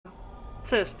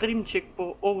це стрімчик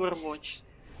по Overwatch.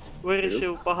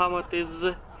 Вирішив погамати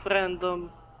з френдом,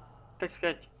 так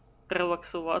сказати,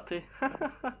 релаксувати.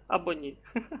 Ха-ха-ха. Або ні.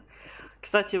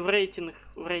 Кстати, в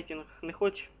рейтинг не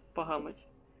хочеш погамати?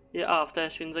 В тебе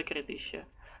ж він закритий ще.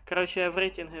 Короче, я в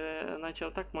рейтинги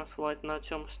почав так масувати на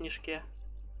цьому сніжке.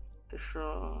 Ти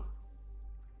що...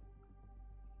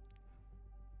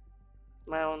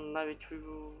 Мене он навіть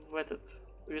в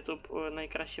YouTube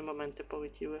найкращі моменти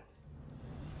полетіли.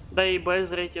 Да і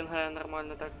без рейтинга я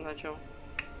нормально так почав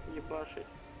їбашить.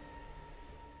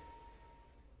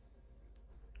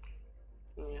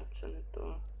 Ні, це не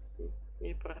то.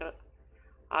 І прогрес.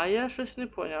 А я щось не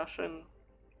поняв,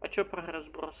 а чо прогрес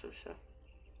бросився?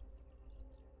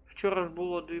 Вчора ж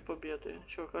було 2 побіди.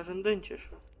 Що, кожен день чи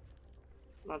що?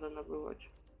 Надо набивати.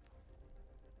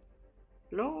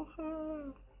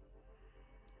 Льоха!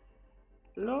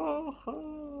 Льоха!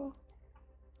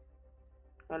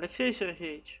 Алексей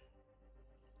Сергеевич.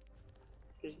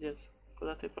 Пиздец.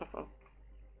 Куда ты пропал?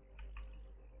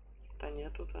 Да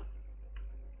нету-то.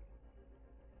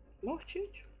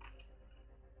 Мовчить.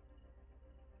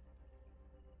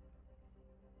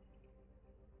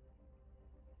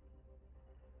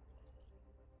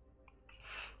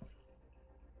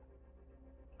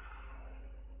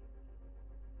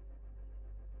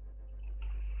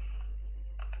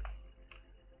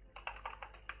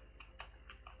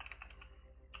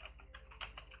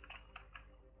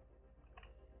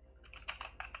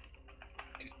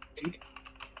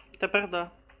 Тепер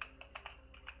да.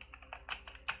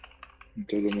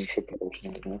 Ты думаешь, что продолжить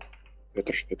надо, да?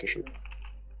 Это что?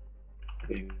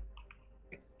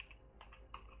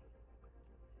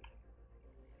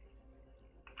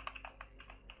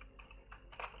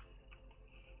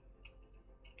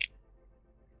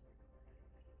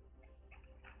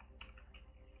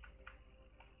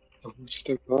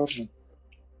 Что важно?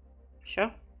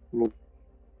 Що? Ну,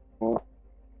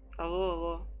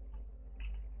 Алло.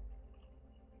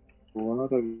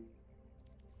 надо.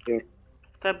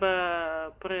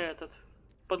 Тебе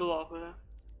подлагує.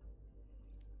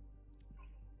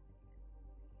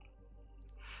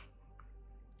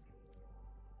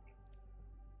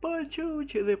 Почув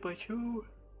чи не почув?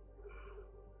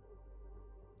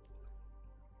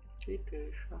 І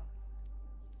ти що?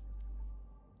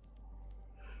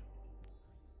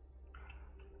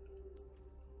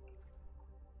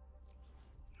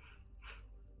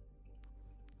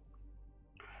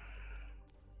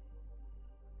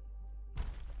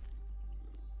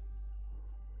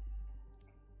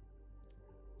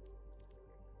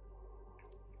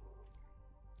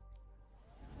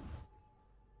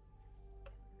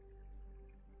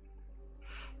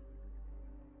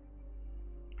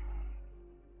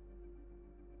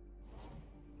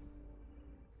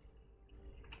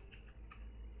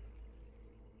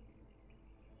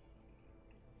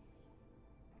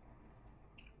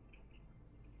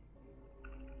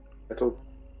 Это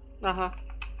Ага.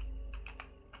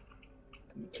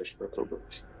 трошки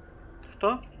отрубилось.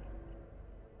 Хто?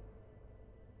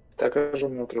 Так, кажу, у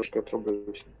меня трошки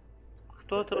отрубилось.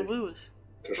 Хто отрубилась?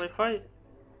 Трошки. Wi-Fi?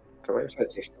 Wi-Fi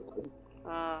трошки отрубилось.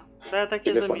 Да я так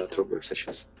і Телефон замітив. отрубился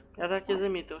сейчас. Я так і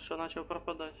замітив, що почав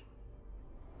пропадати.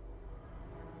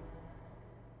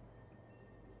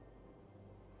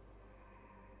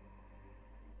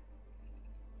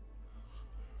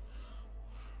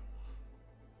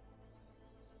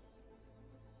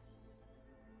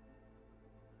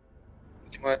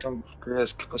 Я там в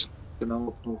КС постоянно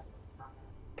лопнул.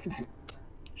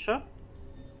 Що?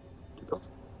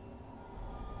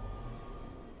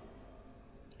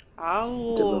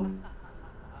 Алло.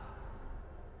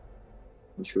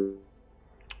 Ничего.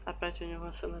 Опять у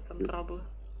нього сини там трабли.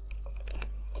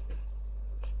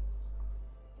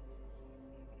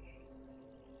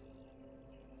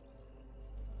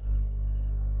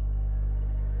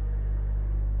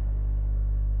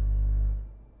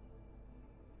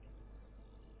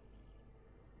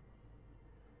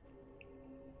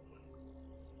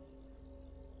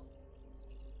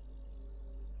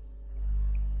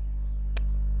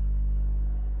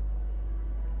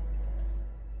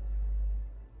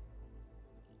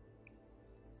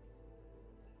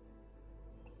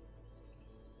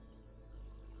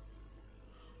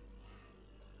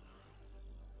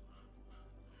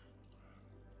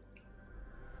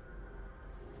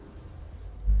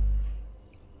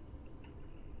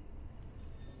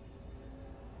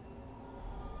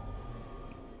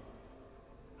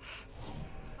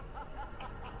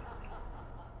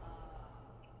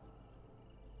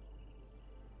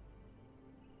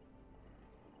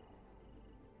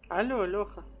 Алло,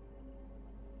 Леха.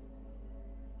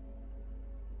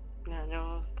 Не, у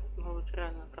него, мабуть,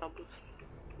 реально трабли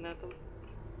з нетом.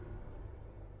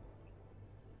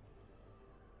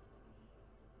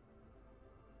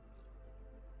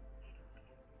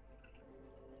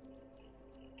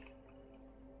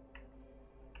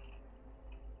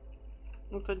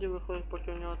 Ну тоді виходить,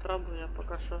 поки в нього трабли, я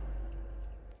поки що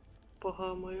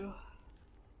погамаю.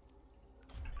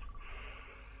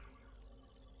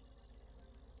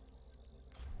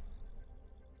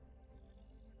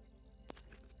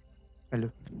 Алло,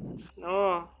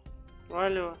 О,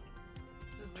 алло,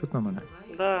 чутно мене?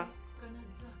 да.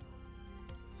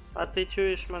 А ти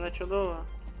чуєш мене чудово?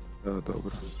 Так,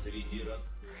 добре.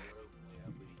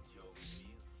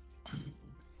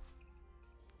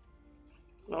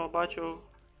 Ну, бачу.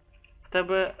 В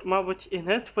тебе, мабуть, і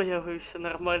нет появився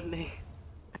нормальний.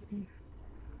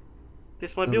 Ти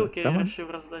з мобілки Та ми-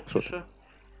 вирішив роздати, чи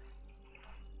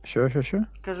Що що? Що?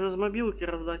 Кажу, з мобілки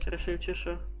роздати вирішив, чи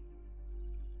що?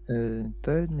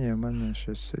 Та ні, в мене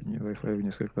щось сьогодні Wi-Fi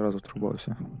в кілька разів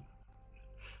отрубався.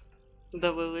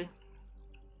 Довели.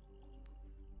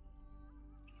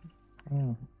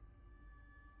 О.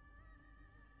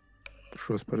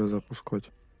 Пришлось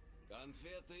перезапускать.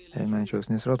 И у меня сейчас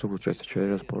не сразу включается,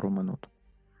 через пару минут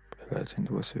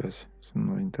появляется связь со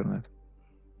мной интернет.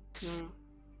 М.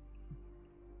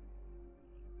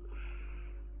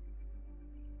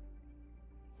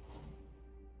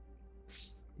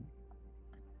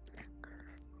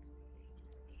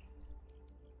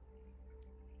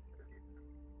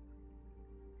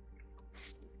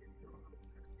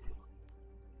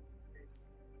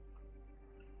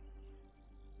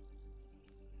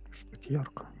 Что так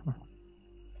ярко? А.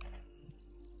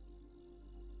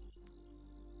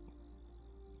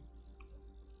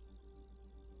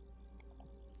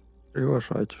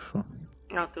 Приглашайте, что?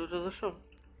 А, ти вже зайшов?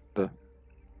 Да.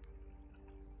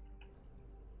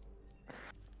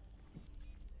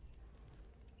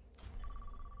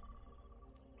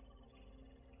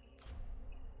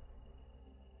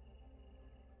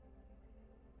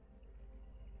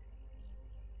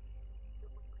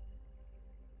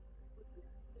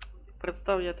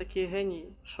 Представ, я такий геній,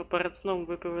 що перед сном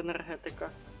випив енергетика.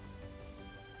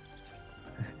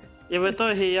 І в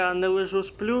итогі я не лежу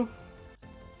сплю,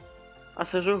 а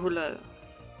сижу гуляю.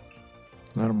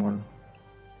 Нормально.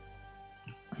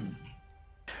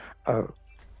 А,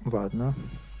 ладно.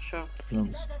 Що? Ну,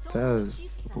 це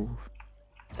забув.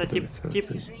 Та тип, Це-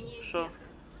 що?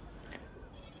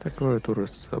 Та клавіатуру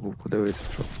забув подивитися,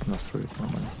 щоб настроїти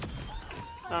нормально.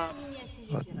 А,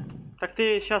 Ладно. так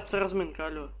ти щас це розминка,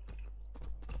 алло.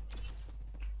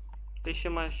 Ти ще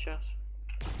маєш час.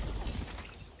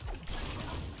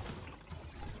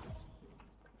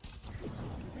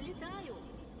 Взлетаю.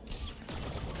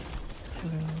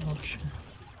 Вообще.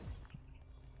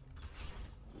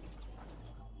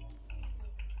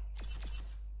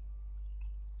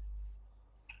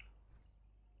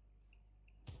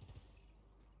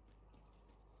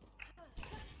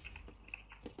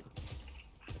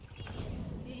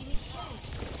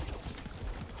 Перемещаюсь.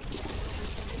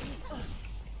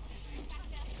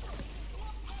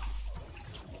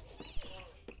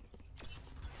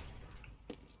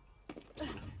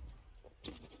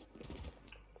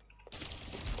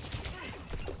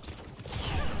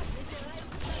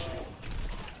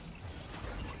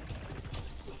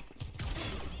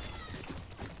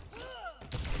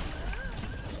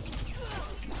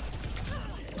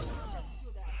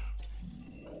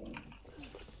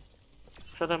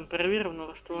 Що там, перевірив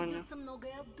налаштування? Придется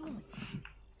многое обдумать.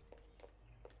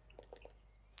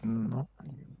 Ну.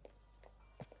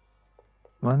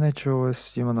 У мене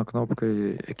чогось іменно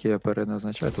кнопки, які я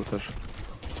переназначаю, тут аж.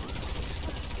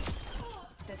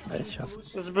 Щас.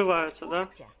 Збиваються, да?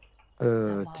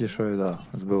 Ті, що да,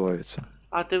 збиваються.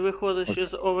 А ти виходиш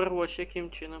із Overwatch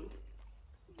яким чином?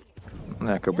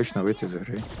 Ну, як обично, вийти з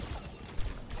гри.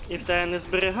 І в тебе не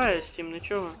зберігає Steam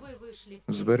нічого? Вы вышли.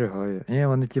 Зберігає. Ні,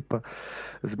 вони типа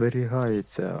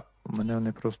зберігаються. У мене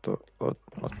вони просто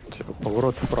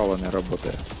поворот вправо не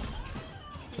працює.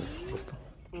 Це просто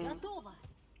М. Готово.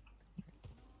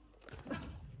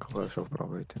 клавіша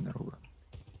вправо йти не робить.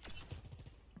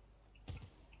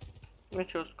 Ну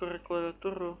чого, скоро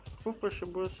клавіатуру купиш і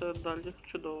буде все далі.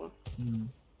 Чудово.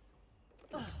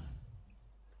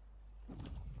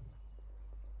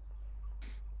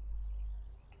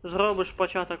 Зробиш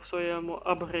початок в своєму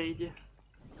апгрейді.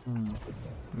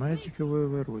 Ну я тільки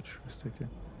вирвуть щось таке.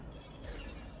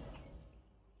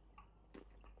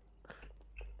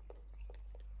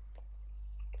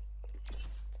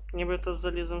 Нібито з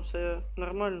залізом все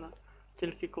нормально,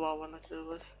 тільки клава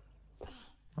накрилась.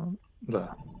 Ну,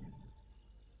 да.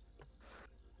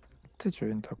 Ти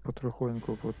чого він так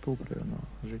потрохоньку потуплює,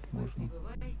 ну, жити можна.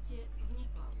 Прибываете в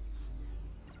Непал.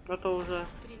 А то вже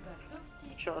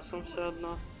Приготовьтесь. часом все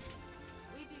одно.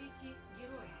 Выберите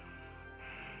героя.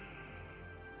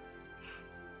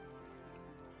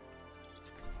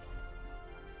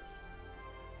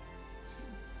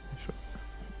 Що?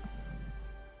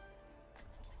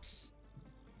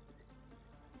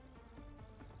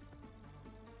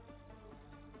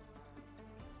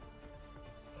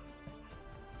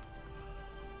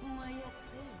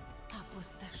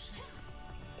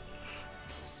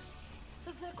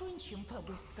 Закончим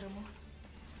по-быстрому.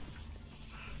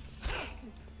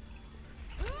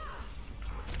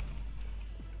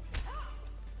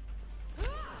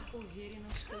 Уверена,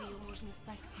 что ее можно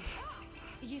спасти.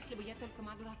 Если бы я только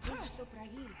могла кое-что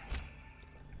проверить.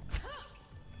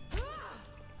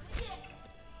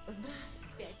 Здравствуй.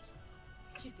 5,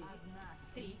 4,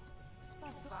 3.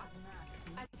 Способна.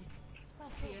 1.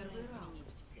 Способна изменить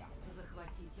все.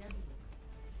 Захватите объект.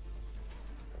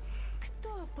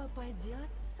 Кто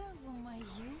попадется в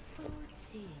мою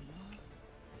паутину?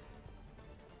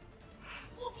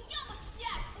 Убьем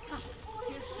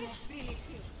их всех!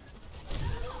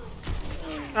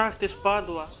 Ах ты ж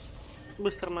падла.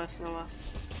 Быстро моя сняла.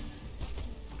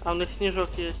 А у них снежок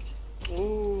есть.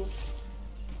 У-у-у.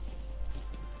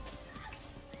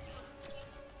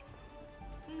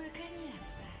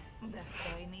 Наконец-то!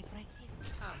 Достойный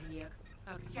противник. Объект.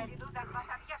 Я веду захват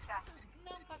объекта.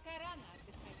 Нам пока рано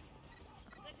отдыхать.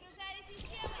 Загружаю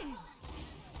системы.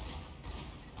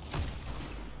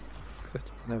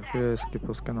 Кстати, на ФПС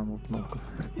по сканам кнопка.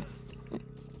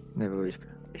 Невеличка.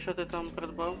 І що ти там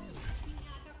придбав?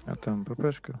 А там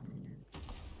ППшка.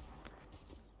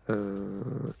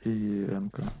 І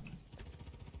МК.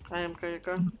 А МК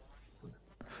яка?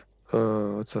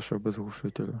 Оце що без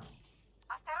глушителя.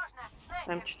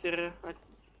 М4.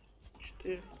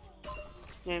 А4.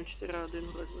 Не,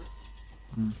 М4А1 вроде бы.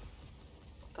 М.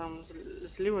 Там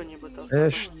зліва нібито. Я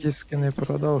ж диски не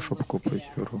продав, щоб купити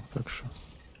гру, так що.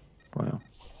 Понял.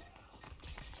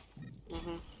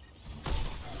 Угу.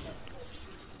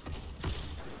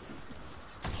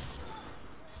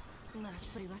 Нас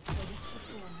превосходит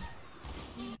числом.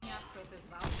 Меня кто-то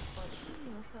звал. Очень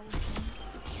мило с твоей стороны.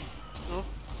 Ну.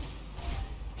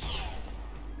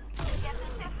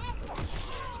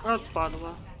 От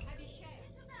падла.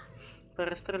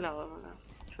 Перестріляла мене.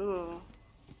 Чудово.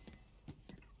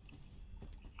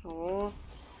 О,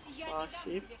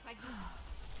 спасибо.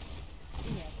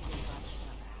 Я тебе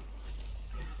точно нравлюсь.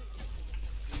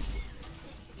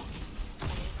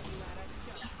 Сила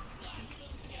растет.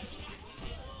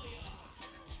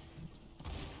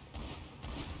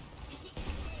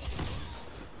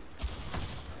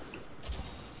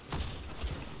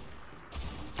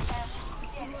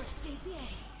 Вот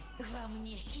теперь во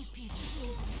мне кипит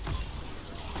жизнь.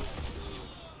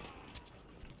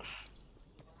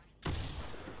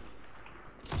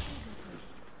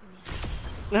 Готовься к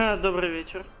смерти. А, добрый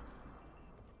вечер.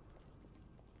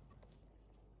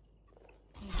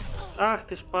 Ах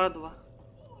ти ж падла.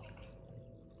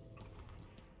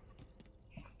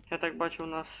 Я так бачу, у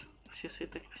нас всі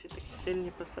такі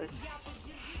сильні писать.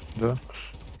 Да?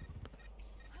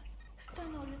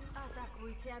 Становится.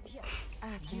 Атакуйте объект.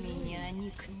 От меня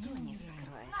никто не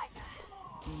скроется.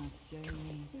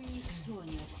 Никто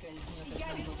не ускользнет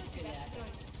от моего взгляда.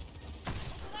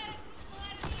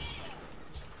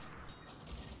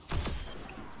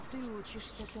 Ты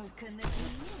учишься только на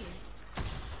примере.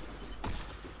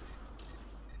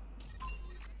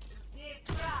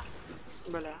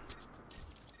 Бля.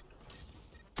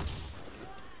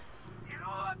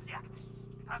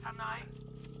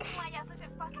 Моя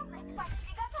суперспособность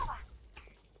почти готова.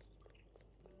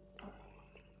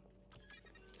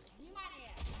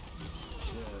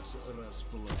 Сейчас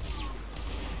расплачу.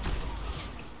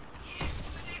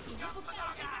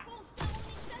 Запускаю протокол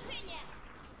самоуничтожения.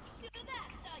 Сюда,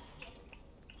 точки.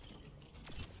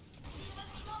 Сила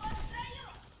снова в строю.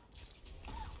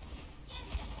 Нет,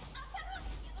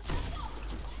 осторожно, мне нужна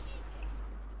помощь.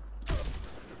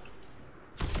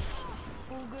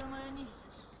 Угомонись.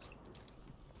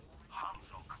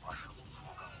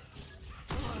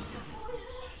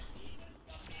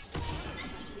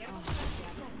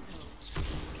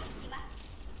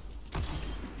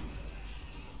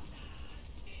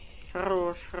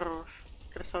 Хорош, хорош.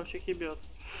 Красавчик ебет.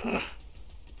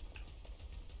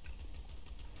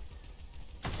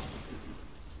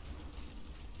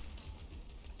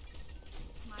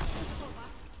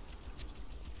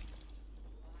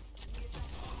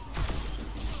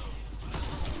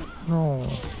 Ну.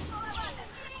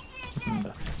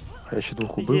 Да. А я ще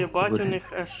двох убив. Єбать, у блін.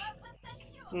 них аж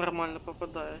нормально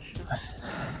попадає ще.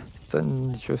 Та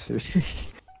нічого собі.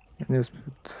 Я не успів.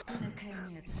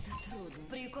 Наконец-то трудно. Ну,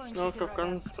 Прикончите капкан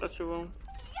врага. спрацював.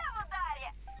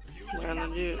 Я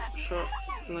надію, що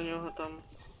на нього там.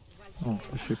 О,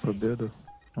 це ще й победа.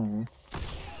 Ого.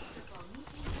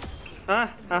 А,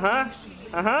 ага,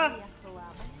 ага, Я слаба.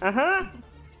 ага. От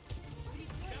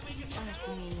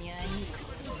меня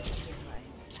никто не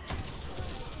скроется.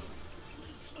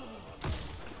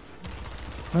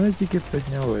 Мене тільки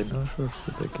підняли, ну що ж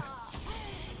це таке?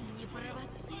 Не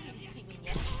провоцируйте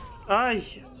меня.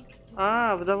 Ай!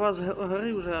 А, вдова з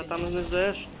гори вже, а там не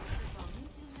здаєш.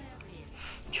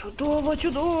 Чудово,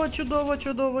 чудово, чудово,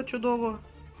 чудово, чудово.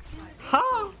 Ха!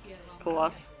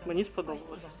 Клас, мені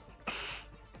сподобалось.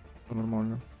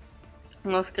 Нормально. У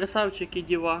нас красавчик і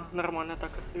діва нормально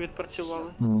так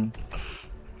відпрацювали. Ну.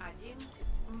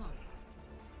 1-0.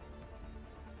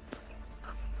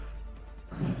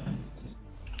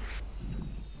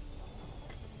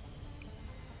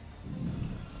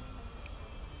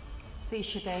 Ты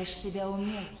считаешь себя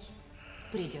умелой.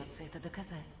 Придется это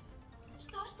доказать.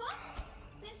 Что?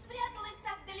 Ты спряталась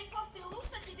так далеко в тылу,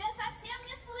 что тебя совсем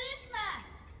не слышно.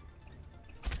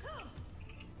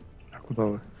 А куди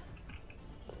ви?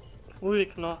 У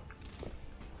вікно.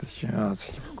 А,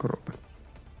 це типу короби.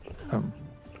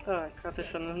 Так, а ти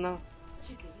що не знав?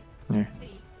 4, Ні. 3,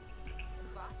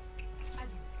 2, 1.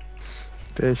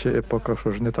 Та я ще поки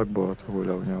що ж не так багато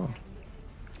гуляв в нього.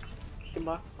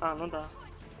 Хіба? А, ну да.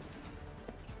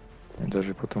 І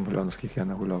навіть потім гляну, скільки я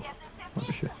не гуляв.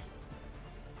 Вообще.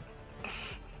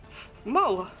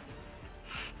 Мало.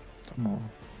 Тому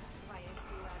Твоя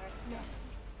сила растет.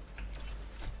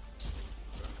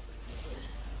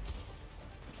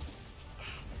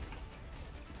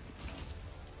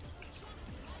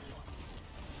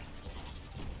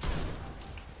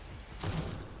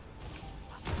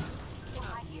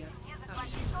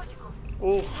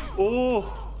 Ух, ух,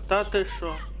 та ти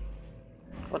що?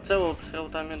 Оце обстріл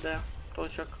там іде.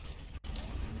 Точок.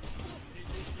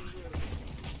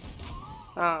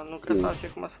 А, ну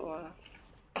красавчик масло.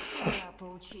 Пора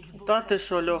поучить Бога. Та ти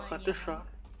що, Льоха, ти що?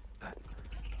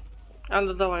 А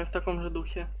ну давай в такому же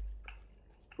духе.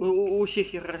 У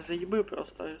усіх іграх заїби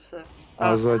просто і все.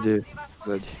 А ззаді.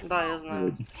 Да, я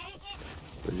знаю.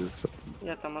 Ззаді.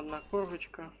 Я там одна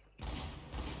корочка.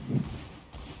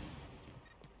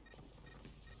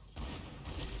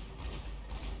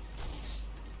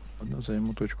 Одну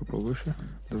займу точку повыше.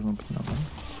 Должно быть нормально.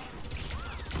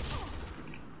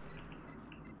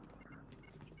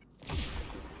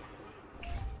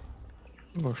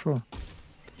 О, шо?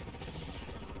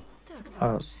 Так,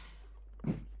 А,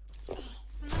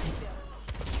 снайпер.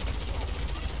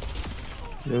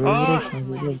 я возвращен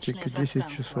гулял тільки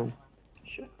 10 часов.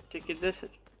 Що? Тільки 10?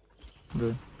 Да.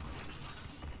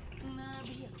 На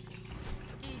объекте.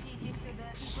 Идите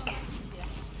сюда и помогите.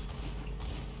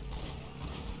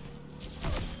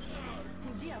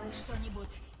 Делай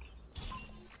что-нибудь.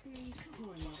 Никто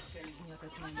не ускользнет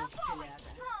от моего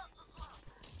взгляда.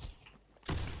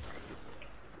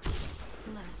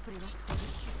 Нас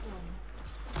превосходит числом.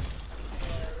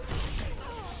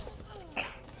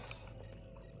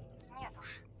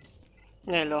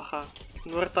 Не, Льоха,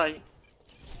 вертай.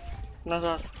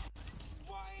 Назад.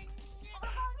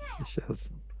 Сейчас.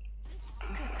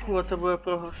 Вот це буде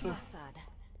програшно. Засада.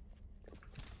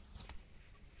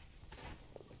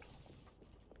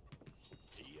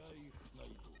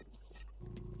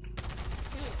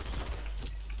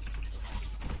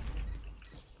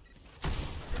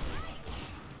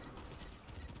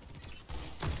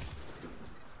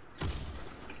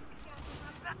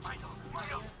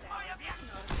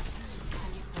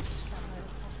 Не хочешь со мной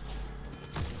расстаться?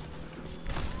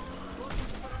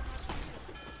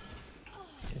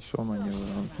 І що мені?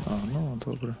 А, ну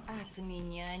добре. От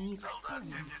меня никто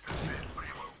не скроется.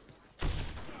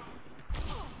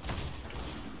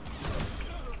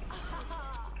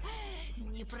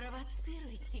 Не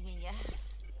провоцируйте меня.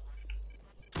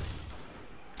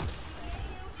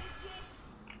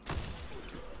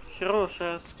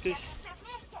 Хорошая скрізь.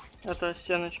 Это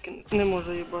стеночки не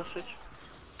може їбашить.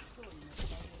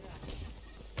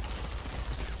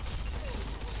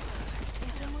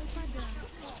 Это мой подарок.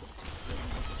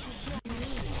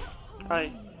 Ай,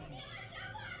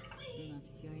 Но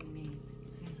все имеет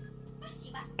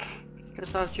цену.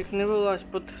 красавчик, не вилазь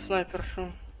під снайпершу.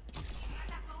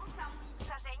 Протокол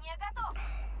самоуничтожения готов.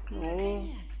 О,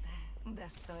 Наконец-то.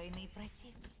 Достойный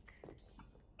противник.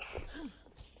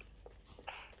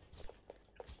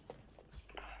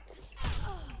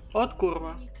 от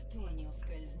курва. Никто не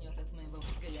ускользнет от моего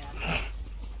взгляда.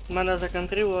 Мене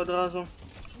законтрило одразу.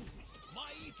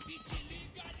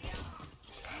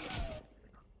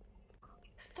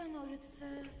 Становится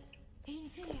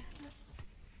интересно.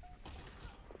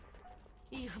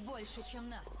 Их больше, чем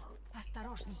нас.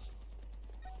 Осторожней.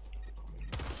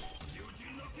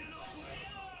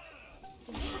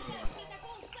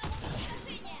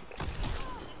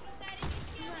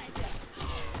 Снайпер.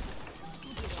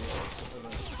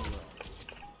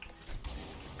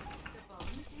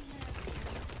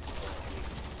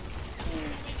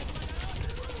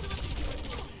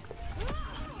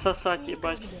 Сосать,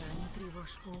 їбать. Когда не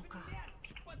тревожь паука.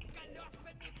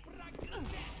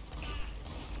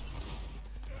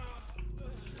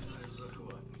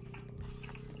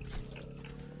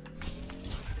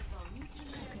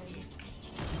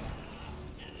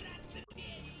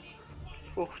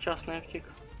 Ох, вчасно я втік.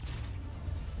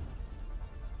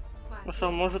 Ну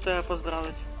що, можу тебе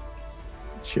поздравити.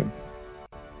 Чим?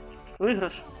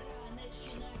 Виграш?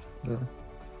 Да.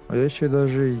 А я ще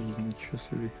даже і нічого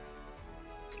собі.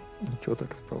 Нічого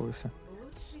так справився.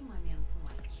 Лучший момент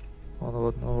матча. Вон в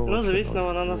одного Ну, очі звісно, ноль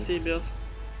вона був. нас їбет.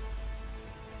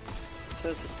 Це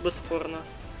тут безспорно.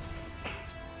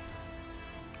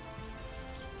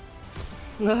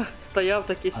 Стояв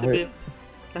такий собі.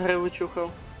 Гриву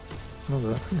чухав. Ну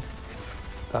да.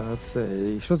 А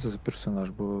це, і що це за персонаж?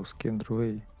 Бо скін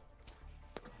другий.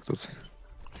 Тут.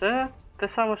 Це те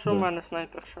саме, що у Да. мене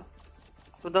снайперша.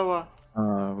 Вдова. А,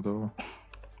 вдово.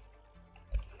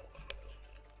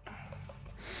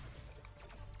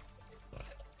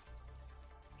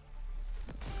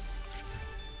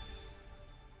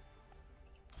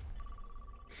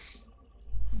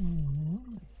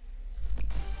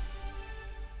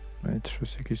 А це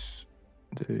щось якийсь.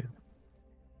 Де він?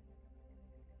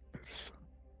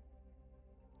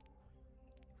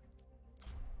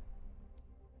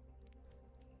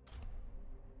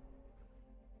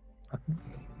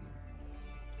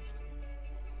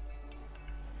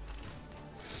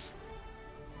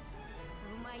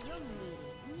 В моем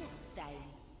мире нет тайн.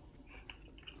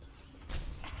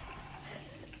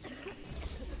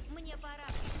 Мне пора.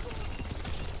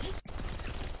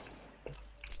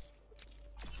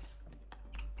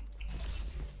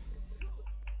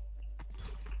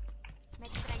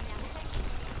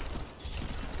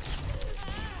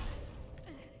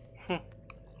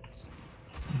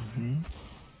 Мгм.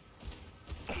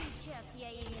 Сейчас я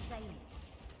ими займусь.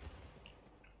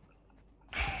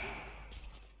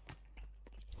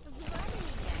 Звали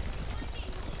меня?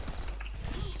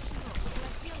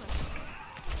 Заплатила?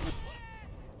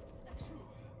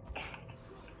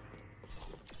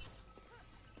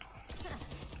 Ха,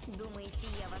 думаете,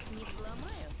 я вас не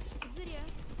взломаю? Зря.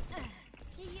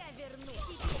 Я вернусь.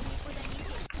 Теперь никуда не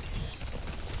денусь.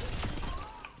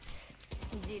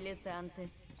 Дилетанты.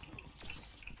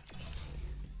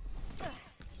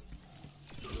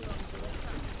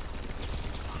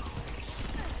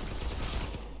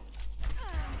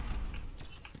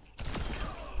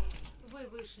 Вы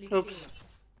вышли Упс.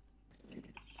 вперед.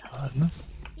 Ладно.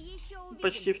 Еще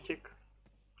Почти увидимся. втік.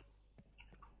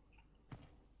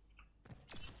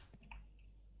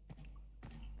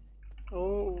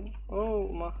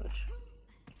 Оу, махач.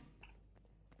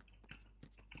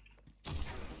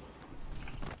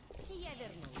 Я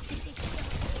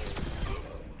вернусь.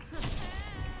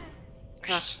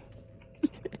 А,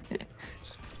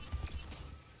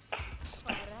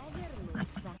 Пора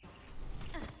вернуться.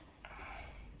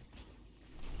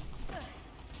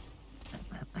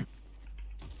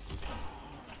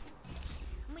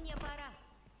 Мне пора.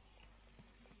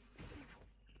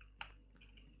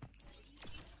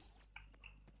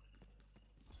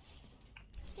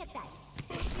 Катай.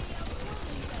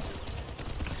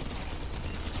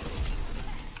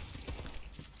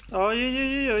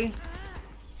 ой-ой-ой-ой.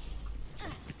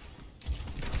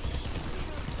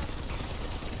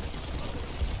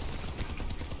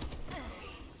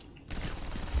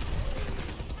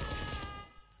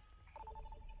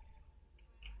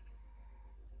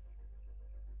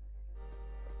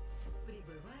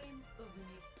 Прибываем в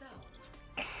Мидтаун.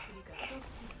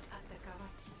 Приготовьтесь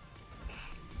атаковать.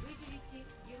 Выберите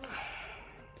героя.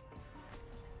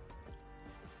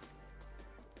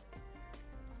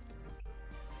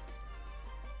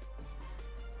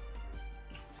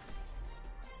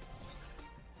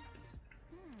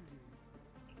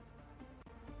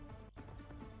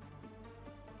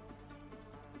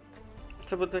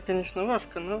 Це буде, звісно,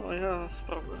 важко, але я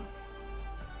спробую.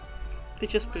 Ти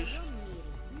чи В спиш? моем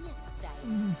мире нет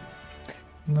тайн.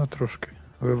 Ну трошки.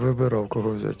 Вибирав кого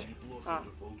взяти. Неплохо А.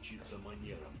 бы поучиться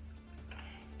манерам.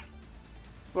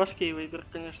 Важкий вибір,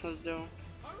 звісно, зробив.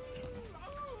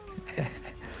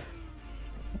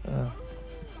 А,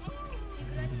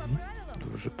 Играть по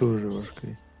правилам? дуже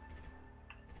важкий.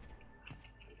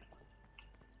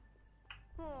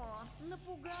 О, С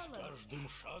напугала. каждым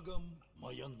шагом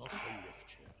моя ноша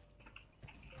легче.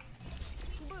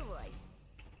 Бывай.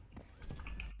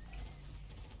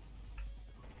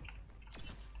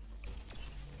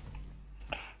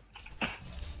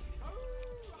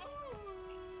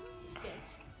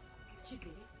 Пять,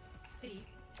 4, 3,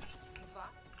 2,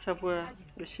 Ще буде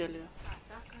весілля.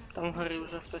 атака. Там вгорі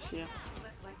вже хтось є.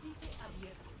 Захватите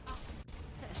объект А.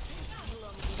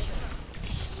 Взлом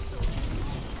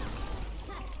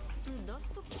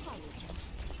доступ получен.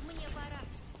 Мне пора.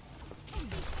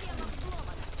 Система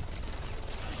взломана.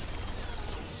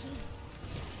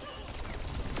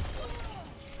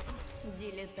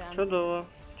 Дилетант. Чудово,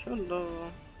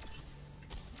 чудово.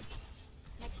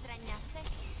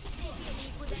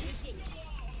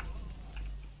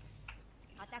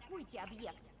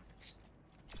 объект.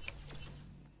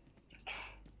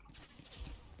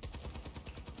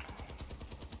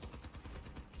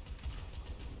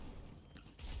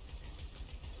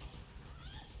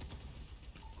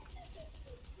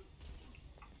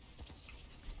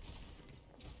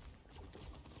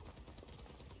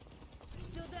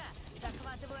 Сюда!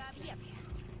 Захватываю объект.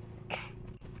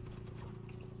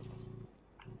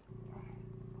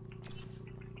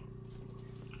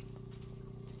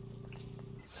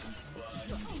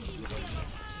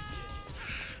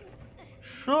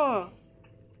 Шо?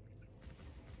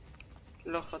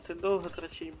 Леха, ти довго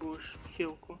трачить будеш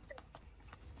хілку?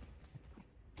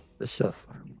 Сейчас.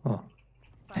 О,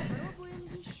 Попробуем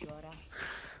еще раз.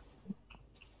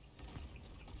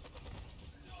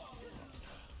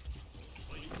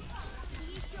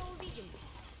 Еще увидимся.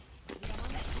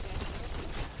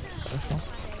 хорошо.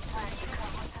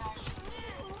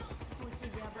 У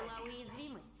тебя была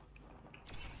уязвимость.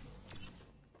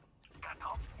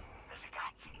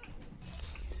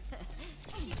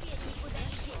 Теперь никуда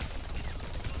не деться.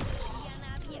 Я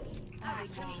на объекте. А вы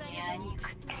чем заняты?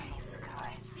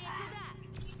 Все сюда!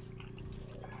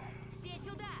 Все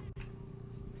сюда!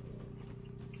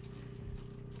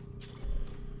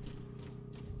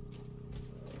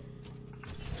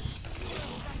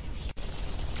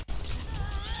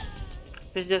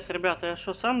 Пиздец, ребята, я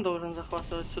что, сам должен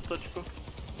захватывать всю точку?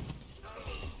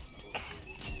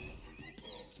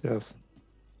 Сейчас.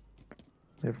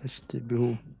 Я почти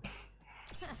бегу.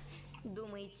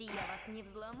 Думаете, я вас не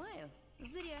взломаю?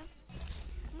 Зря.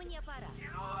 Мне пора.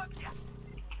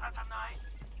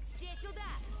 Все сюда!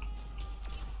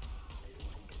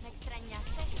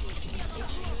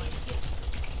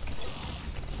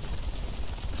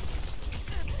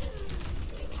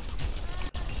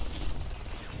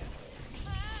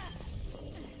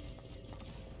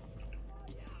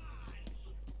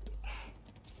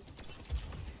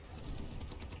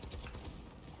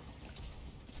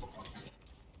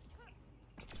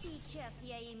 Сейчас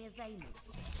я ими займусь.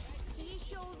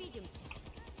 Еще увидимся.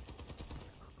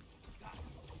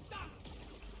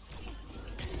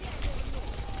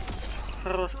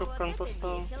 Хорош, Вот капкан это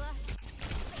поставил. весело.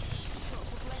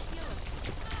 Жопу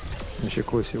хватило. Ще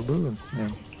когось вбили?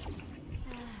 Ні.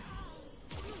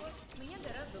 Мне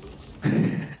гораздо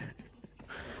лучше.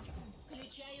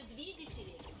 Включаю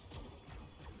двигатели.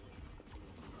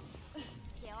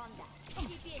 ¿Qué onda?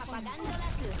 Теперь apagando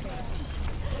las luces.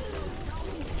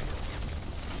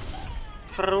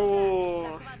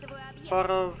 Хорош. Захватываю объект.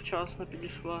 Пара вчасно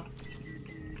підійшла.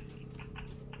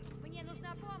 Мне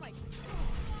нужна помощь.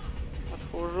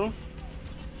 Отхожу.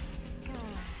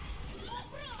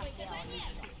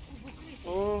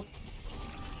 О,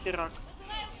 херак.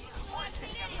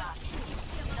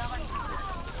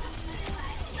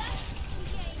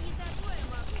 Я и не такое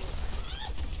могу.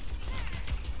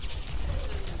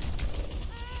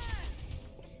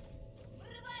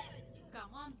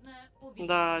 Командное убийство.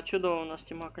 Да, чудово у нас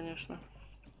тіма, конечно.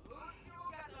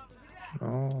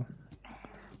 О,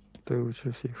 ти лучше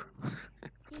всіх.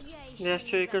 Я еще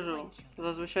що не і кажу. закончил.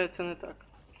 Зазвичай це не так.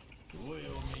 Вы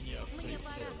у меня в Мне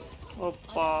пора. прицеле.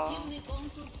 Опа. Адаптивный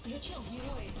контур включен.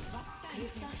 Герои, восстание.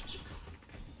 Красавчик.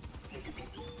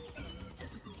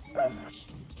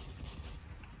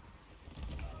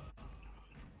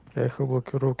 Ехо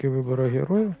блокировки вибору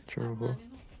героя? Чого?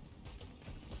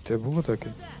 Це було таке?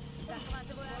 Сюда.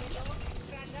 Захватываю объект.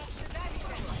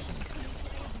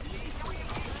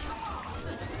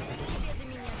 Тебе до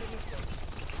меня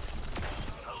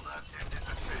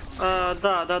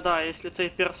далеко. Да, если цей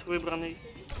перс вибраний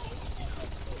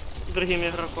другим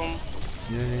игроком.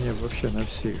 Ні-ні-ні, вообще на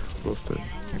всіх. Просто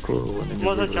нікого вони не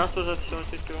Може вибрали. час уже все,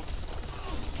 тютю.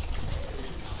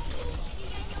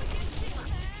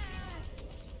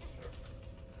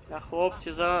 А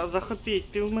хлопці,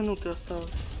 захопіть, півминути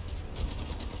осталось.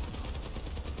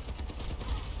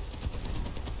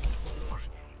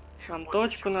 Нам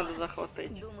точку надо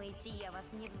захватить. Думаете, я вас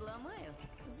не взломаю?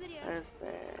 Зря.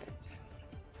 Пиздець.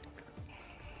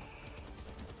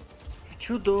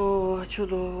 Чудово,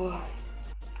 чудово.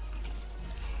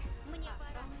 Мне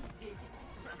пора. Осталось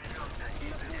 10.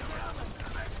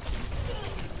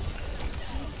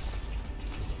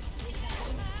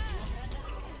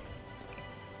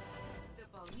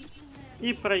 Дополнительное.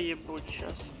 И проебуть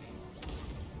сейчас.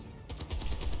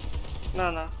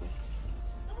 На нахуй.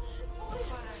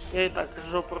 Я и так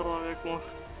жопу рвав, як мог.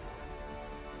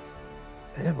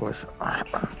 Я бачу.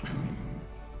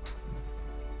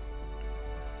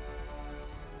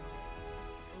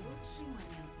 Лучший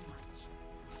момент матча.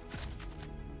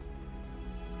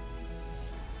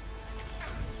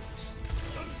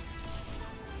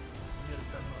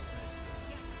 Смертоносная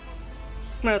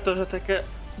смерть. У мене теж таке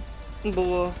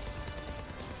було,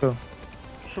 Що?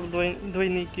 щоб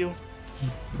двойний кіл.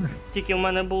 Тільки в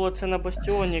мене було це на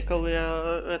бастіоні, коли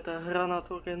я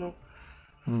гранату кинув.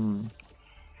 М.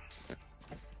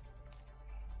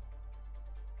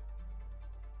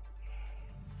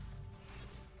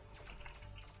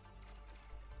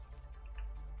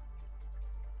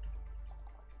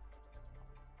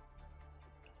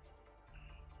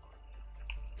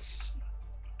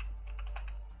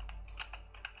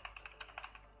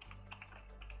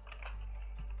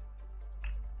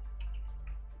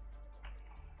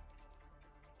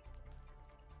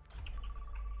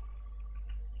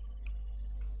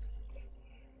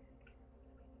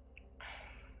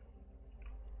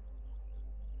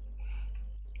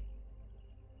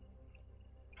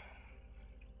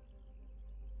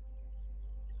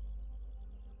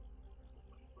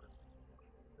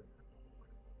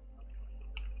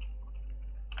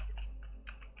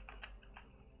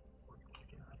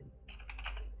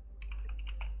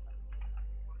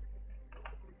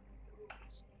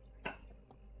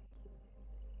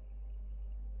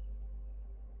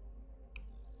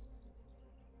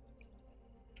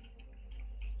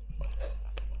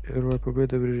 Первая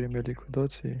победа в режиме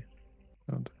ликвидации.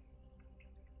 Надо.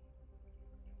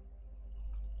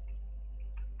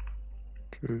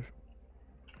 Чуешь?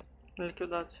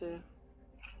 Ліквідації.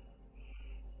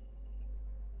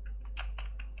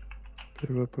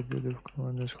 Первая победа в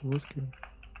командной схватке.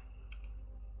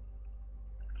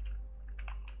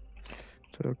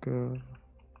 Так, а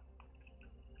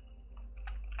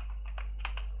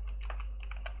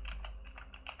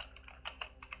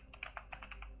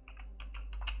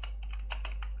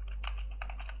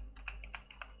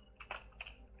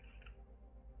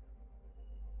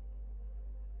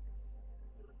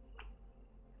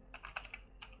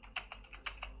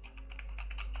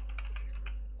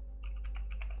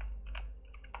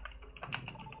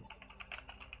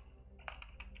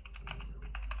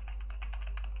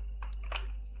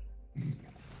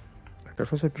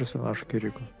что за персонаж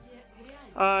Кирико?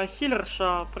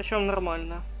 Хілерша, причому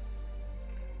нормально.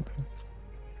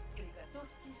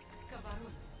 Приготовьтесь к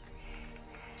обороне.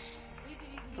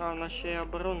 Выберите А, в нас ще є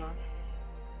оборона.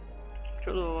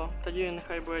 Чудово, тоді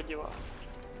нехай буде діва.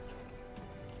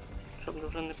 Щоб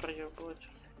вже не приїбувати.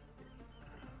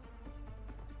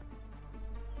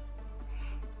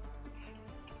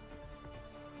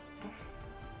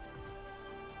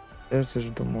 Я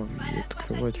же думал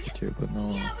открывать хотя бы,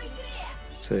 но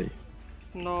цей.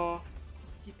 Но,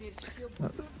 теперь все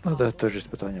будет. Надо теж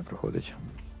испытание проходить.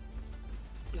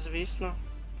 звісно.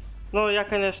 Ну, я,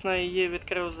 звісно, її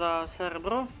відкрив за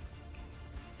серебро.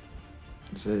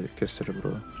 За яке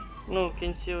серебро. Ну, в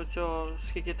кінці оцього,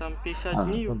 скільки там, 50 А,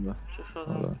 днів, ну да. чи що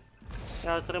Ну там. да.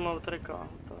 Я отримав 3К.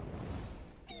 То.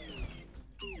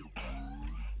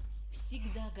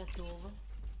 Всегда готова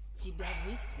тебя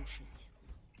выслушать.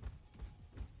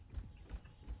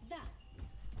 Да,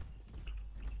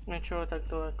 Нічого так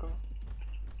далеко.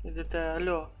 Ідете,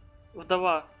 алло,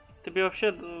 вдова, тобі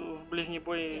вообще в ближній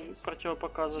бой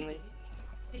противопоказаний.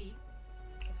 3,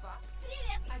 2,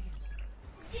 1.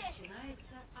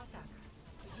 Начинается атака.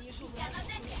 Вижу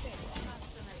вражескую цель.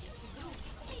 Остановите груз.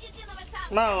 Ни единого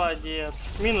шанса. Молодец.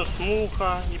 Мінус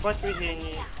муха, їбать ви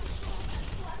генії.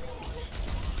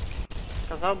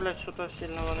 Сказав, блядь, що то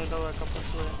сильно вони далеко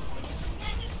пішли.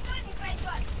 Меня ничто не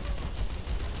пройдет.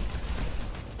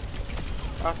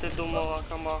 А ти думала,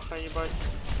 камаха, їбать.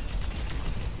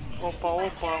 Опа,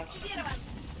 опа. Активирован.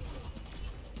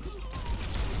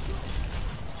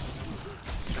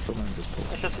 Хто мене достав?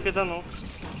 Я щас підану.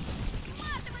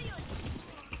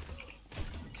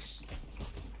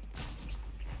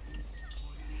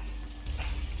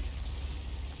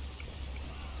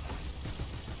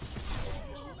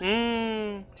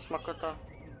 Смакота.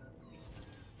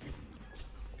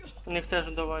 У них теж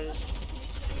вдова є.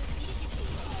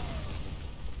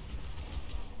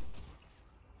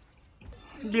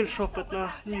 Більш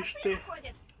опитна, ніж ти.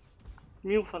 Выходит.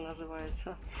 Мілфа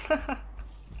називається.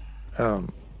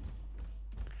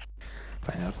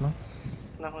 Понятно.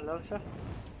 Нагулявся.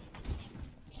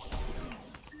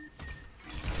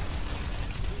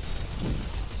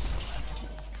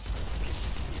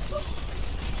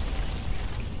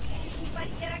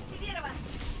 Барьер активирован.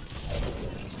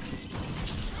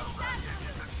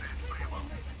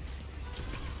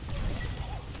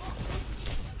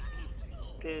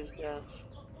 Пиздец.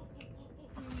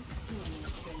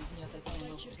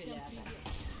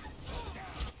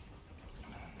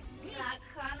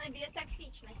 Хана без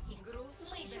токсичности. груз.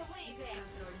 Мы еще выиграем.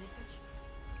 Контрольной точки.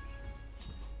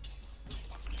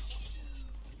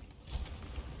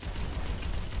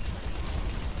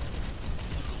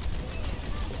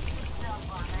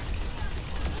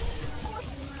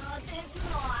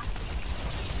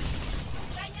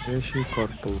 Я ще й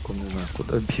карт толком не знаю,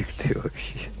 куди бігти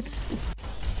вообще.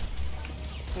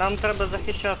 Нам треба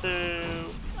захищати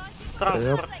Та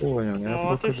я транспорт. понял, я Ну,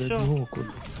 от і поки всьо. бігу куди.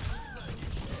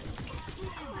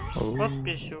 От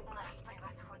пісюк.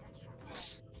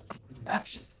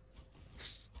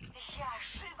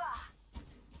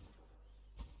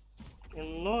 І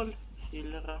 0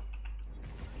 хілера.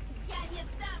 Я не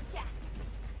сдамся!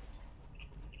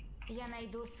 Я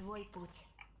найду свой путь.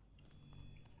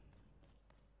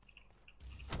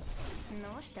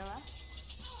 Ну что?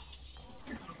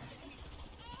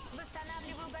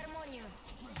 Восстанавливаю гармонию.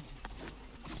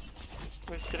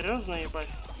 Ви серйозно, їбать?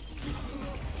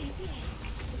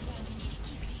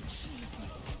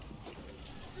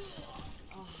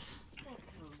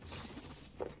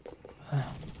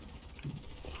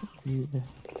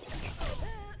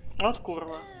 От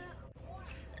курва.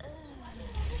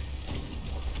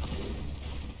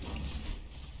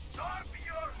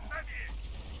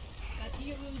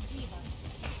 Копирую Дива.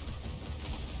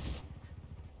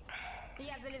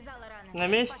 Я залезала рано. На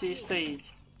месте Пошли. и стоит.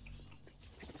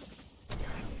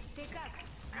 Ты как?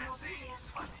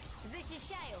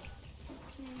 Защищаю.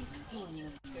 Никто не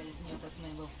ускользнет от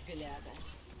моего взгляда.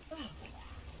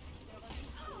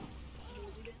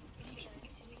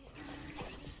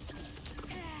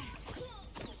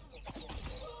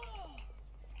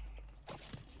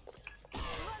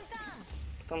 Вон там.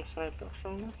 Там снайпер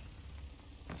шел.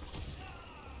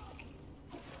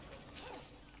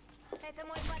 Это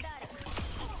мой подарок.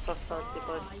 Сосать,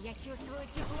 ебать. О, я чувствую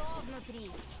тепло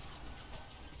внутри.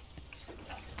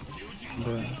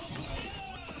 Да.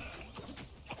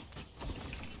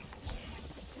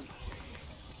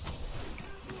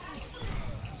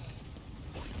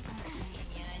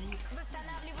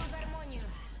 Восстанавливаю гармонию.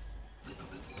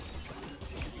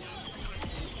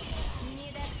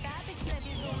 Недостаточно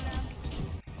безумно.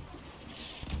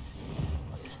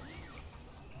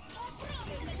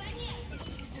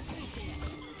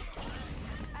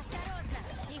 Осторожно,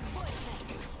 их больше.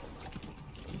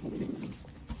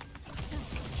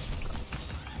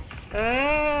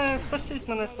 Спасіть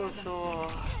мене хочу.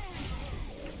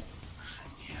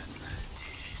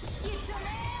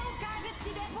 Кицуне укажет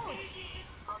тебе путь.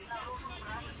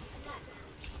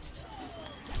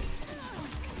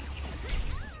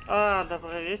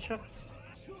 Добрый вечер.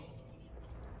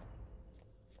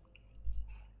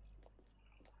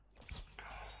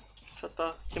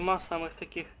 Что-то тьма самых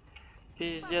таких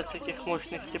пиздец, таких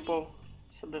мощных типов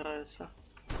собирается.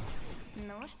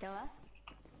 Ну что?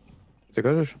 Ти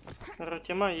кажеш?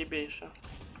 Рутима ебейша.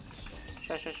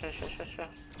 Ща. Я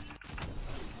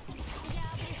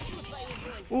облегчу твою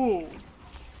боль.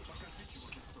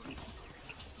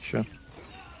 Що?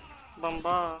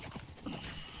 Бомба.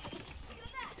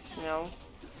 Мяу.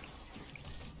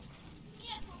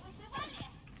 Нету вызывали?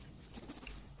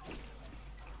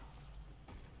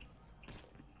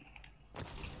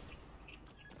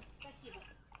 Спасибо.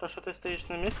 То, що ти стоїш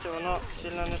на місці, воно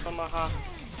сильно не помага.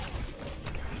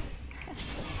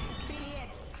 Привет.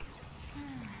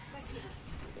 Спасибо.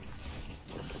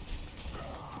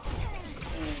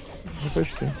 Ну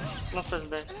почти. Ну,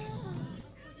 пиздець.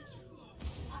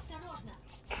 Осторожно.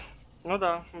 Ну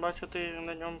да, бачу, ти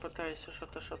на ньому питаєшся,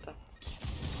 що-то.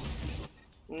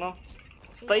 Ну.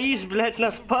 Стоїш, блядь,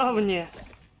 на спавні!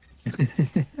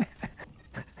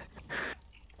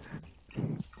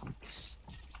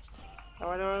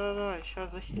 Давай,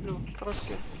 сейчас захилю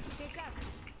трошки. Ты как?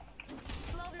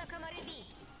 Словно комарыби.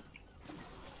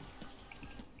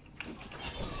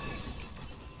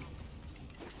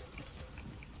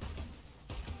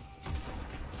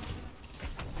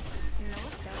 Ну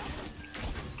что?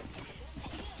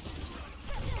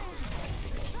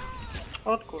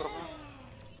 От курва.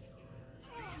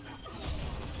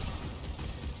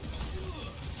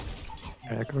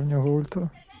 А як в нього ульта?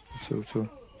 Цю.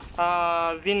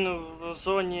 Він в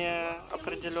зоні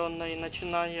определенной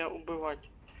починає убивати.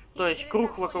 Тобто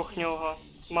круг вокруг нього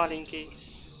маленький.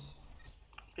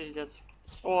 Пиздец.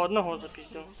 О, одного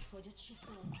запиздил. Превосходит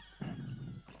числом.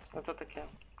 Это таке,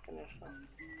 конечно.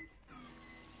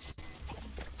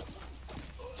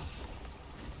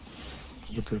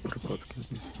 Бути припадки.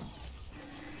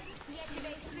 Я тебя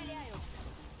исцеляю.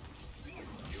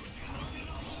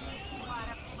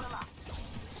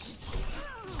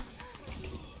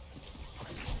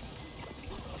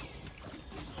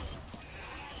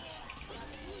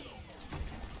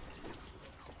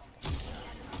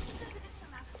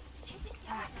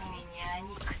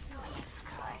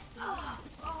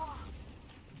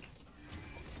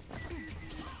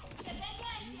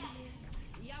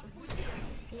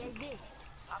 Я здесь.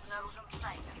 Обнаружен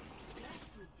снайпер.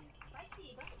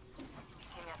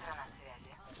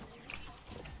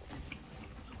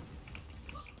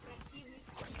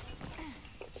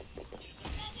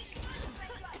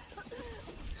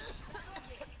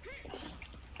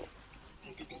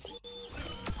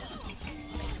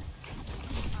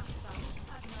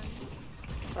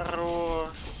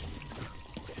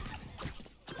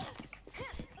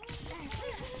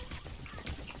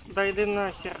 Та йди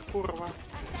нахер, курва.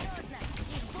 Осторожно,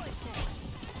 их больше.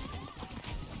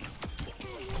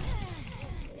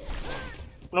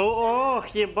 Ну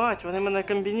ох, єбать, вони мене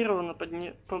комбініровано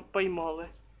поймали.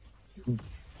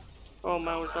 О,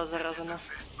 моя ульта заражена.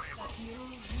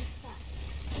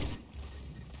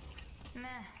 На,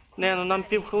 Не, ну нам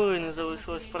півхвилини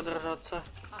залишилось продержатися.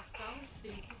 Осталось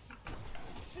 30 секунд.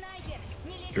 снайпер,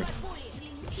 не лезь под пули.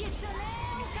 Кицуне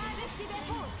укажет тебе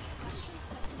путь.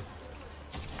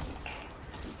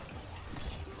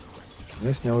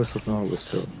 Ми зняли з одного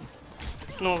вистрілу.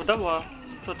 Ну, вдова.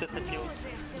 Що ти хотів?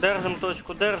 Держим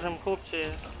точку, держим, хлопці.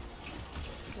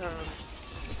 Держим.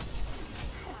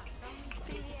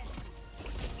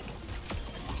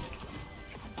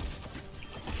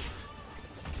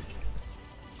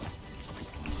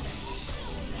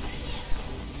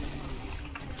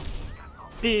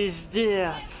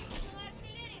 Пиздец.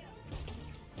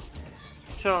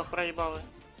 Все, проїбали.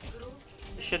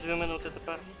 Ще 2 минути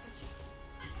тепер.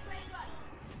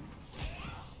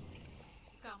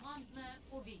 Командное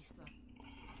убийство.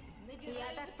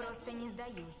 Я так просто не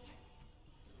сдаюсь.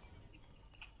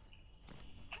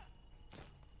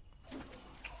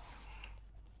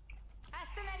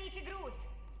 Остановите груз.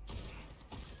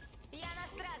 Я на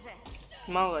страже.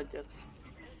 Молодець.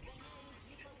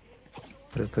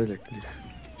 Прятелик ліг. Я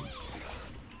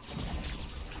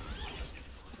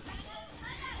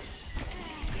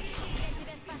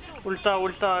тебя спасу. Ульта,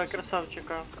 ульта,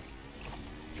 красавчика.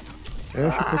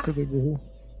 Я ще поки добігу.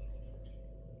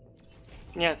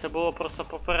 Ні, це було просто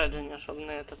попередження,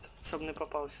 щоб не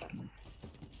попався.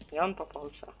 Ян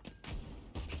попався.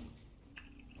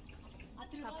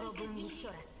 Попробуем еще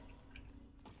раз.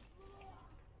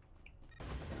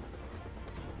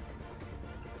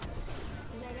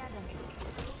 Я рядом.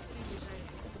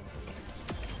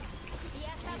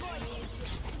 Я с тобой.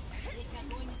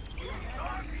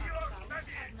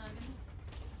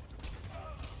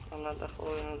 Нам надо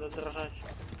хвилину додержати.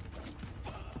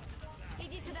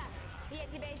 Иди сюда. Я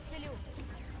тебя исцелю.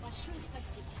 Большое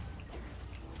спасибо.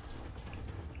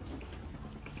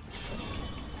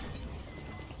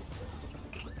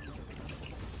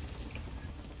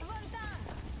 Вон там.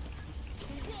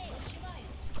 Здесь.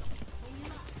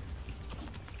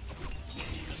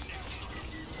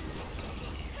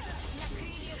 На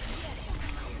крыльях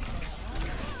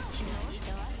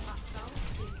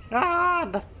ветра.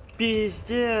 Да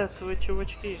пиздец, вы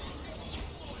чувачки.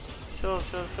 Все,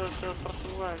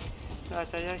 просувай.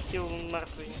 А я хил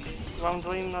мертвенький. Вам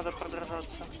двоим надо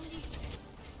продержаться.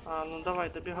 А, ну давай,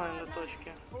 добегаем до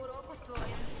точки. Урок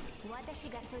усвоен. Ваташи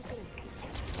га цуйкуру.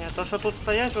 Нет, то, что тут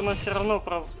стоять, воно все равно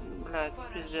прав... Блядь,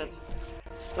 пиздец.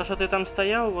 То, що ти там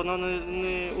стояв, воно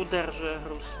не удержує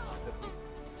груз.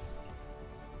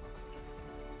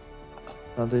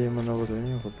 Надо йому на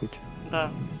водойні купити.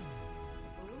 Да.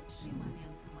 Лучший момент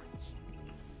матча.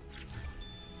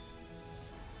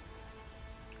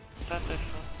 Та ти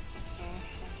що?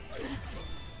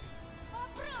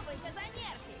 Попробуй-ка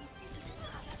занервнуть.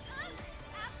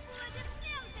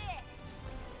 Аплодисменты!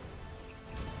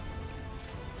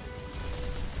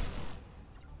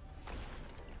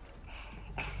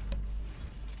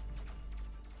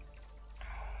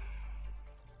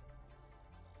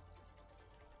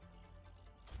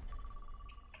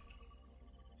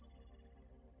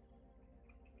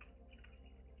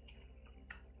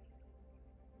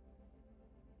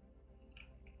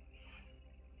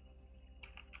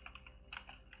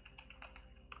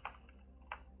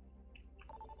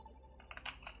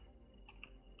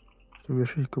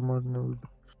 Завершить командний вибір.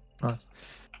 А.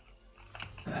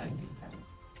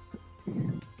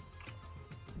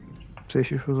 Це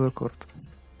ще що за карта?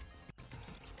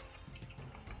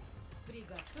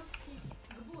 Приготовьтесь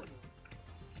к бою.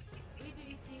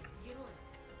 Выберите героя.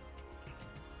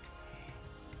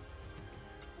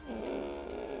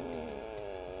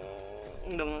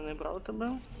 Давно не брав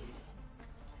тебе.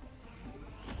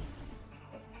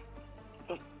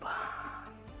 Опа.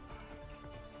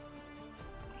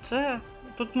 Це...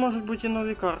 Тут можуть бути і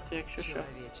нові карти, якщо що.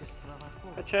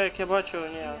 Хоча, як я бачу,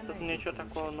 ні, тут нічого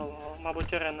такого нового.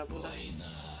 Мабуть, арена буде.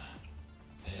 Война.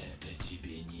 Это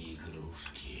тебе не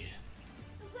игрушки.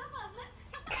 Забавно.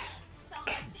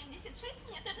 Солдат 76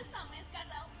 мне то же самое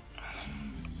сказал.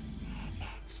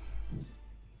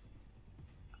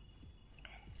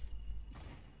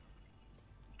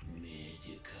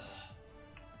 Медика.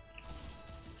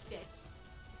 5,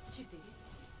 4,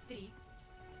 3,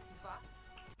 2,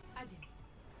 1.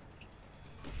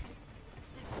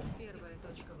 Первая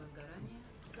точка возгорания.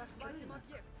 Захватим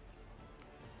объект.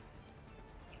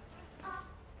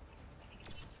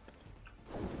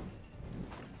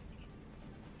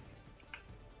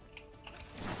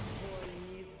 Бой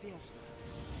неизбежен.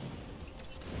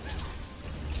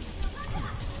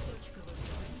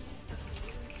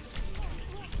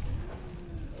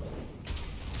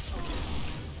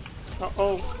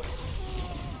 Оу.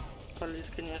 Полис,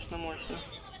 конечно, мощно.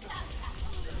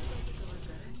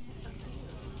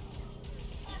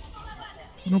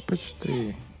 Ну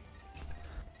почти.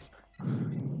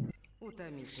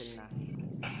 Утомительно.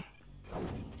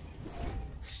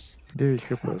 9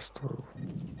 хп оставил.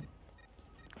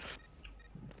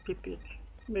 Пипец.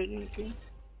 Бедненький.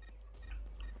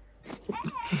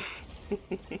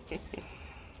 Тебе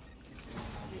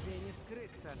не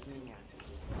скрыться от меня.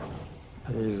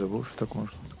 А я и забыл, что так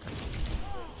можно.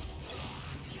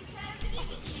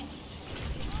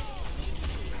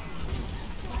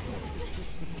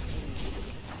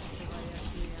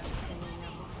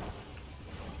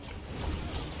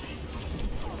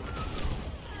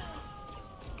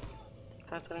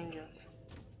 Так, трендец.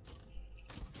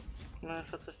 Знаешь,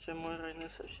 это с мой не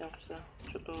совсем все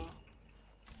чудово.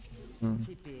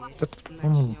 Теперь Да тут,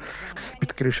 начнем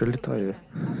под крышей летаю.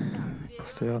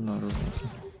 Постоянно оружие.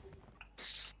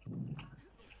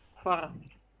 Фара.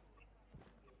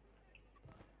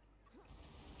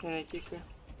 Не тикай.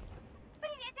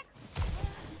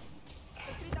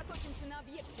 Сосредоточимся на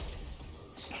объекте.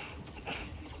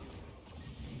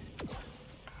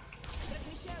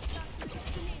 Размещаю станцию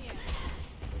исцеления.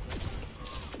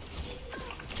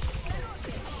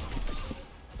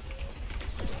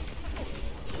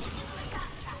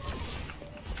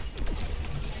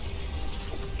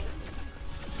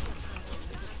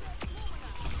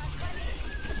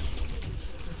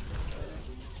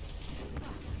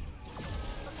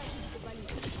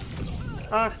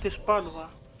 Ах ты ж падла.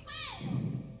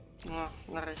 Ну,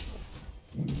 нарешті.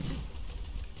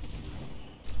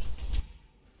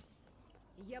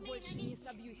 Я больше не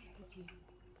собьюсь с пути.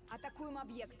 Атакуем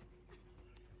объект.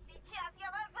 Сейчас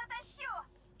я вас затащу!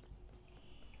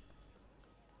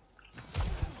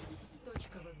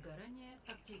 Точка возгорания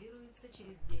активируется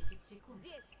через 10 секунд.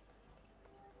 Здесь.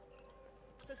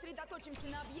 Сосредоточимся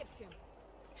на объекте.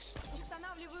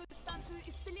 Устанавливаю станцию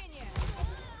исцеления.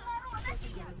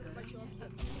 Захвачу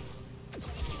объект.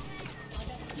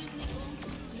 Адаптивный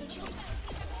контур включен.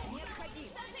 Не отходи.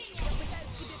 Я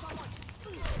пытаюсь тебе помочь.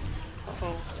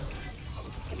 Оу.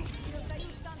 Создаю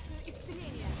станцию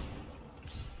исцеления.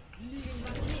 Ливень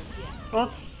возмездия.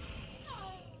 От.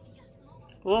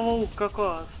 Лову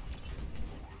кокос.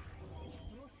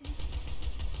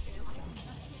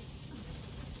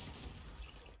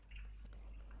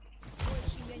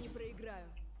 Больше я не проиграю.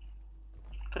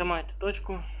 Тримайте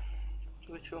точку.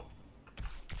 Звучу.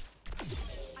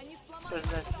 Они сломали Подожди.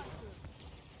 станцию.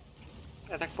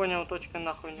 Я так понял, точка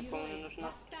нахуй никому не нужна.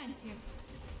 Восстаньте.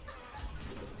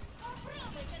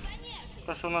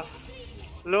 Потому что у нас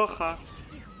Леха.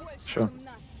 Их больше, Чё? чем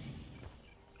нас.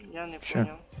 Я не Чё?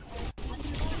 понял.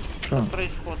 Что? Что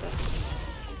происходит?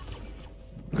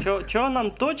 Чё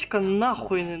нам точка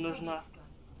нахуй не нужна?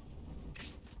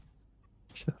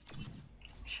 Сейчас.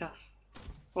 Сейчас.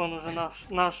 Он уже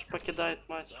наш покидает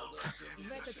матч.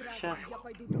 В этот раз Щас. я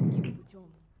пойду другим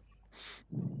путем.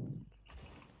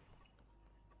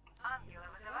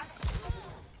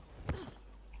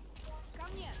 Ко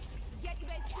мне! Я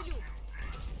тебя исцелю!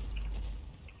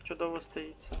 Чудово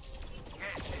стоится.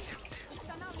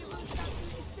 Устанавливаю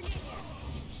станцию исцеления!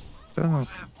 Да ну.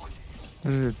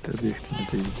 Даже объект не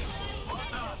доедет.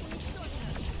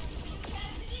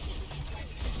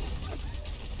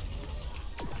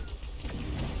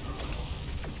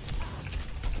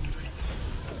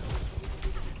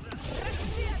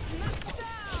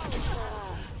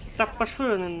 Так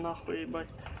пошли они нахуй, ебать.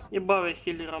 Ебавый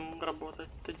хиллером работать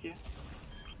тоді.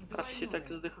 А всі так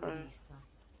здихають.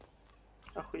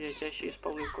 Охуеть, я ще і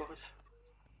спалив когось.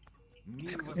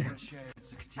 Мир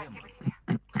возвращается к тем,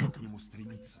 кто к нему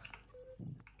стремится.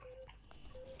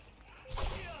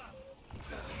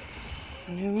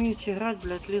 Не умеете играть,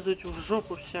 блядь, лезуть в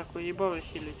жопу всякую, ебавый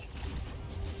хилить.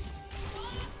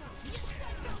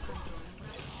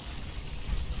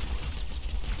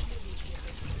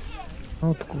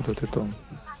 Ну откуда ты там?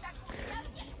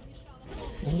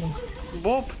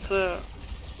 Боб це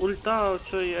ульта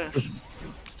оцей еш.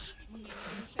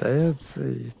 Да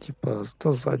это типа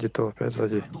то сзади, то опять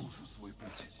сзади. Продолжу свой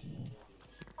путь.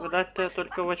 Видать, тебе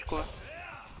только в очко.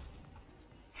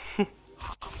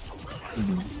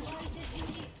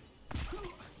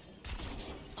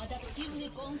 Адаптивный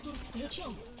контур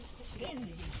включен.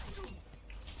 Бензи.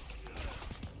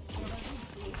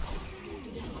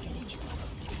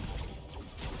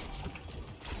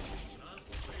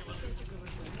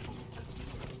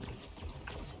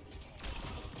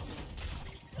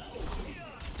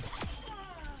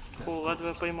 Фу,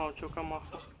 ледве поймав цю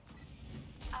камаху.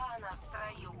 А она в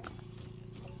строю.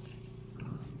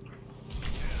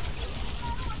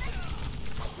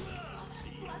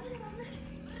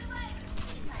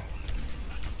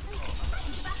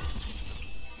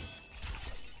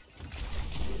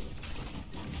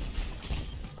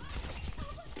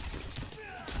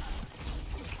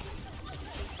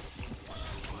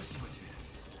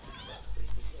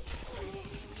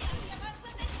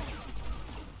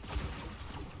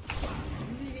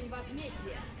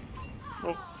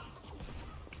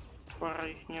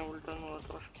 Не ультануло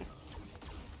трошки.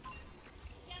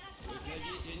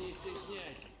 Выходите, не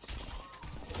стесняйтесь.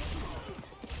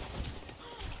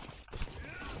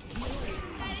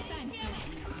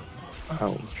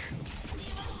 Ауч.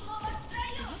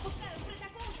 Запускаю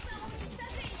протокол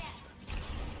самоуничтожения.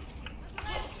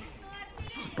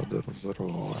 Господи,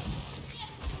 здорово.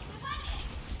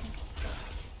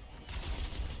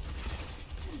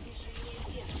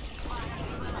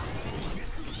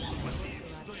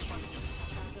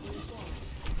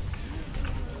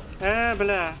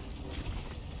 Бля.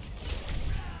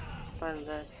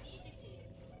 Пиздец.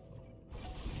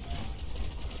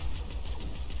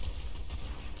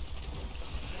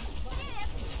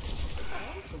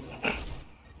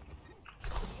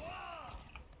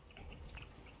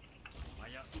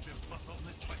 Моя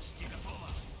суперспособность почти готова.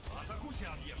 Атакуйте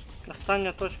объект.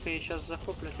 Остання точка її зараз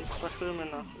захоплять і пошли ми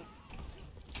нахуй.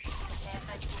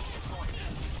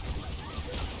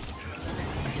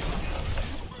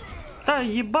 Та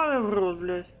їбали в рот,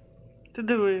 блядь. Ти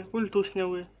диви, ульту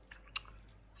сняли.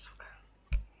 Сука.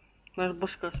 Наш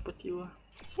башка спотіла.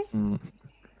 М.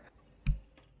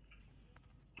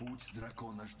 Путь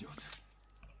дракона ждет.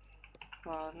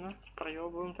 Ладно,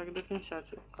 проебываем так до конца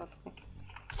цю катку.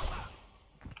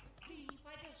 Ты не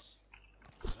пойдешь.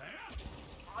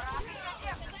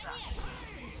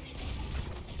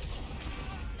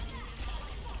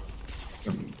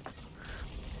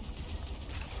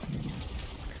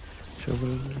 Що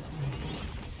зробити?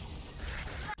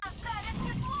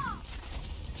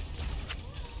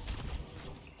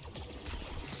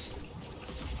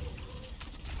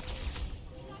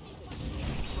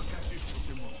 Покажи, что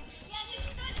ты можешь. Я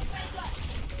ничто не пройдет.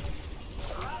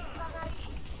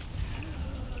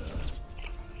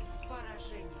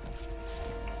 Поражение.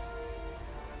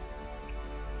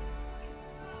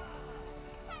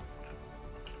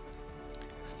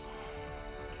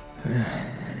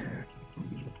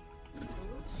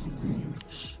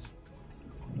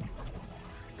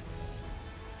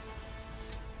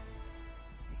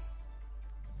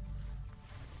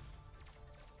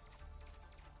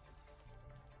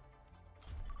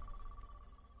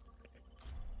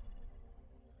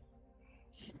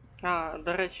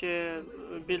 До речі,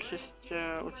 більшість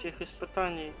у цих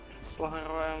іспитань по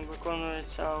героям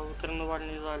виконується у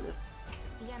тренувальній залі.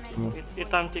 Я найду І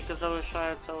там тільки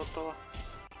залишається ото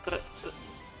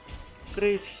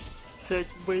 30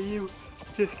 боїв,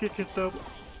 чи скільки там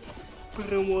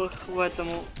перемог в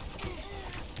этому.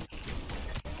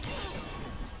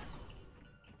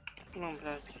 Ну,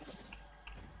 блядь.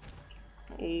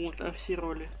 Там всі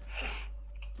ролі.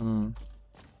 М.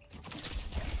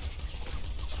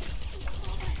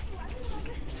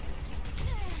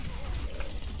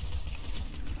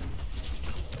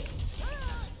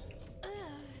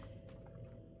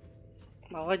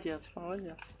 Молодец,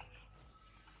 молодец.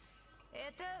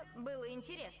 Это было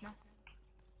интересно.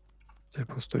 Я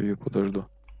постою, подожду.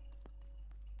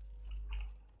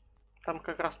 Там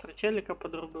как раз 3 челика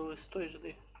подрубилось, стой,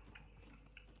 жди.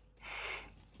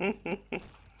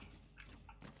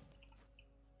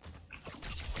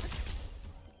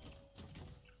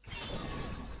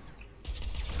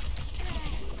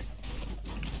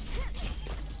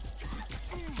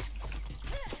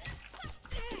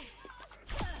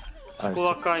 Ай,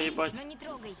 Кулака ебать. Но не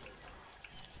трогай.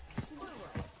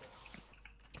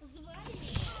 Звали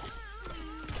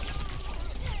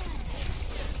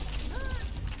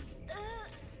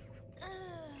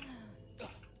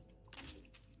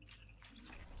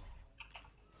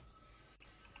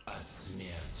От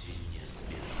смерти не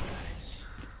сбежать.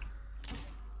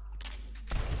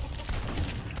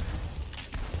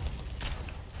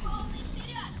 полный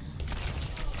вперед.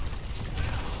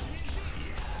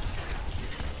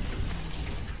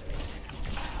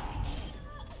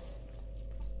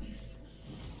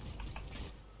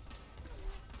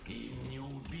 Им не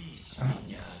убить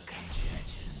меня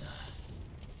окончательно.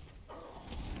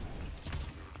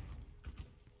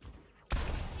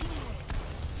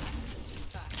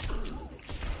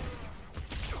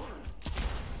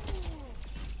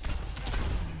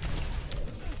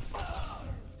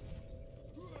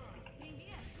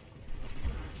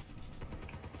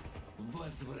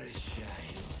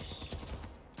 Возвращаюсь.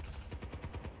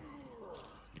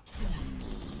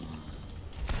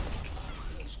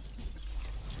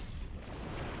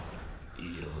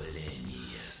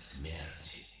 Явление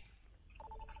смерти.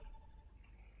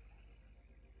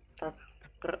 Так,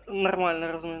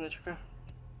 нормальная разминочка.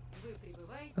 Вы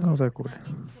прибываете Ну, такой. на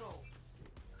Инсроу.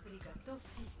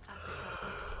 Приготовьтесь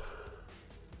атаковать.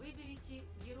 Выберите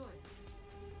героя.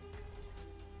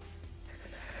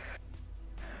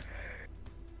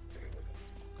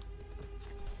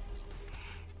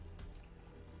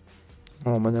 О,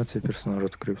 у мене цей персонаж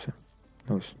відкрився.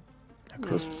 Ось.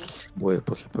 Якраз М. боя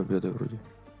після победи вроді.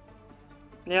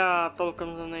 Я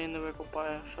толком за неї не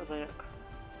викупаю, що за як.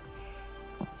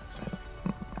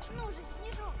 Ну же,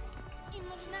 Снежок, им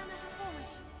нужна наша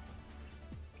помощь.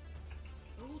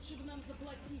 Лучше бы нам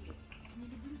заплатили. Не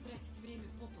люблю тратить время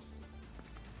попусту.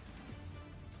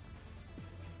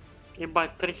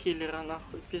 Ебать, 3 хиллера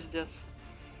нахуй, пиздец.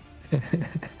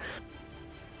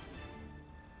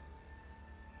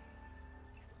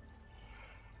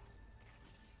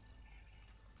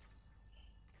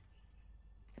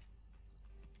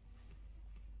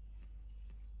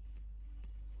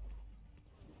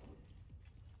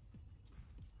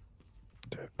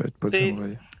 Ти опять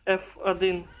поджимає.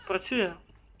 F1 працює?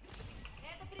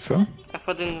 Що?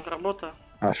 F1 робота.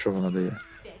 А що вона дає?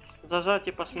 5, Зажать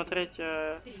и посмотреть,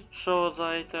 3, что за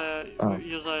это А.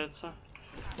 юзается.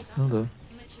 Ну да.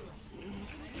 началось.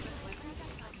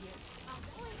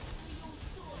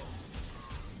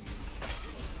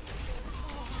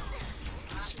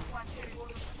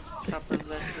 Капать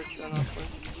дать, что нахуй.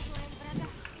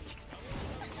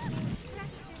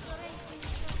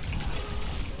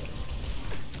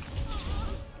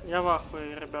 Я в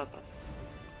ахуе, ребята.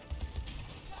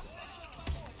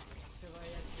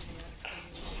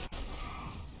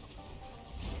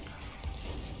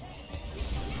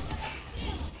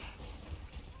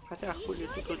 Хотя хули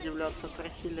тут удивляться, 3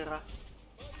 хиллера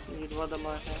и 2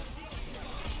 дамага.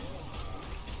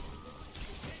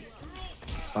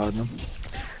 Ладно.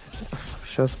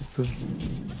 Сейчас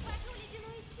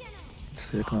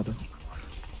все як надо.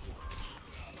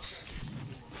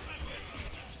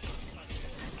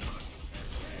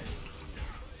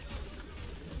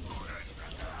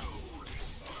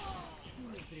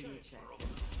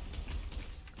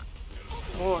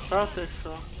 О, та ты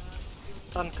что?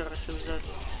 Танка решил взять.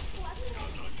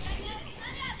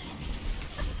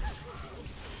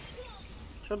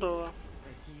 Чудово.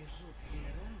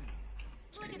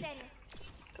 Благодарю.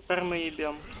 Тепер ми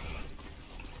їбем.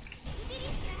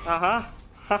 Ага.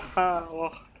 Ха-ха,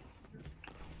 ох.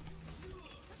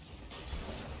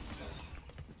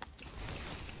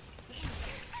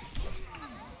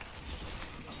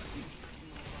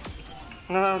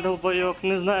 А, долбойоб,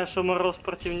 не знаю, що мороз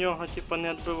проти нього, типа,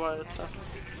 не відбивається.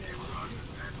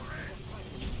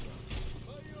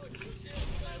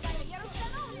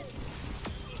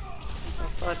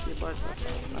 Насрать, їбать,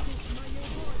 насрать.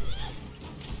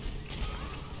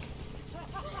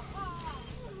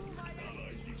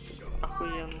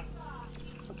 Охуєнно.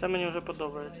 Оце мені вже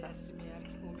подобається.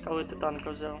 Коли ти танка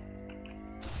взяв.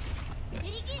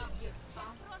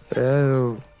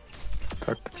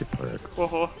 Так, типа, як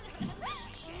Ого.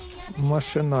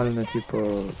 машинально, типа,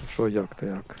 що як то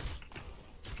як.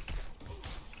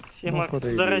 Сігма, Ну,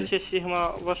 подойди. до речі, Сігма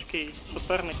важкий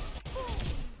суперник.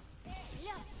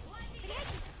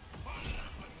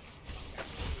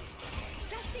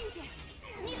 Застыньте!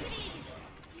 Не шевелитесь!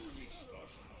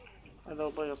 Я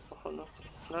долбойоб, походу.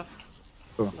 Да?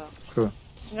 Хто? Да. Хто?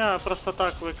 Я просто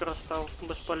так використав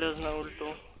безполезну ульту.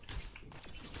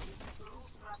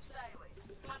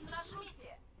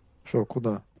 Що, куди?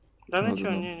 Да Надо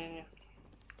нічого, нам. ні-ні-ні.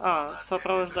 А,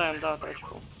 сопровождаем, да,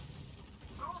 тачку.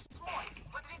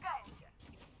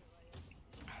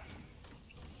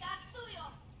 Стартую!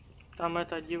 Там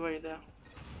эта дива йде.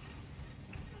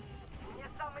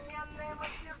 Несомненное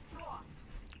мастерство.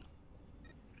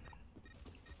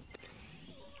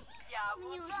 Я в Мне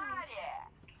уже ударе.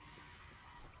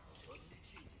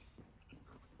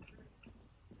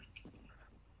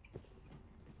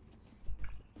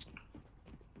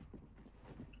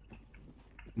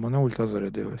 У мене ульта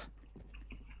зарядилась.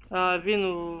 А, він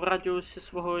в радіусі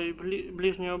свого і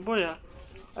ближнього боя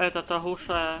этот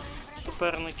оглушає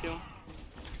суперників.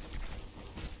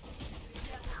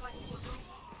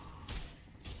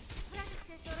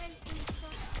 Вражеская турель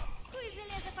уничтожена. Куй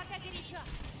железо, пока горячо.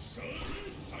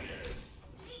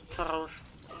 Хорош.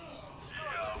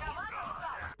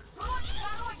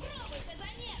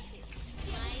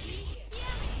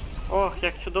 Ох,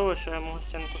 як чудово, що я можу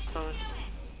стінку ставити.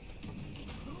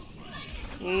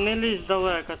 Не лізь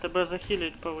далеко, тебе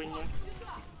захилять повинні.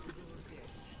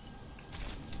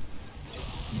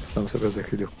 Сам себе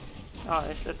захилив. А,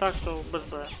 якщо так, то без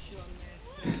Б.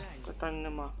 Питань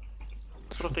нема.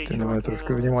 Крутий Ти на мене чувак,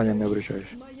 трошки да. внимання не обращаєш.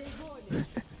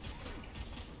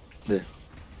 Де?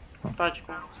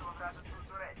 Тачку.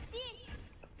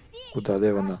 Куда?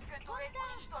 Де вона? Турель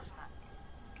уничтожена.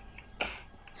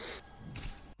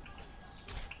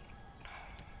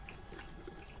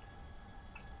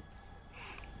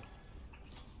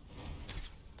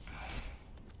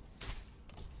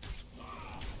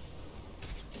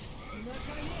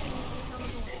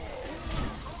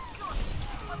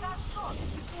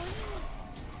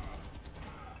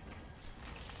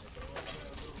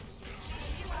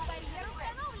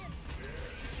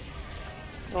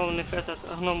 О, у них этот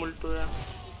гном ультує.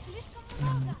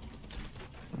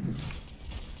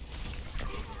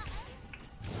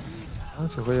 Ну,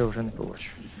 цього я вже не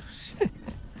побачу.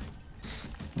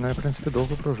 Ну, я, в принципі,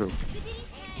 довго прожив.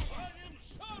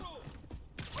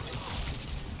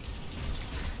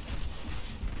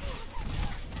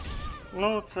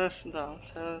 Ну, це ж, да,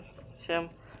 це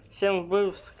 7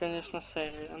 вбивств, конечно,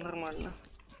 серія, нормально.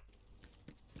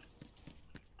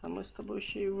 Та ми з тобою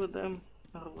ще й ведемо,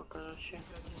 грубо кажучи.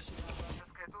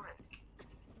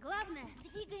 Главное,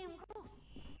 двигаем груз.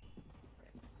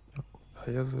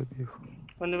 А я забіг.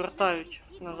 Вони вертають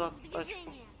Привести назад груз в тачку.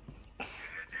 движение.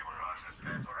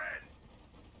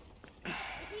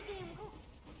 Двигаем груз.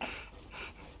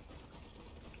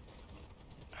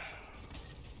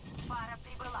 Пара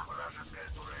прибыла. Вражеская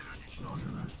турель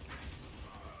уничтожена.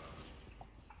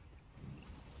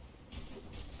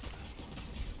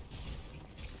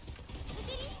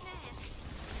 Заберись на это.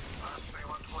 Нас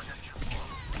превосходят числом.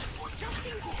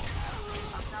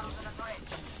 Обнаружена турель.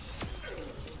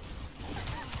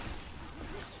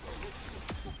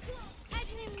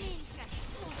 Одним меньше.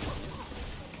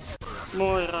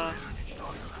 Мойра.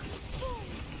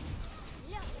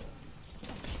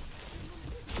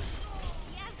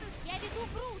 Я веду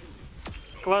груз.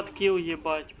 Квад-килл,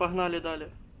 ебать. Погнали далі.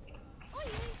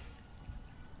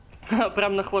 Ха,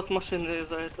 прям на хвост машини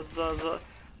за этот,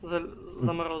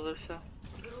 заморозився.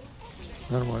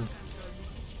 Нормально.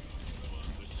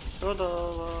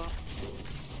 Чудово.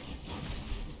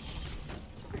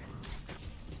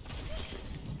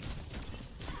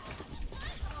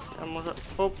 А може...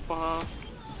 Опа.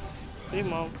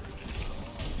 Піймав.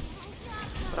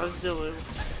 Розділив.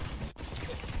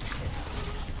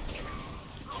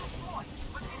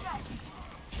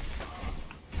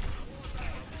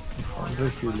 Де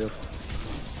хілер?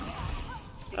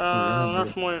 А, у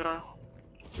нас Мойра.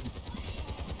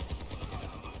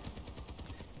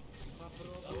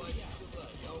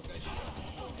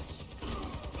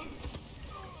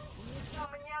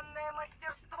 Несомненное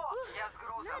мастерство. Я с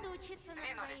грузом. Надо учиться на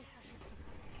Двинулись. своих ошибках.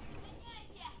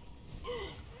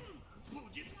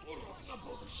 Будет урок на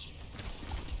будущее.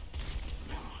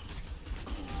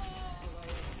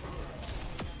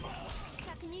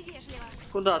 Как невежливо.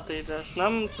 Куда ти йдеш?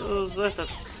 Нам з этот...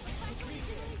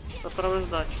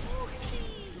 Сопровождать.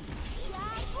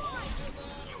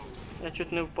 Я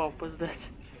чуть не впав, пиздець.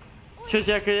 Чуть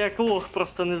як лох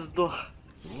просто не здох.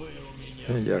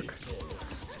 Як?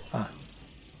 А.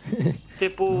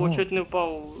 Типу, Ну. чуть не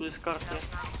впав із карти.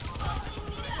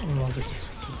 Може.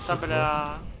 Та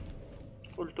бля.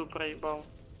 Ульту проїбав.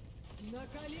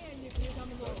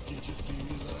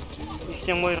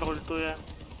 Їхня Мойра ультує.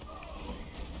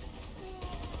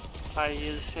 А,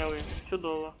 її зняли.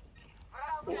 Чудово.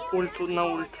 Ульту на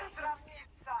ульт.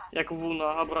 Сравниться. Як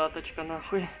вуна, обраточка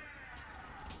нахуй.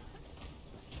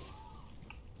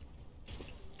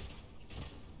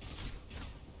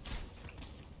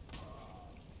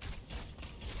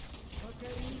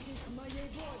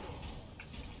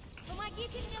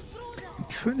 Помогите мне с грузом.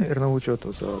 Що я, наверное, лучше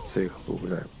то за цих,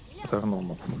 гуляю. За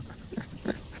гномом.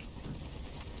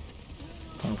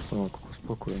 Там обстановка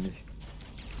спокійний.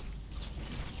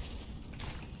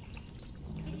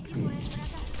 Впереди боя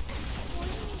врага.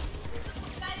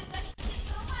 Запускаю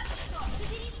защитницу матрику.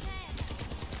 Заберись на это.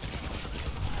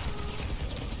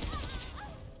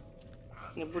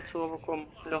 Не будь слабаком,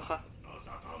 Льоха.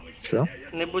 Що?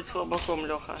 Не будь слабаком,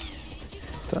 Льоха.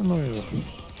 Та ну його.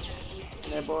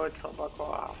 Не будь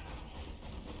слабаком.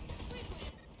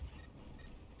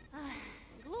 Ах,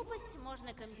 глупость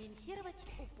можно компенсировать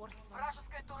упорством.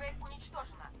 Вражеская турель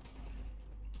уничтожена.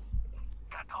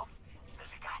 Готов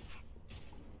зажигать.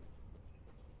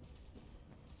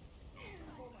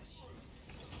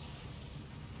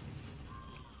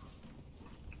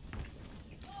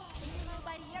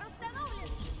 Барьер установлен.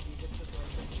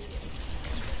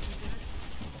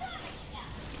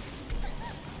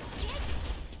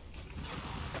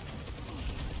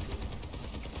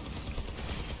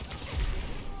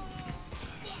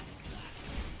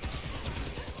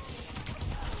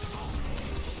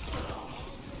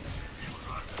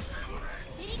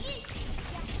 Берегись,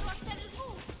 я просто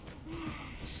жгу.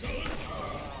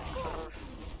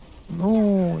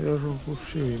 Ну, я ж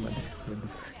глушив мене.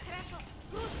 Хорошо,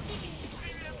 груз двигай.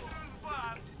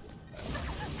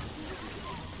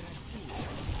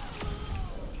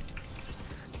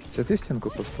 Це ти стінку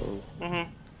поставив? Угу.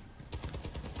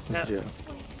 Зря.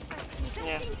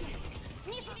 Ні.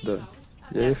 Да.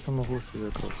 Я їх там оглушив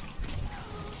якраз.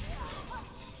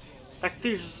 Так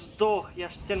ти ж здох, я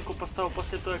ж стінку поставив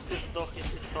після того, як ти здох,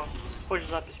 якщо що. Хочеш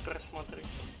запись пересмотри.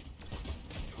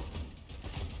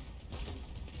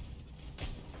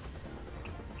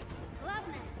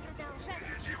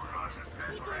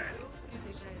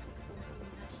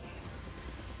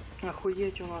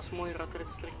 Охуеть, у нас Мойра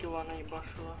 33 килла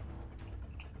наебашила.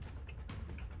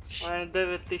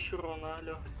 9000 урона,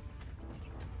 алло.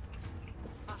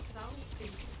 Осталось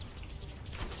 30.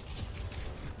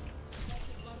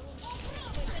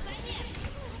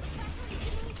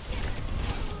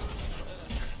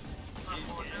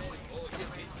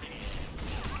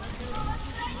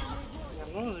 Не,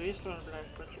 ну, звісно ж,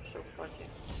 блядь, против всех в пати.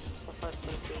 Сосать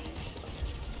только и всё.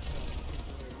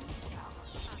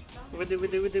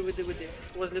 Выйди.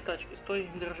 Возле тачки, стой,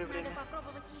 держи время. Надо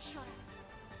попробовать еще раз.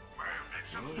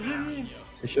 Живи.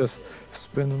 І щас в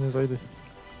спину не зайди.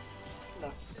 Да.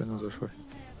 В спину зайшов.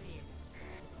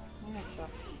 Ну, все.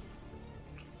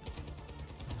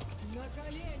 На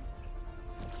колень!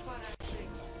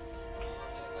 Поражение.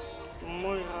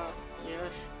 Мойра и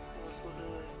Эш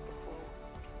заслужили похвалу.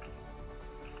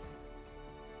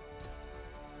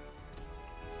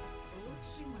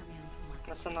 Лучший момент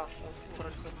матча. Это наша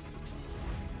вроде.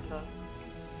 Да.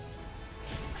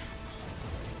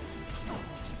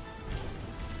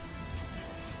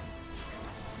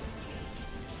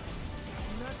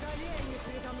 На колени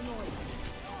передо мной!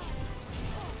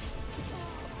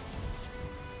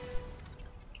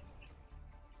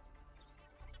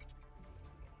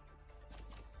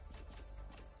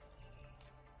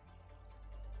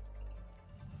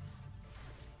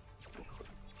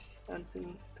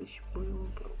 Один тысяч было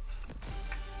просто.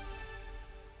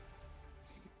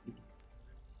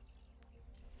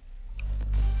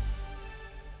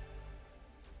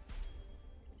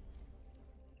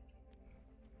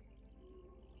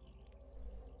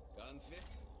 Конфет?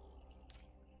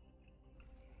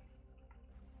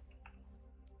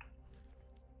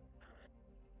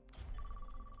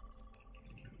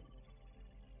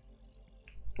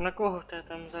 На кого в тебе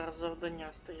там зараз завдання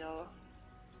стояло?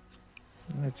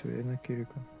 На цю, я на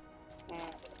Кіріка.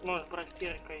 Можешь брать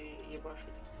Кирика и ебашить.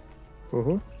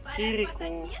 Кого? Пора Кирику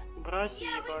спасать мир. брать и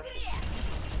Я в ебашить.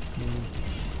 игре.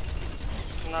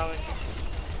 Навыки.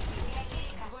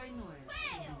 Двойное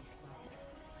убийство.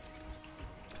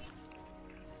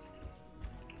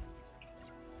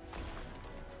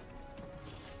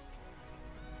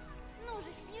 Ну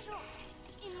же, Снежок.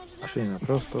 Им нужна А що іменно? наша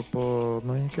Просто по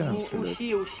новенькам Ну,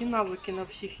 стріляти? уси навыки на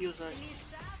всех юзать.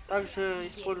 Также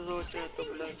использовать это,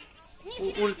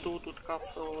 блядь. Ульту тут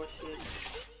капсулось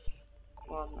есть.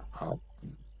 Ладно. А,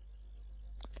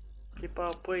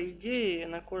 Типа, по ідеї,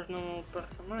 на кожному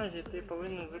персонажі ти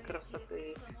повинен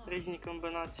використати різні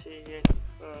комбінації як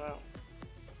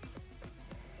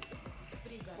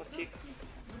оцих Приготовьтесь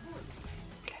к бою.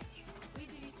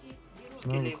 Выберите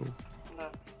героя. навиков.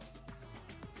 Да.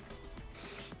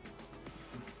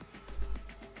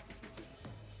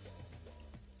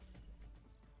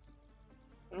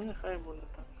 Ну, нехай буде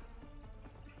так.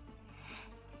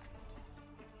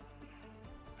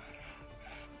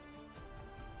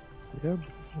 Я б...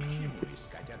 Чему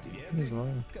искать ответы, Не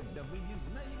знаю. когда мы не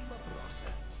знаем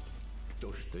вопроса?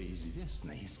 То, что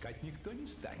известно, искать никто не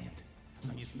станет.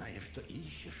 Но не зная, что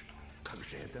ищешь, как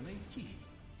же это найти?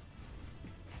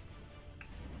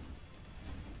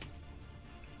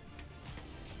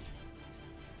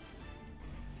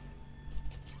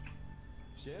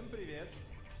 Всем привет!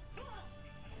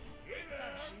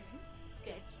 Как жизнь?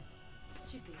 5,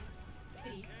 4,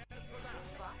 3,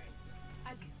 2,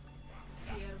 1.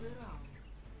 Первый раунд.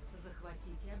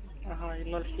 Захватите объект. Ага, и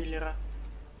 0 хиллера.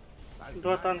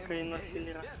 2 танка и 0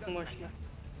 хиллера. Мощно.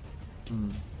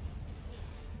 М.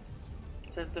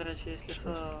 Це, до речі, якщо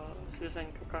що,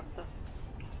 свіженька карта.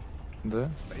 Да? Я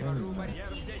не Привожу знаю. барьер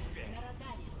в действие. на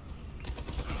радаре.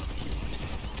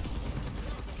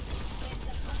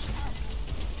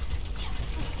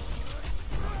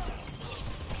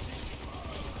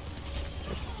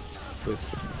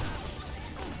 Быстро.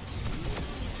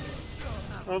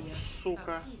 От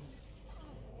сука. Активен.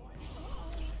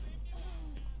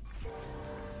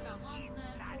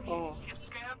 Командная О,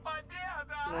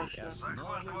 Я мощно.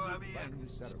 снова едва не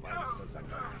сорвался за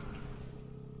город.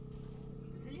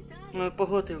 Взлетаем! Ну и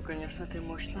погодил, конечно, ты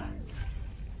мощно.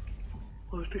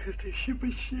 Вот это еще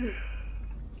почти.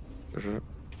 Це ж...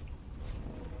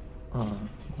 А,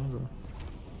 ну да.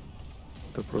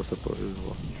 Это просто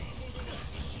повезло.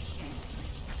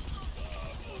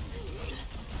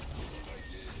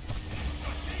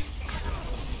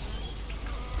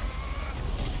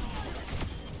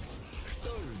 Что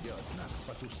ждет нас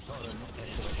по ту сторону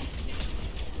этого?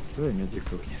 Стой,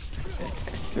 медика вниз.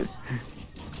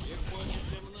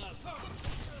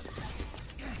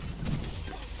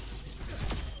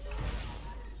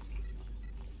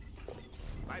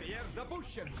 Барьер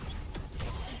запущен!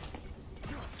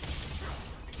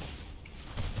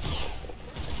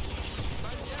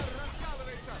 Барьер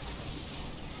раскалывается!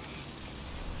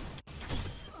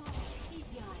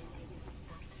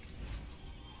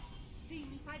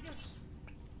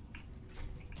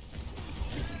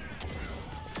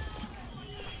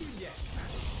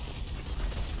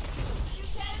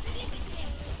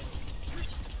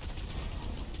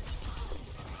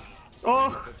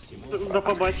 Ох, до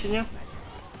побачення.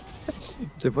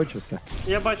 Ти бачиш це?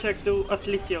 Я бачу, як ти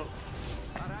отлетів.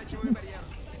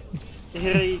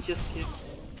 Героически.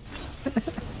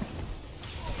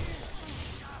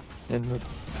 Ну,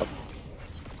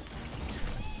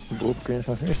 було б,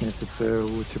 звісно, смішно, якщо це у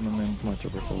лучший момент матчу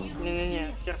попало.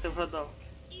 Не-не-не, хер ты вгадал.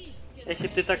 Если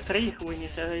бы ты так троих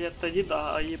вынес, я тоді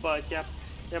да, а ебать,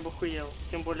 я бы хуел.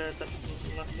 Тем более это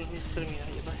на стриме,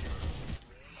 ебать.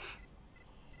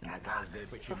 А каждое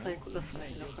почему Шахай, куда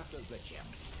шахай, Лёха? найдется зачем.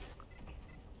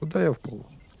 Куда я впал?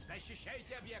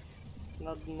 Защищайте объект.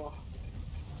 На дно.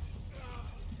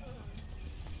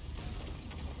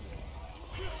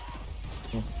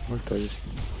 О, ульта есть.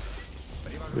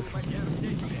 Привожу барьер в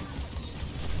действие.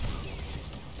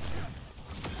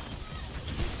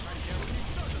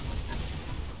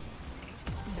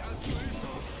 Я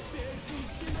слышу песнь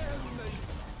вселенной.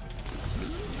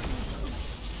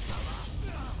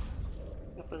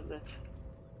 Напиздець.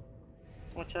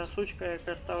 Оця сучка,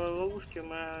 яка ставила ловушки,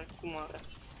 моя кумара.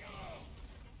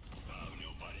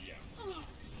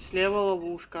 Слева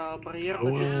ловушка, барьер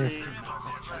на пизды.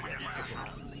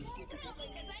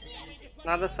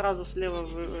 Надо сразу слева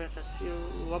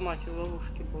ломать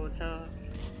ловушки, бо ця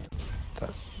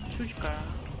Так. сучка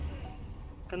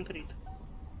контрит.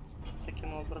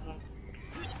 Таким образом.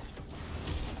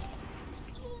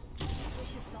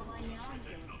 Существование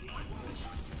ангелов.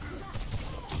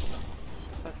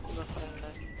 Так, куда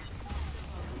стрелять?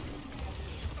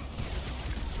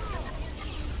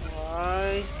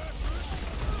 Давай.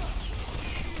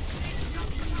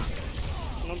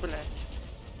 Ну, блядь.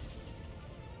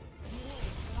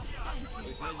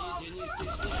 Выходите, не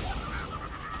стесняйтесь.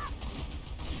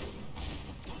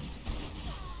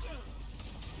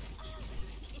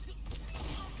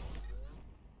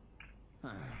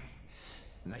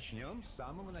 Начнем с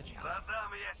самого начала.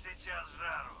 Задам я сейчас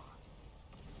жару.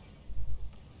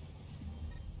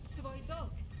 Твой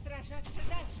долг — сражаться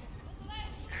дальше.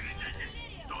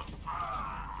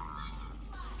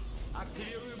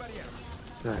 Активирую барьер.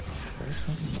 Так,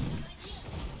 хорошо.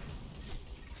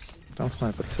 Там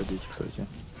снайпер сидит, кстати.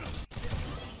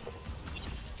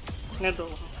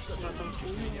 Недолго. На там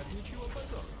Нет ничего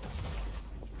подобного.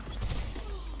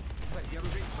 Барьер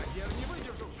уже, барьер не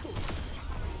выдержал.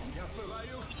 Я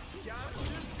пылаю, я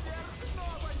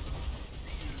сверхновой.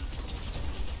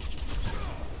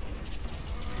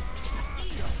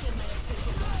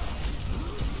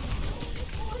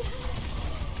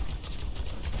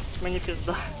 Мені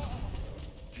пизда.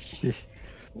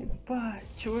 Ебать,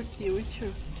 чуваки, вы чё?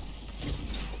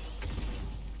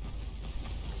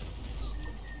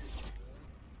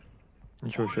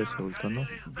 Ничего, сейчас я ультану.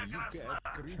 Великое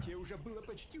открытие уже было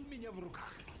почти у меня в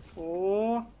руках.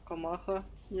 О, камаха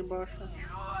ебаша.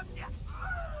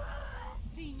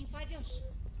 Ты не падешь.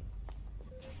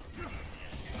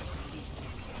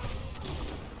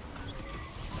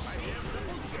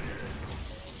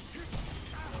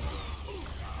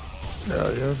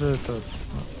 Да, я уже это...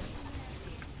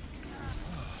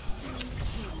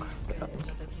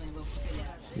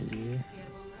 И...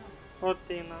 Вот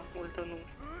ты на ультанул.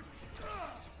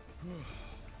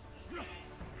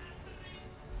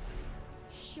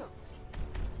 Счет.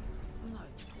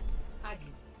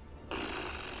 0-1.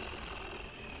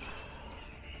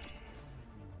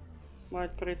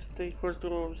 Мать, ты хочешь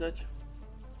другого взять.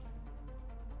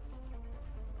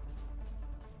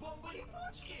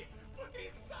 Бомбы-липучки!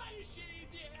 Потрясающая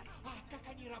идея! А как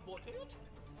они работают?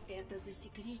 Это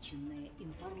засекреченная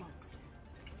информация.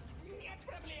 Нет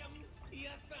проблем!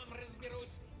 Я сам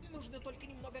разберусь. Нужно только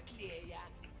немного клея.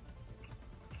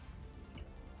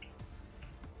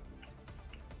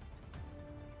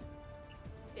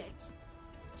 Пять,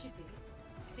 4,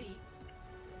 3,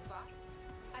 2,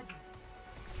 1.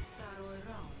 Второй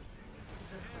раунд.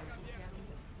 Захватите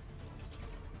объект.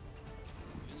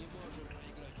 Мы не можем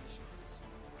проиграть еще раз.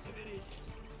 Соберитесь.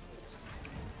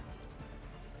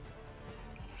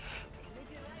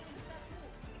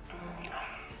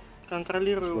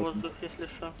 Контролирую воздух, если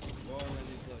что.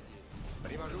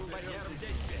 Привожу барьер в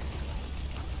действие.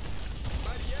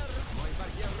 Барьер, мой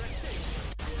барьер рассеялся.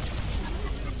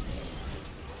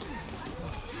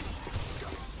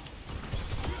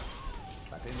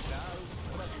 Потенциал.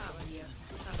 Объект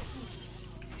активен.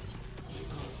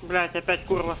 Блять, опять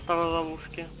курва стала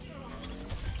ловушки.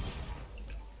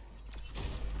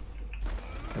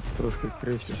 Это трошки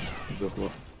третье загло.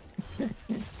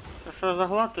 Ты что,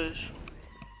 заглатываешь?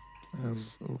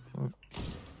 Защищаем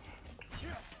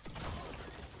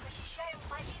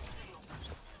позицию.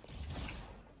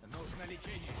 Нужно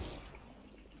лечение.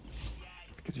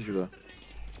 Иди сюда.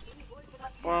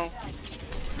 Вау.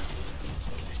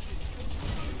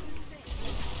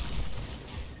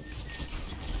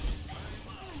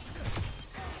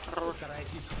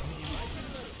 Старайтесь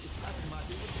внимательно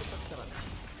осматриваться по сторонам.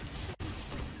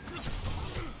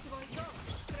 Твой долг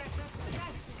сражаться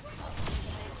дальше.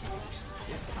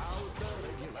 Из хаоса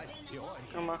родилась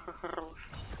теория. Камаха хорош.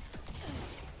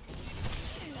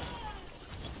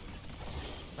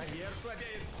 Барьер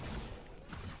слабеет.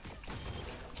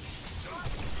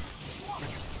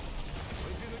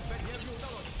 Выдвинуть барьер не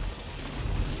удалось.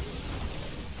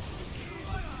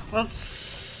 Вот.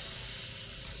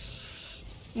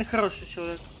 Нехороший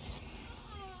чоловік.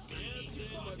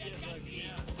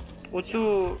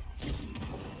 Оцю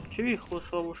чувіху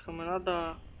з ловушками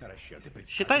надо. Расчеты предсказывают.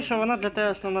 Считай, що вона для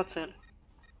тебе основна цель.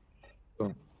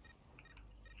 Що?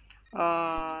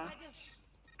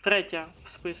 Третя в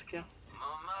списку Ну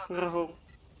надо, врагов.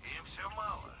 им все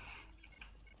мало.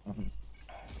 Ага.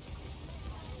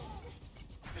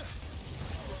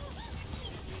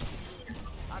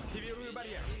 Активирую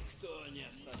барьер.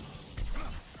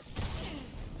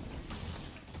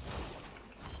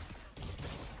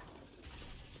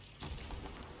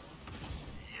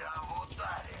 Я в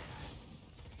ударе.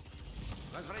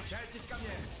 Возвращайтесь ко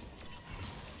мне.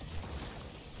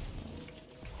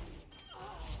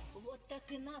 Вот так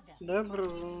и надо.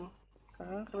 Добро.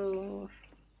 Хорош.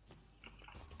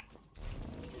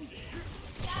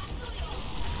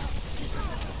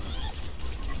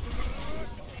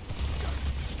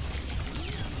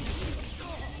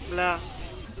 Бля.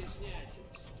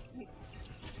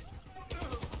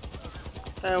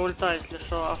 Ульта, если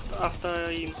что,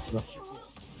 авто-им. Да.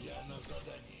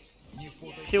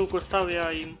 Хилку став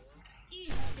я им.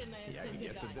 Я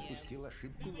где-то допустил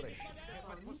ошибку в расчете.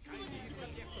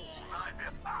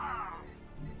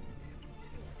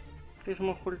 Ты ж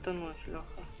мог ультануть,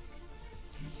 Леха.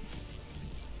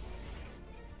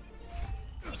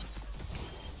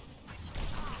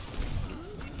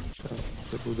 Щас,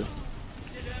 це буде.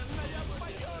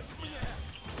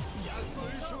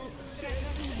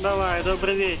 Давай,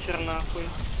 добрый вечер, нахуй.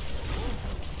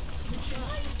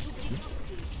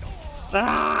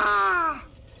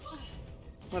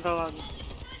 Ну да ладно.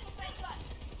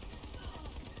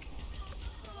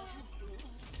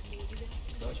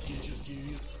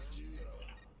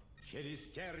 Через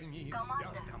тернии к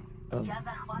звездам. Я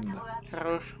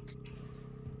Хорош.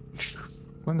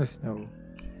 Мене сняв.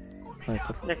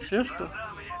 Снайпер. Як слежку?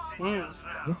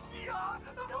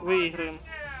 Выиграем.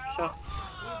 Все.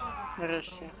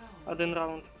 Нарешті. Один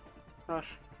раунд. Наш.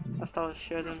 Осталось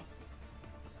ще один.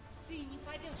 Ты не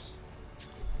пойдешь.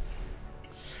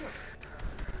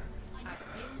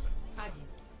 Один.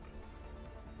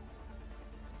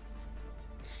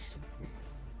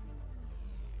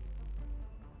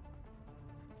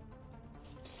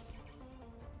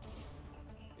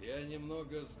 Я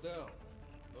немного сдал,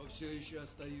 но все еще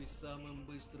остаюсь самым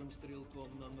быстрым стрелком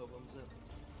на Новом Западе.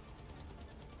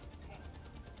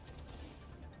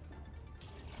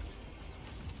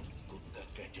 Куда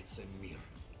катится мир?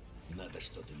 Надо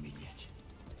что-то менять.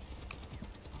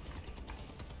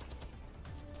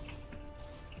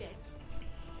 5,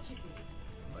 4,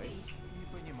 Вы не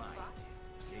понимаете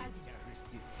всей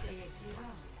тяжести. третий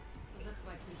раунд.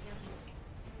 Захватить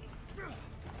объект.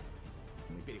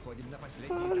 Мы переходим на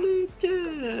последний этап.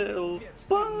 Полетел!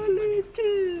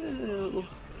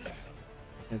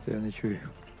 Это я не чую.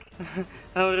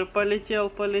 Говорю,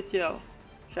 полетел.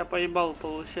 Сейчас поебал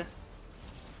получше.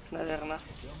 Наверное.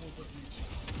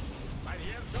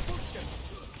 Барьер запущен.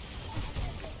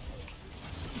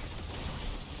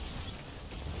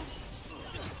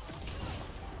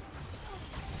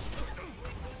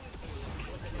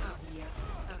 Объект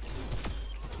активен.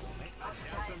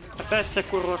 Опять ця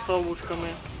курва с ловушками.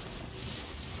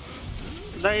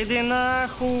 Да иди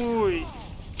нахуй!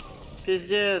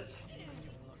 Пиздец.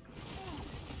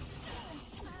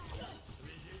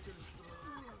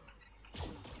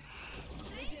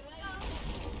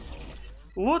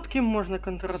 Вот кем можно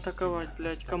контратаковать,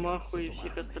 блять, Камаху и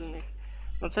всех остальных.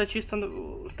 Но це чисто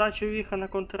та човіха на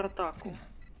контратаку.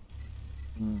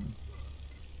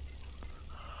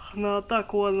 На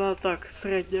атаку вона так,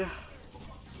 середня.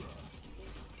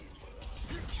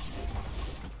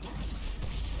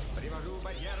 Привожу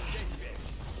барьер в действие.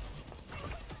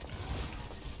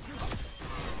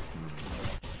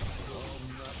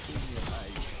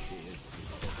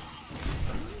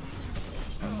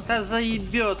 Та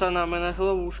заебет она мене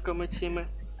ловушками цими.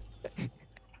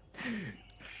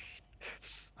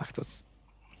 А хто це?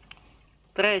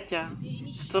 Третя.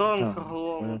 Стронг А,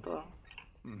 голову то.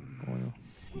 Понял.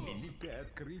 Великое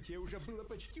открытие уже было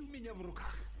почти у меня в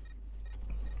руках.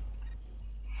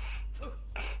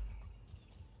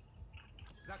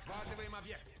 Захватываем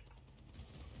объект.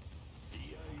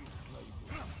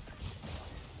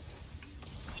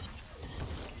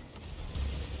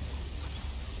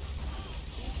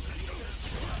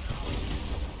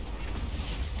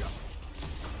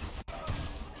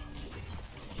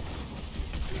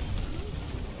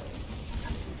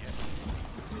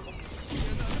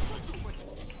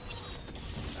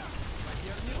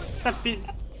 Капи...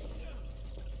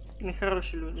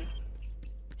 Нехорошие люди.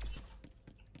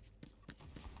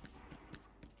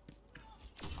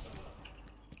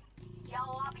 Я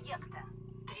у объекта.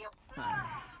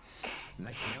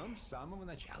 Начнем с самого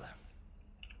начала.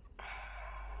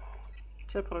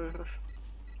 Все проигрыш.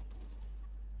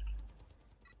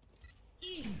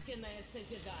 Истинное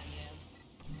созидание.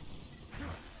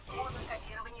 Модуль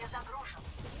копирования загружен.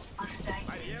 Ожидайте.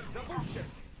 Барьер запущен.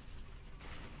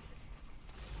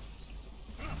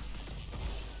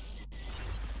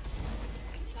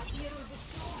 Копируй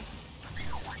быстрее.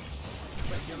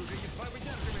 Барьер уже едва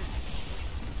выдерживает.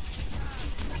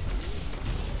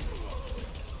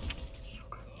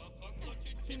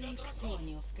 Никто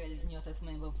не ускользнет от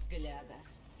моего взгляда.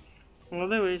 Ну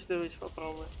дивись, дивись,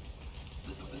 попробуй.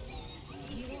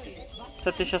 Герои,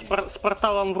 Це ти сейчас с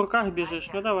порталом в руках бежишь?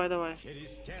 Ну давай, давай.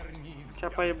 Через тернии.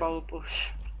 Сейчас поебалу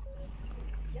получишь.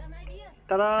 я наверх.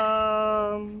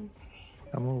 Та-дам!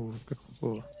 Кому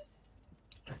какого?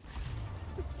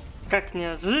 Как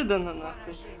неожиданно,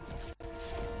 нахуй.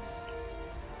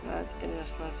 Да, это,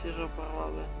 конечно, сижу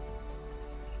порвали.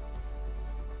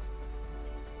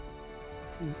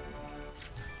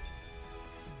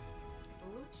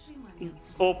 Лучший момент.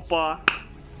 Опа!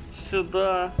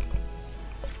 Сюда!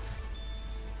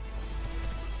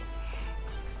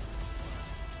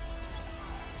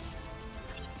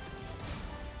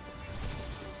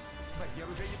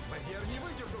 Барьер не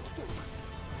выдержал штурм.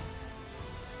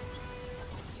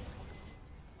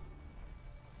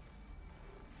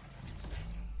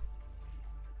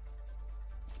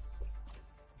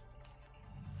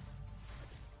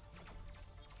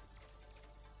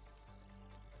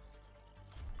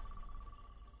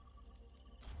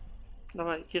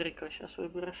 Давай, Кирика сейчас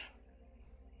выберешь.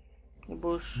 И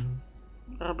будешь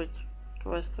робити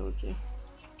квести оті.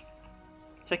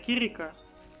 Це Кіріка?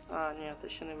 А, ні, ти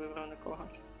ще не вибрав нікого.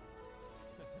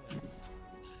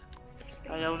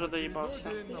 А я вже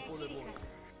доїбався.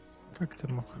 Как ты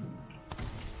мог?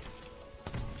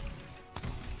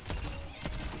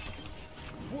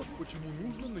 Вот почему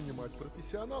нужно нанимать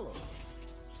профессионалов.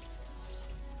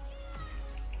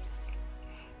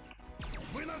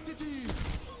 Выносите их!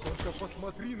 Только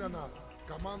посмотри на нас,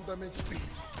 команда мечты.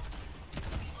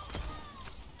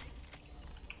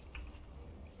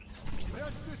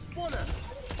 Прячьтесь в поле!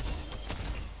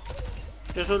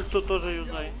 Ти ж ульту теж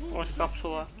юзай. Ось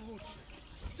капсула.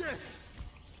 Здесь!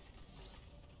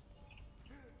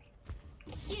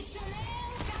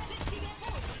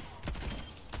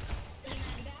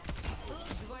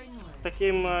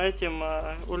 Таким этим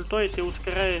ультой ты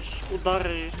ускоряешь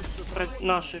удары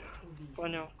наших.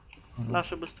 Понял?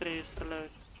 Наши быстрее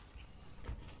стреляют.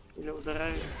 Или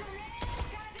ударяют.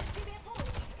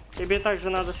 Тебе также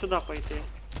надо сюда пойти.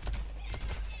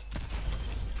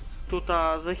 Тут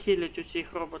захилить у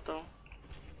всех роботов.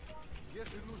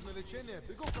 Если нужно лечение,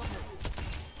 бегом ко мне.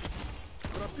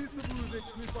 Прописываю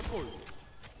вечный покой.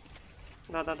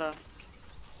 Да-да-да.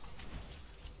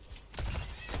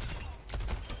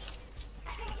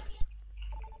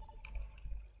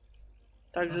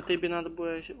 Также тебе надо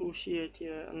будет все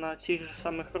эти, на тех же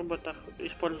самых роботах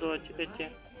использовать эти,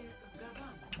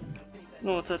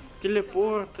 ну вот этот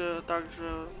телепорт,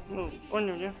 также, ну,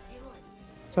 понял, не?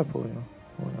 Да, понял.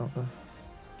 Понял, да.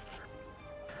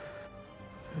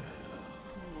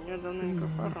 Я давненько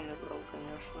фару не брал,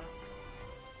 конечно.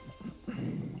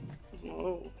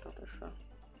 Ну, хорошо.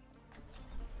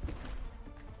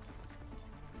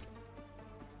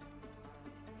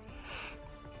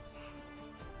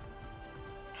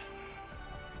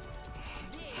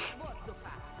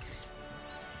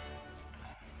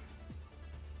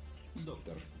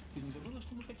 Доктор, ты не забыла,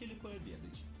 что мы хотели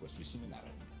пообедать после семинара?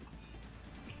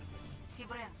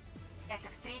 Сибрен, эта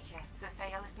встреча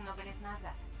состоялась много лет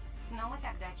назад, но мы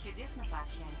тогда чудесно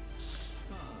пообщались.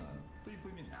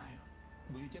 Припоминаю.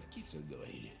 Вы ведь о птицах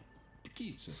говорили.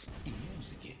 Птицах и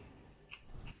музыке.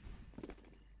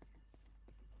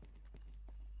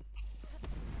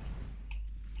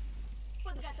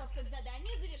 Подготовка к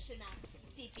заданию завершена.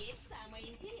 Теперь самое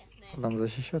интересное. Нам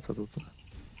защищаться тут?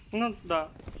 Ну, да.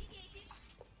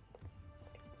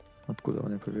 Откуда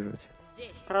мне побежать?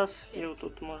 Раз, и вот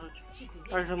тут можете.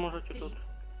 Также можете тут.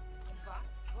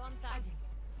 Вон там.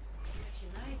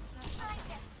 Начинается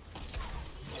атака.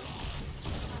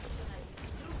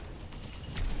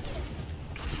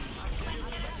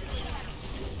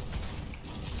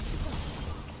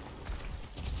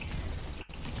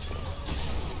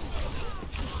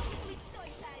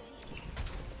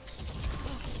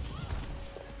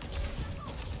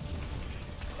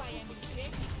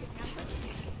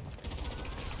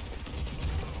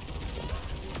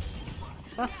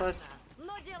 Насрать.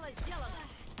 Но дело сделано.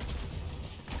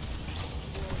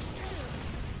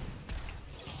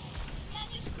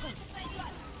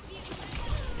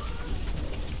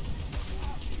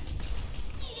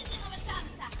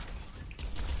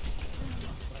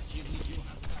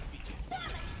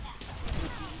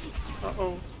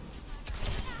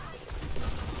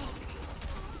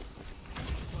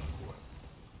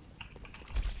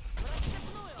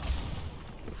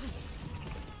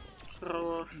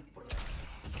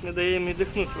 Не дає їм і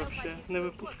дихнути вообще, не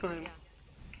випускаємо.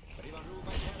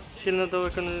 Сильно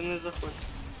далеко не заходь.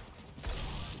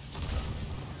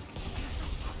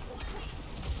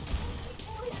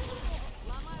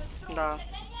 Да,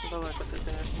 далеко ты,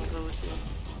 конечно, залетел.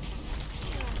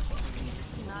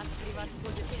 Нас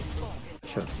превосходит число.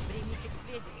 Сейчас. Примите к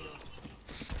сведению.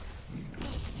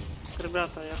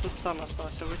 Ребята, я тут сам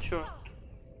остался, вы чё?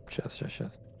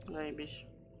 Сейчас. Наебись.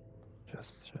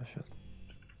 Сейчас.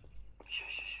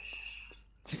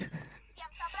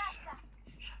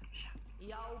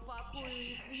 Я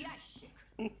упакую их в ящик.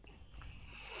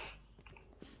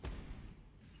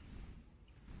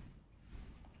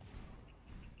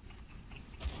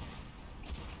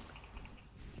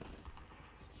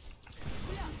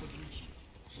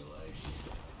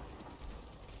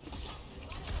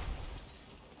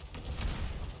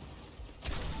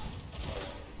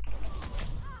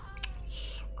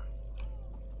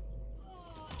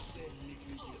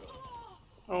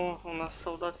 О, у нас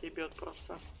солдат ебет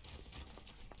просто.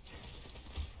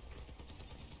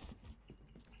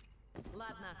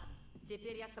 Ладно,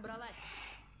 теперь я собралась.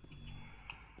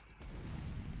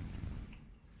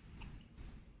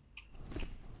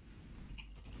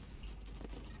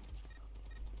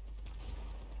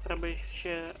 Треба їх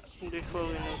ще 2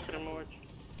 хвилини утримувати.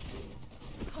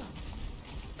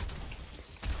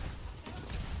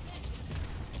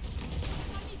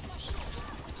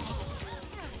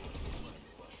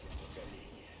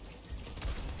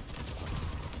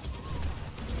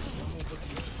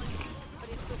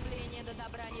 Преступления до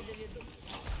добра не доведут.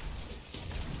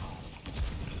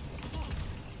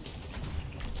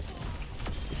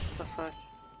 Спасать.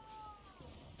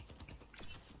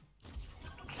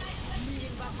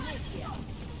 Мирен возмездия.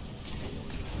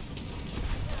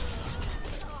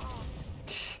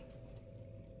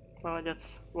 Молодец,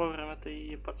 вовремя ты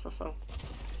її подсосав.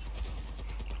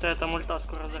 Та там ульта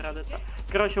скоро зарядиться.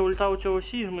 Короче, ульта у цього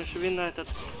Сігми, що він этот,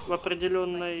 в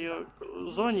определенной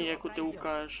зоні, яку ти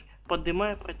укажеш,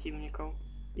 піднімає противників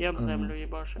і об землю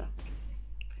їбаше.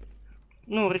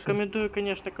 Ну, рекомендую,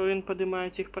 конечно, коли він піднімає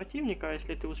цих противників,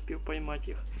 якщо ти успів поймати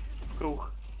їх в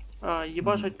круг,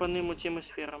 їбашить по ним цими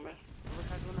сферами.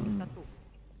 Выхожу на высоту.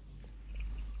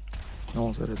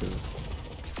 Он зарядил.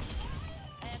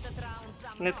 Этот раунд за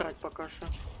мной. Не трать поки що.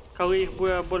 Коли їх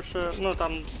буде більше, ну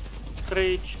там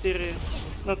 3-4,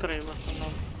 ну 3 в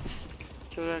основному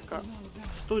чоловіка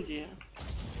в студії.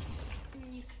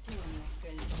 Никто не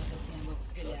ускользнет от моего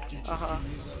взгляда. Ага.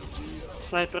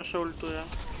 Снайперша ультує.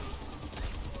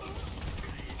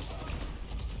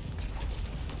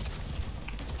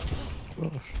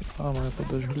 А, мене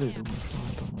подожгли, думаю, що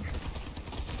не поможе.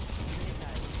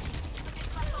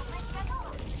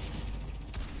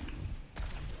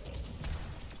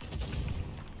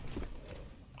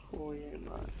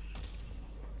 Хуєбать.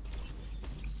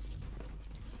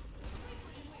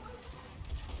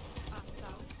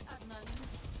 Осталась одна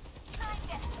минута.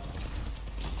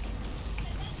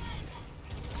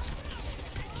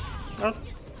 От.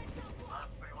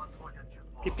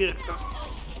 Пипирка.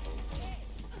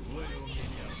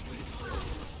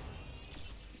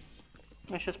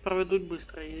 А сейчас проведут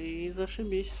быстро и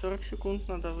зашибись. 40 секунд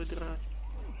надо выиграть.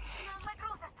 Нужно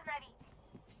груз остановить.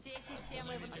 Все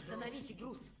системы остановите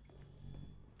груз.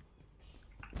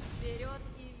 Вперед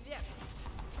и вверх.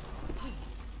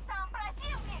 Там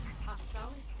противник.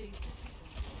 Осталось 30 секунд.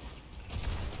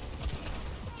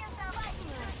 Не сдавайтесь,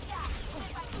 друзья. Мы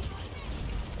почти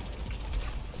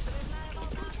Взрывная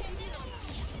волна.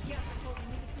 Я такого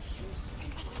не допущу.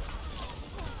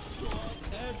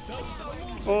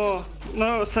 О,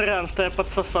 ну сорян, что я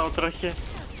подсосал трохи.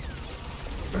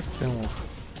 Как ты мог?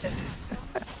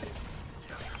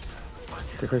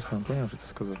 Ты хоть сам понял, что ты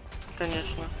сказал?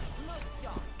 Конечно.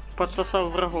 Подсосал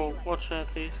врагов, вот что я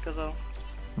ты и сказал.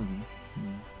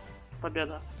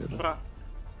 Победа. Ура.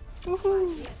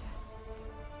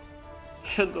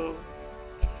 Чудово.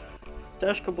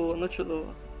 Тяжко було, но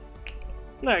чудово.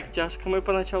 Ну як тяжко, ми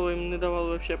поначалу їм не давали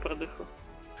вообще продиху.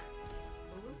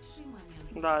 Лучший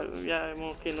момент. Да, я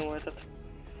ему кинул этот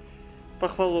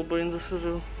похвалу, бо він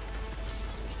заслужив.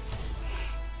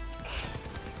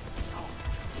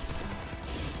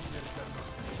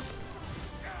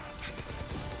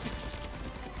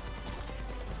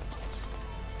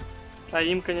 А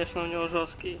им, конечно, у него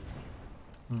жесткий.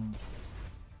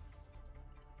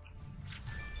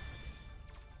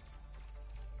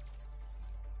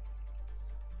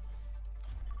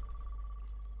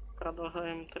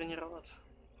 Продолжаем тренироваться.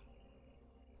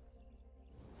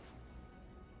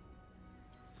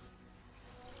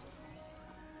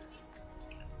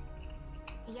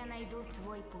 Я найду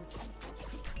свой путь.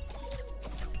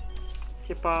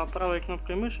 Типа правой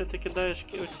кнопкой мыши ты кидаешь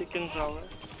оці кинжали.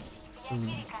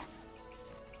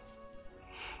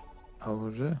 А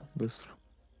уже быстро.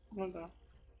 Ну да.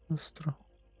 Быстро.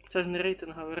 Це ж не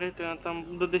рейтинговий, рейтинг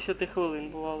там до 10 хвилин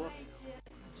бувало.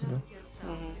 Да.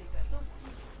 Угу.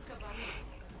 Готовьтесь к обороне.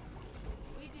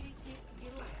 Выберите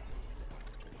героя.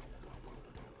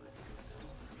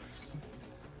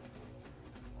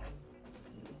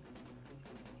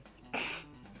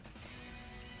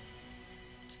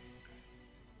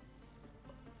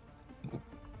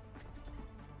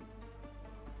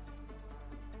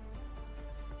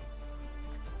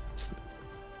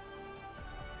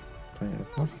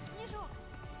 Понятно. Снежок,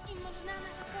 им нужна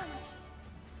наша помощь.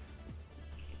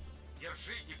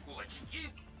 Держите кулачки,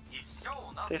 и все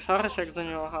у нас. Ти шариш, як до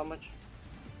нього гамач?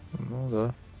 Ну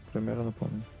да, примерно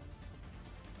помню.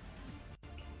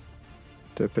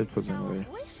 Ты опять под землей.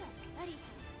 Больше, Лариса?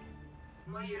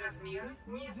 Мои размеры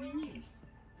не изменились.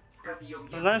 С копьем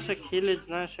я Знаешь, як увижу хилить,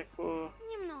 знаешь, як...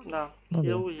 Немного. Да, Ну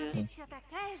хил да. є. Ты все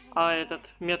такая же. А этот,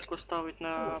 метку ставить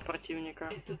на противника,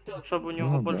 Это так. чтобы у него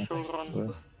Ну да. больше урона.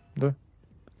 Да. Да.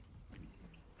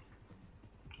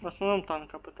 В основном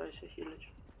танка пытайся хилить.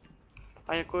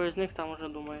 А якой из них там уже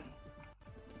думає.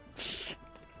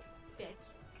 5,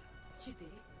 4,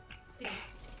 3,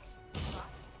 2,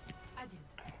 1.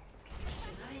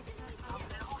 Начинается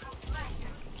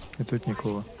И тут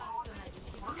никого.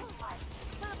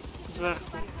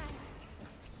 Зверху.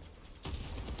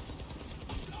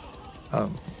 А,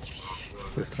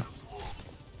 быстро.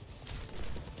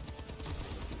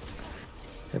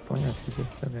 Я понял, где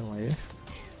це немає.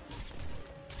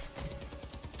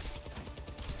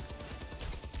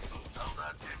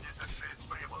 Солдат 76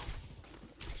 прибыл.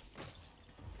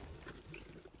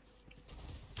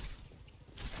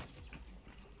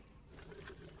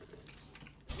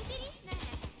 Заберись на это.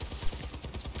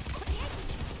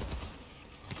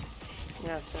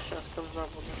 Нет, я сейчас ковза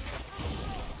буду.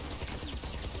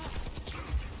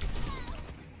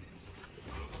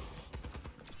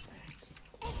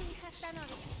 Это их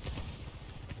остановит.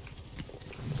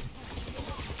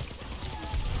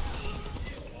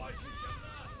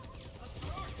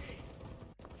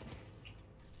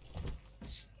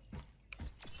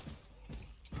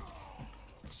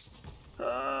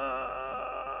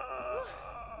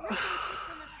 Надо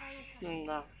учиться на своих.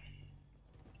 Да.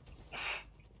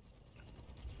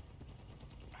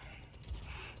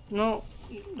 Ну,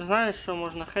 знаєш, що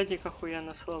можна хедік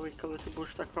охуєнно словить, коли ти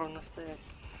будеш так ровно стояти.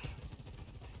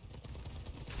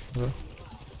 Да.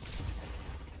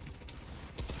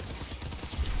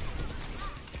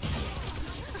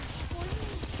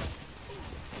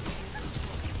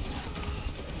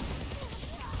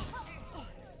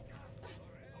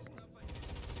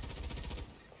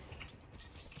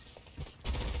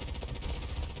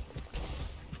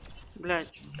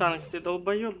 Блять, танк, ты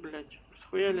долбоёб, блять.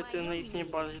 Схуя ли ты на ихней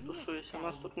базе тусуешься?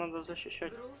 Нас тут надо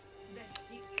защищать. груз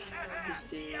достиг контроля.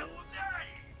 Пизде.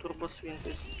 Турбосвин,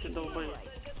 ты долбоёб.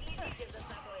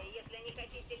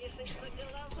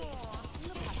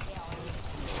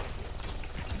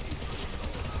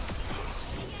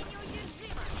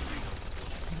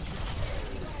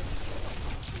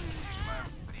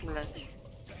 Блять.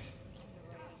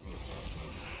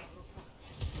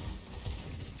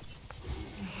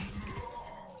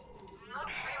 Нас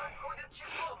превосходят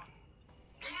числом.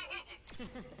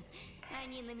 Берегитесь.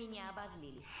 Они на меня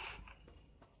обозлились.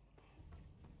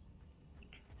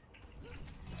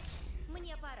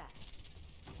 Мне пора.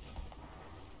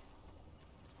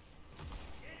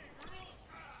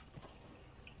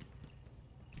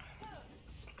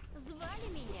 Звали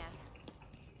меня?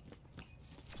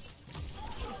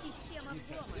 Система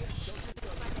взлома.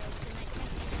 Попадаешься на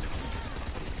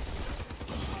части.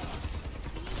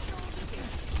 Еще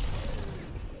убежим.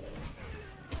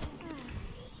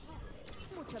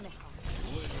 Mucho mejor.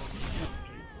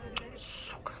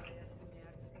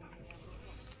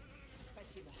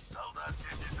 Солдат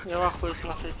 76. Я вахую с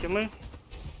нашей тимы,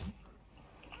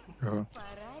 Ага.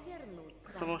 Пора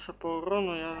вернуться. потому что по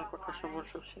урону я пока что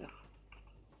больше всех.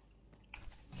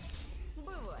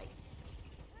 Бывай.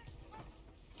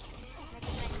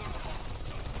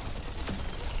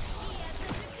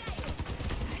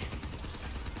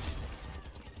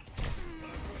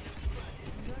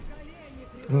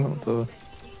 Ну то.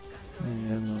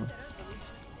 Не, ну.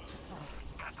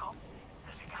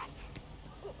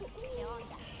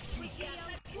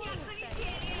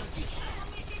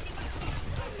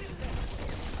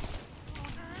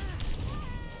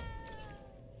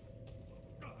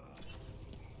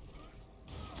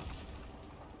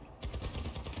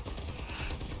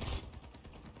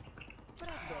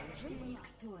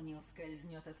 Никто не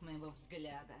ускользнет от моего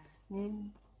взгляда.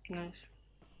 Найс.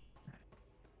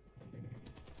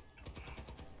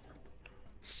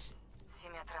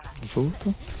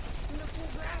 Золото?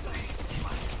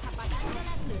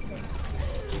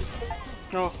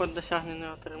 О, хоч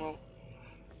досягнення отримав.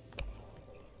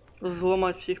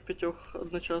 Зламати всіх 5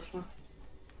 одночасно.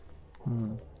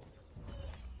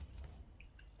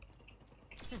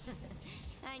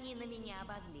 Они на меня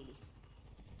обозлились.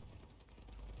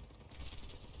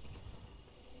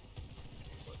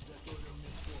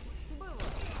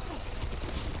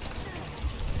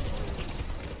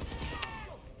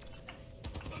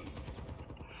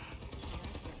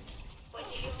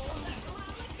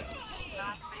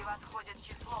 Нас превосходит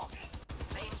числом.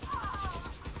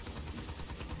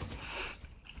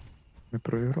 Ми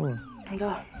проіграли?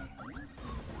 Да.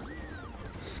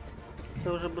 Це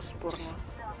вже безспорно.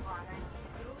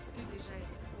 Груз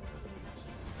приближается к пункту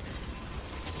назначения.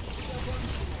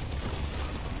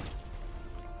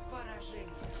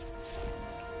 Поражение.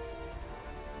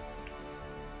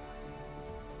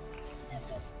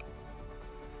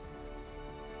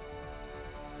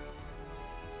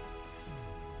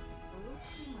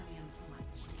 Лучший момент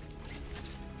матча.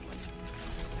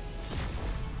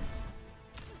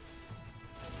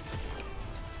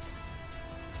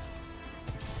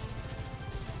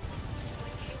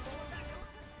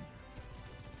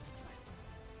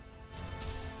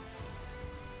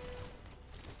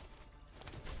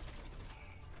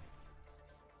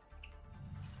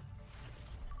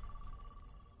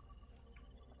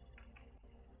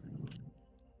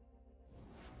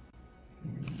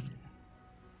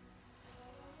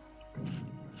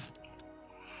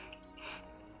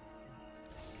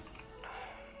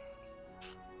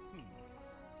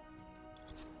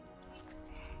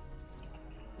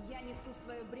 Я несу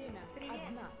свое бремя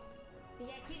одна.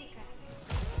 Я Кирика.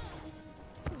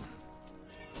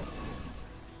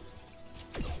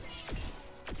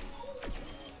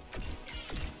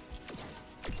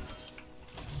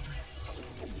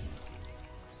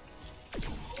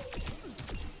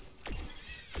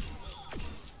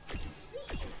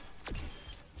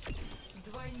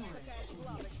 Двойное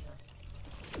убийство.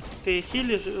 Ты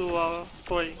хилишь,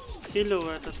 ой, хилил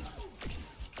этот.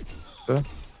 Да?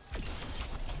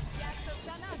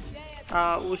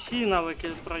 А усі навики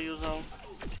проюзав.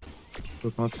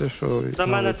 Тут смотри, що... До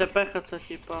мене ТПХ це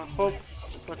типа хоп,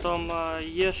 потім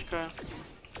єшка.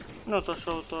 Ну то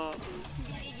що то.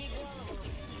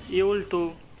 І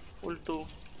ульту. Ульту.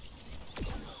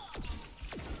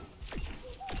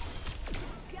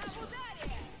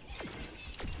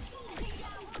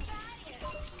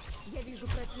 Я вижу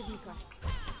противника.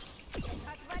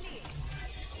 Отвали!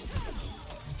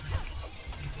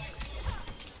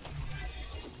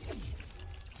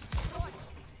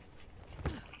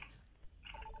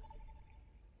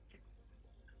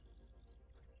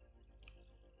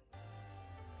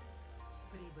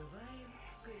 Прибываем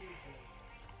в Колизей.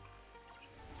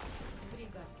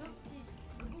 Приготовьтесь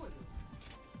к бою.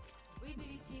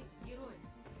 Выберите героя.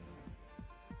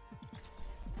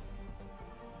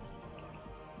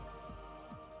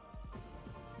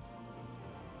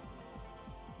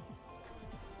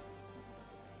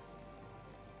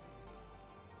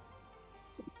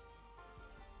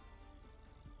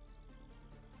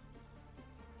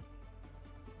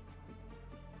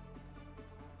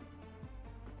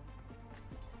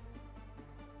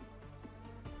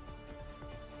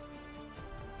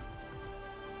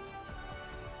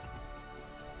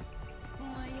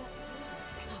 Моя цель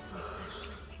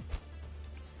опустошить.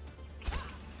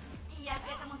 Я к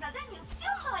этому заданию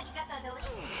всю ночь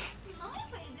готовилась. Ну и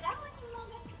поиграла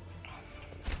немного.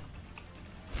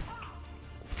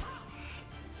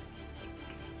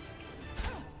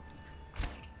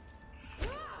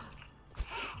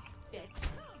 Пять,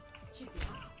 4,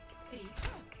 3,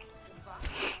 2,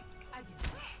 1.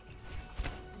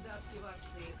 До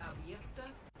активации объекта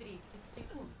 30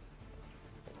 секунд.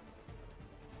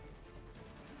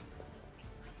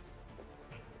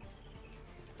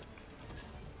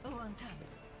 Вон там.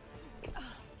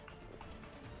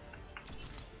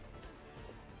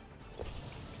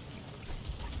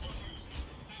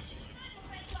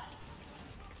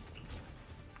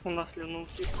 У нас лівнув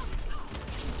тип.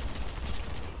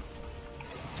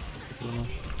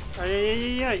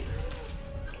 Ай-яй-яй-яй!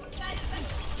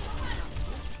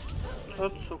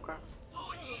 От сука.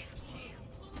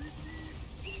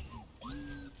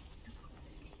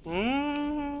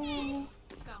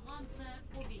 Командное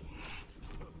убийство.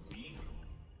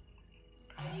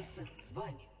 Алиса с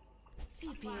вами.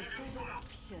 Теперь-то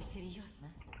все серьезно.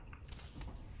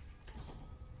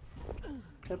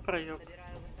 Це пройоб.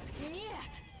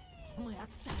 Нет! Мы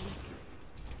отстали.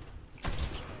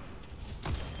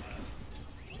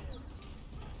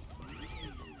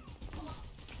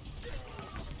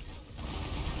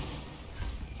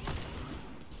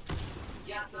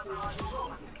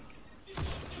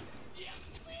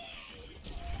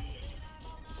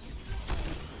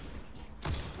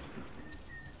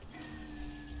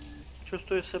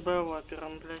 Чувствую себя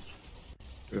вапером, блядь.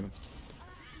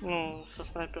 Ну, со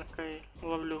снайперкой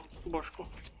ловлю бошку.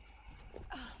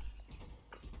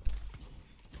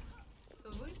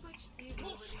 Вы почти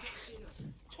вырвались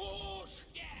вперед.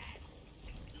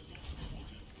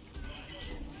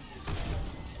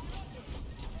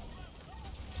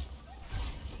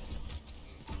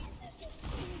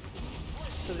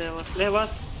 Слева, слева.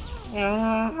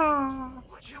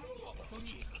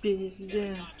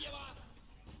 Пиздец.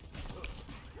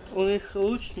 У них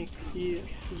лучник и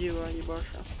дива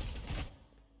ебаша.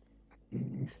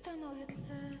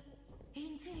 Становится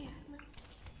интересно.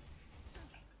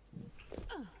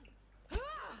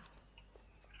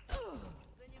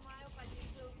 Занимаю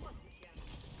позицию в воздухе.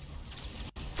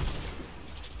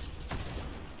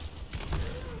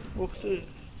 Ух ты.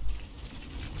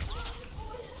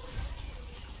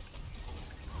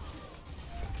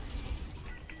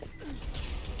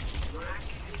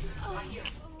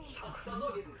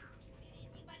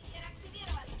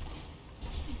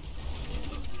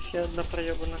 Еще одна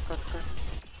проебана катка.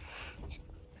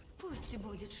 Пусть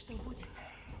будет, что будет.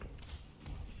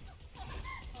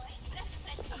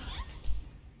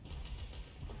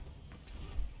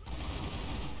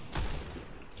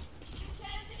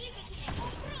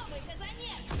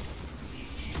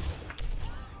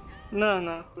 На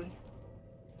нахуй.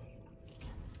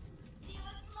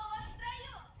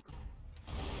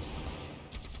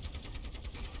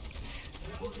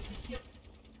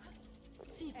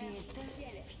 Теперь-то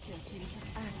все серьезно.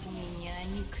 От меня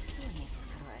никто не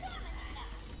скроется.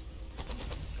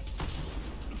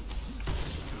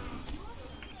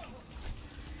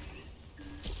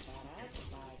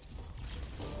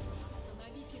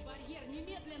 Остановите барьер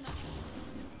немедленно.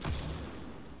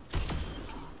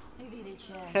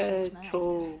 Величайший снайпер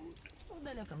Хэ-чоу. в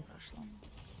далеком прошлом.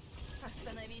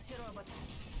 Остановите робота.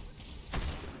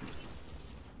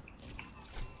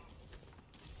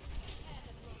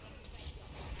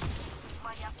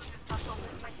 Моя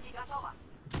суперспособность почти готова.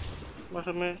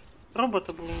 Может мы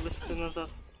робота будем вести назад?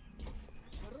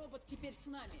 Робот теперь с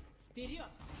нами. Вперед!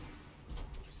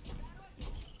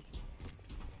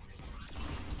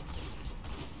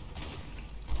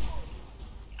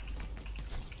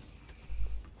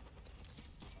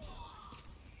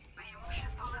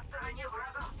 Преимущество на стороне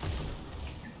врага.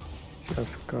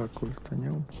 Сейчас как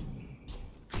ультанем.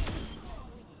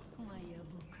 Моя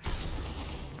бука.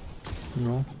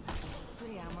 Ну.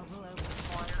 Прямо в ловушку.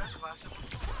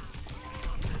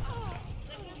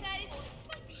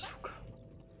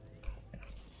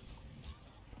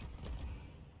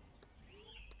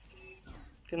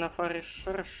 Ты на фаре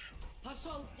шарш.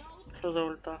 Пошел! Что за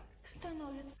ульта?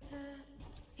 Становится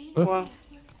О,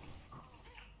 интересно.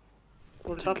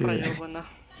 ульта Окей. проебана.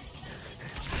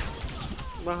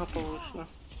 Благополучно.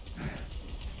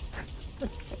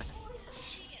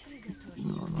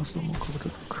 Ну, на самом как-то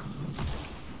так.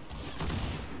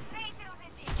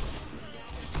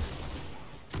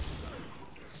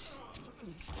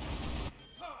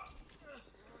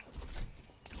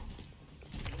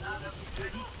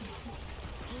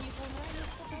 Не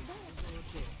понравился подарок?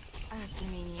 От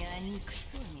меня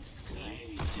никто не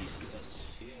скроется.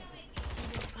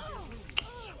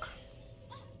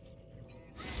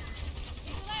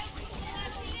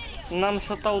 Нам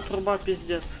шатал труба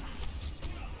пиздец.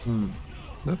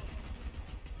 Да?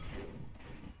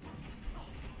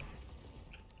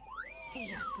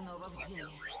 Я снова в деле.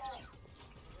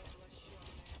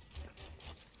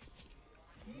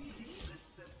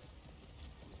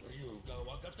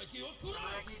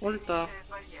 Ульта.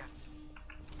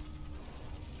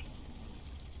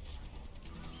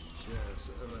 Сейчас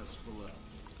расплав.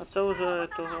 А це уже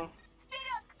этого.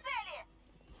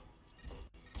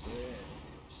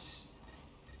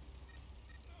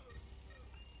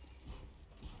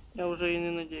 Я уже и не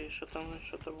надеюсь, что там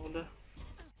что-то будет.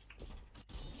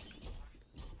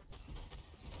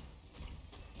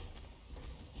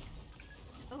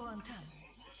 Вон там.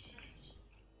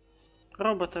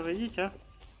 Робота ведите, а?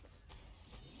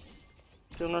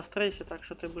 Ты у нас трейси, так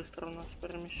что ты быстро у нас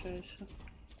перемещаешься.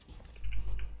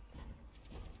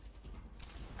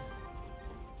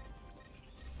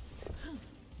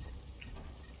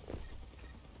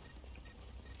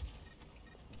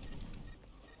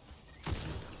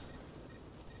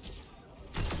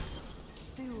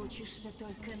 Ты учишься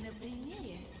только на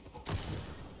примере?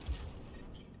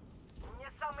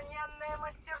 Несомненное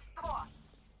мастерство.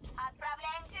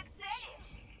 Отправляемся к цели.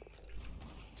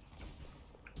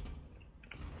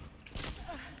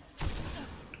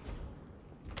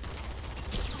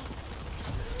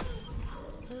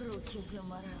 Руки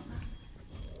заморала.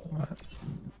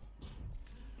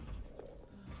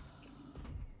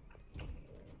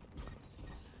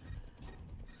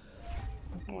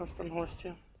 У вас там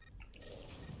гости.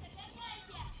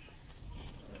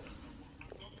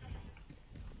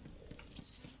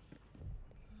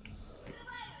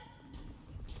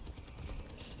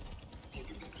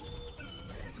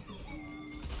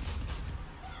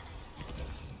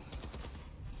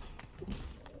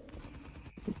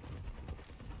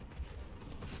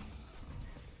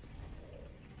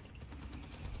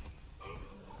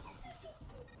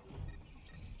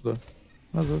 Да.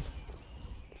 Назад.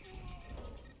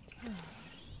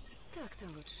 Так-то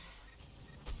лучше.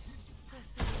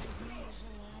 Последнее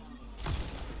желание.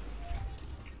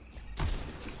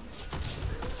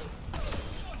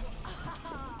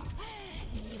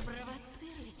 Не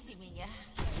провоцируйте меня.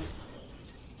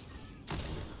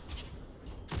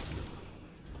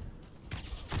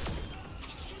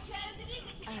 Включаю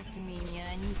двигатель. От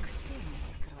меня никто не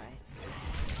скроется.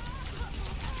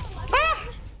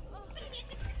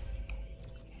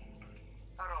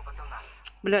 Робот у нас.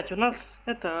 Блять, у нас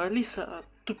это Алиса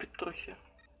тупит трохи.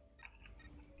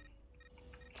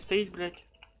 Стоит, блять.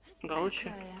 Дрочи.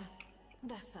 Какая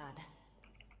досада.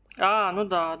 А, ну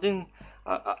да,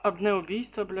 одне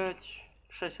убийство, блять.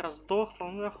 6 раз сдохло,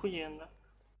 ну охуенно.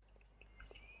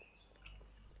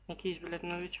 Якийсь, блять,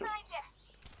 новичок.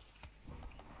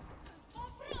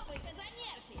 Попробуй-ка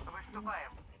занервить.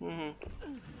 Выступаем. Угу.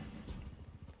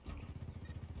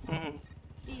 Угу.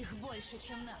 Их больше,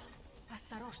 чем нас.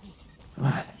 Осторожней.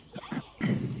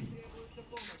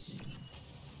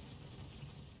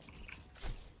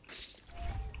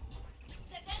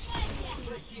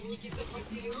 Противники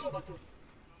захватили робота.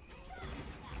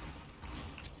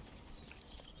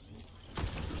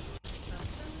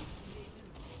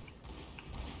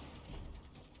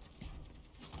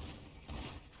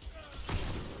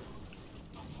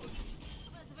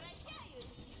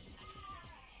 Возвращаюсь.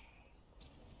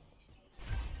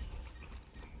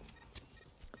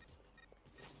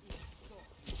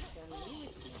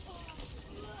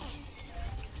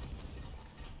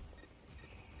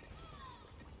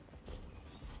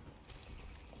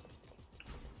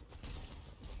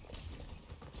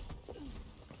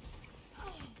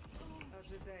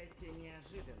 Ожидайте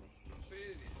неожиданности.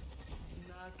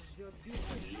 Нас ждет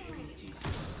битва.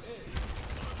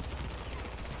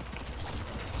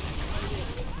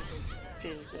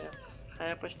 Пиздец. А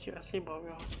я почти разъебал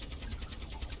его.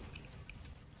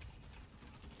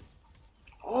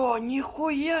 О,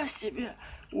 нихуя себе!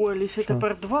 У Алисы Что?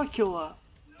 теперь 2 килла.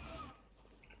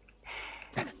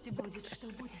 Пусть будет, что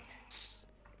будет.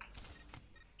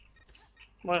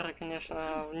 Мора,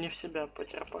 конечно, не в себя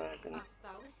потерпает.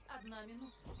 Осталась 1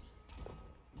 минута.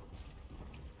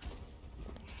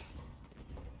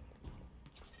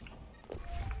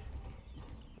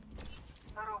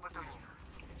 Робот у них.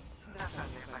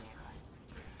 Досадная помеха.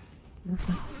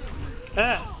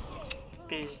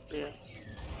 Пиздец.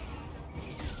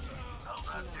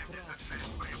 Солдат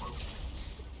 76 прибыл.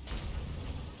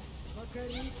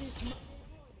 Покоритесь.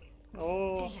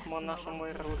 О, наша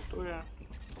Мойра ультує.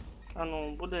 А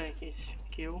ну, буде якийсь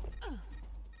кіл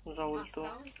за ульту.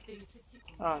 Осталось 30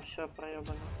 секунд. А, все,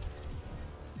 проебано.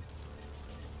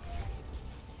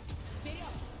 Вперед!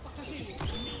 Покажи им!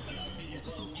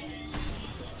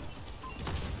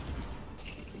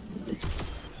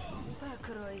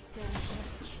 Покройся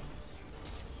ржавчиной.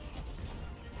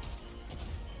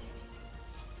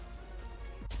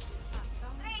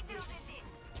 Осталось 10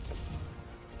 секунд.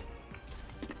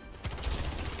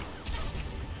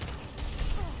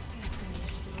 Ты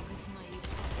смеешь трогать мои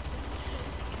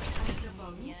собственные.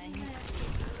 Дополнительная.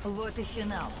 Вот и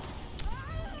финал.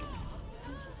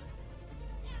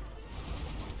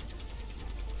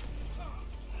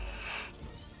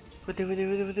 Води.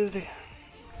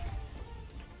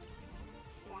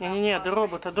 Не-не-не, до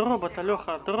робота,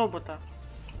 Леха, до робота.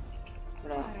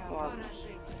 Бля, ладно.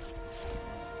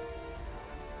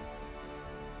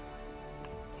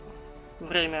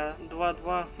 Время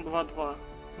 2-2, 2-2.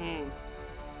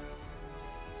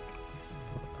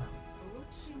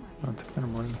 Лучший момент. А, так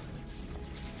нормально.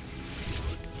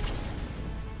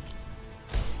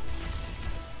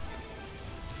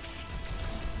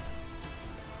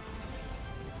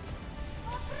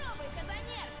 Попробуй-ка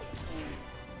занервить.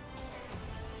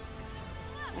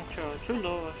 Ну чё,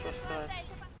 чудово, что сказать.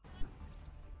 Хватайся по-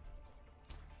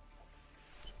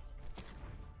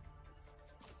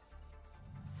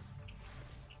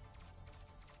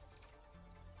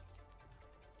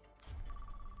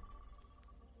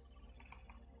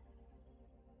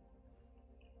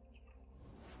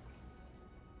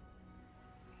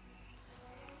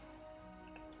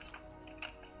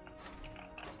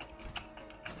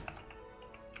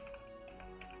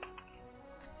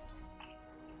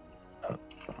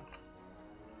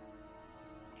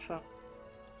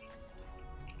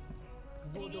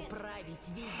 Буду править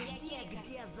везде,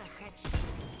 где захочу.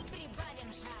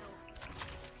 Прибавим жару.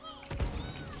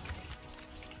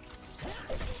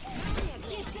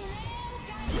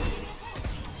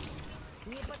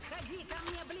 Не подходи ко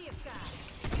мне близко.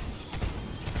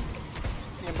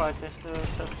 Ебать, если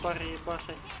це в парі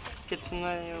їбашить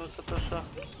кицінею за те, що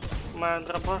має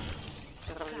дробаш,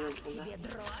 роз'єбу, да? Тебе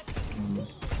дробь.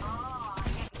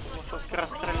 Тому що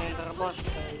скорострільний дробаш,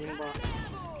 це імба.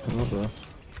 Ну да.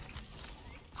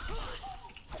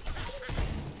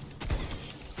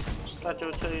 Кстати,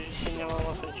 у цей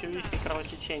синеволосой чувихи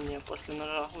кровотечение после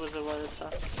ножа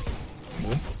вызывается.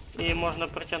 Да? И можно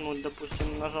протянуть,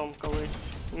 допустим, ножом, коли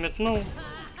метнул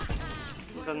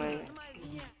до неї.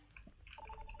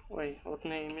 Ой, от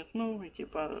неї метнув, і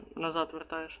типа назад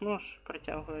вертаєш нож,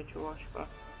 притягує чувачка.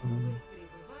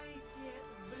 Прибываете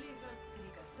в Blizzard и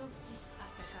готовьтесь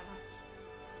атаковать.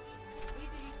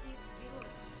 Выберите героя.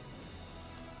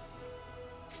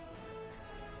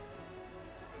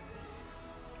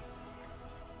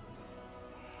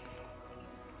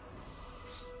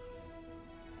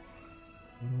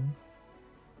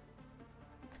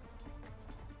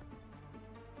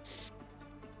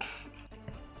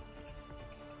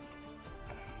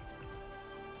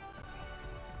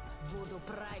 Буду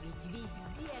править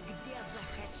везде, где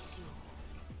захочу.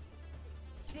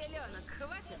 Селенок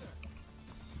хватит?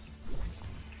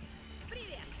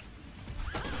 Привет!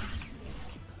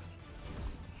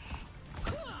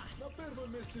 На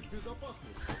первом месте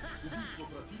безопасность. Убийство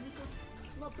противников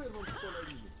на первом с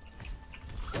половиной.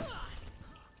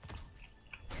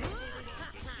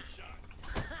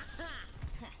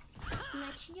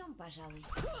 Начнем, пожалуй.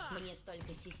 Мне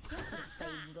столько систем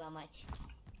предстоит взломать.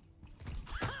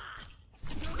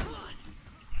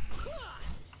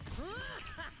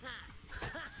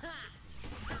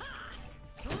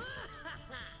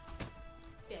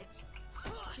 Пять,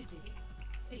 4,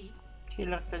 3,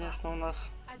 Киллер, конечно, у нас,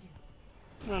 1.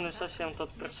 ну, не совсем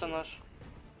тот персонаж.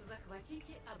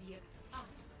 Захватите объект А.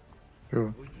 Чё?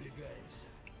 Выдвигаемся.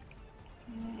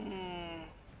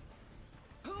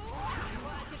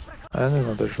 А я не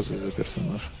знаю, що це за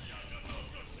персонаж.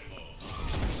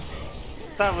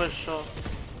 Та ви що?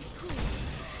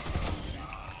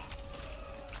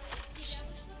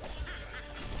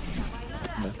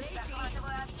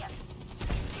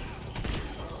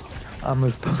 А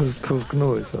ми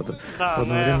столкнулися Да,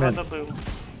 ну я його одновременно. добив.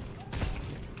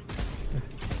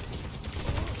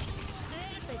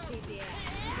 Это тебе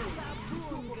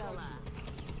забунгало.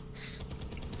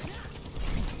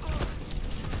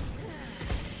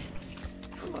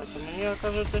 Бачу, мені,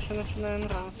 оказывается, ще починає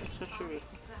нравитися все чувихи.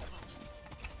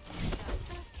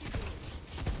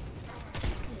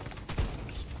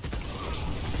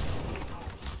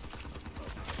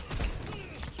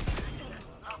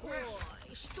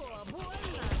 Ой, что,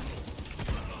 больно?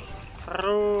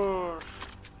 Хорош.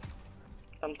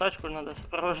 Там тачку надо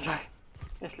сопровождать,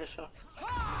 если что.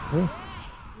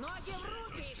 Ноги в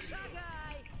руки,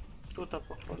 шагай! Тут,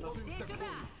 походу. Все сюда!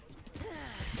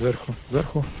 Зверху,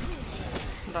 зверху.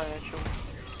 Да, я чув.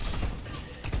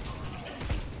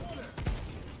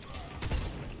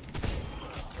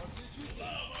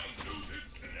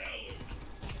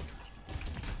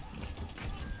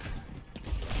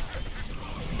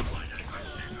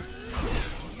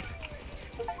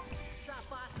 С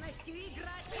опасностью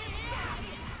играть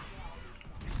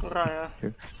не Ура,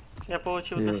 я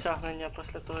получив Yes. досягнення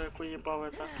після того, як уїбав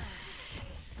это.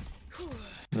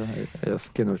 Да, я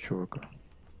скинув чувака.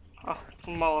 А,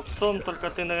 мало псом, только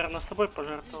ты, наверное, собой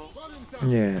пожертвовал.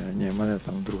 Ні, мене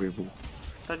там другий був.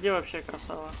 Тоді вообще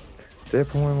красава. Та я,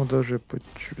 по-моєму, даже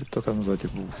почув, та там ззаді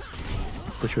був.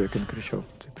 Почув, як він кричав,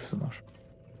 цей персонаж.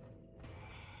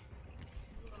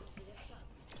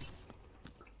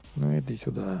 Ну іди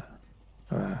сюди.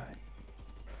 Ай.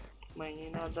 Мені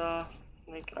надо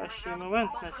найкращий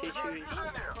момент на цій чуві.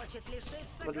 хочет лишиться.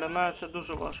 Бо для мене це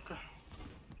дуже важко.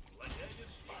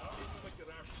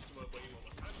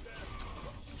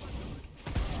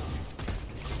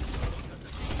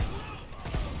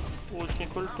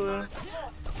 Лучник ультує.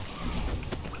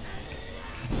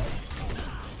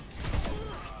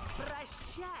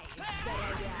 Прощай,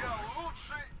 здоровяк.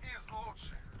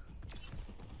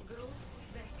 Груз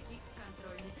достиг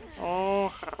контрольной точки.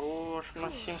 О, хорош,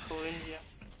 на 7 хвилин є.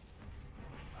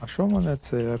 А що в мене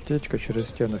це аптечка через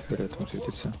стіну фіолетом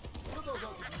світиться?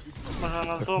 Може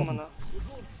вона Так, зломана.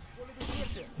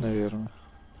 Навірно.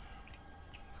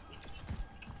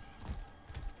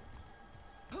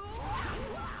 Вау,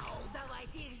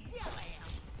 давайте их сделаем.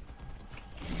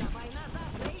 Давай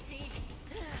назад, Лейси.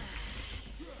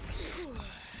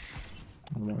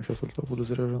 Думаю, зараз ульта буде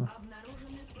заряджена.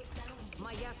 Обнаружены посторонние.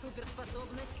 Моя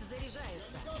суперспособность заряжается.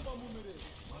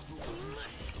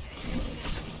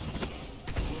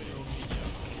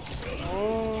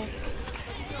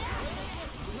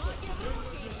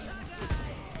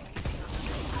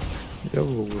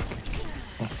 взяв ловушки.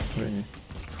 О, вже ні.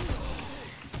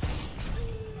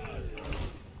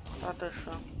 А ти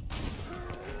що?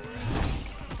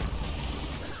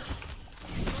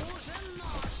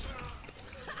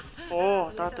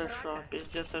 О, та ти що,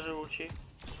 піздець, це живучий.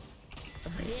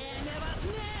 Время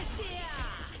возмездия!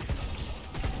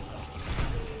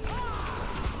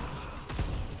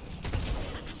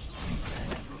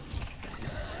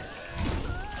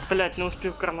 Блять, не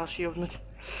успів кармаш ёбнуть.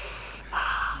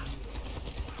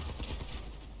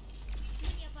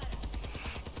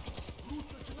 Русь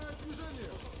начинает движение.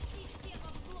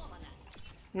 Система взломана.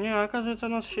 Не, оказывается,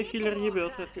 нас еще хиллер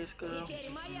ебет, как я и сказал. Теперь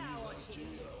моя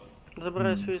очередь.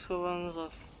 Забирай свои слова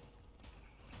назад.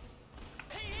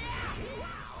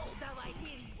 Вау,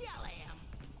 давайте их сделаем.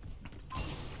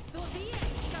 Тут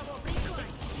есть кого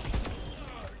прикончить.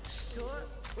 Что?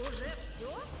 Уже все?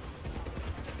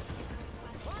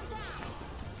 Вон там!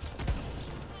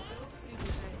 Рус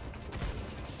приближается.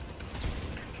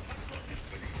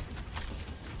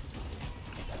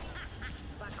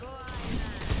 Спокойно.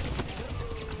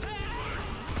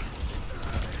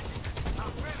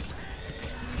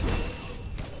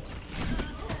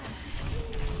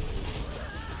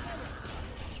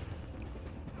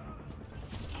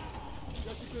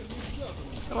 Я теперь не связан.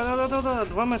 Да-да-да-да,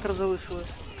 2 метра залишилось.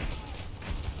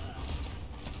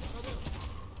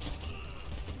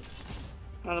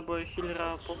 Надо было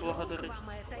хиллера поблагодарить. Вам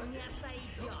это не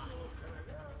сойдет.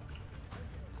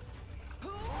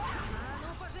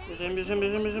 Бежим, бежим,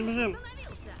 бежим, бежим, бежим.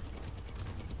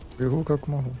 Бегу как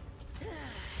могу.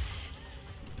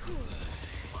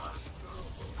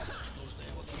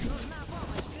 Нужна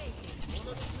помощь, Грейси.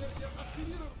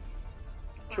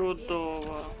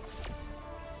 Чудово.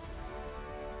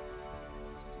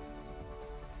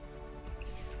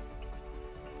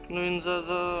 Ну він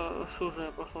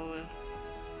засужує, похоже.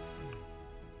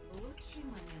 Лучший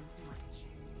момент матча.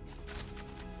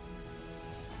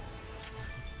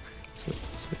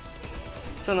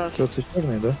 Це наш, Що, це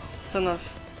чорний, да? це наш.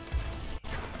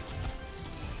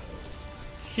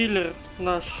 Хиллер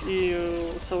наш і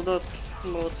солдат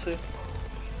молодці.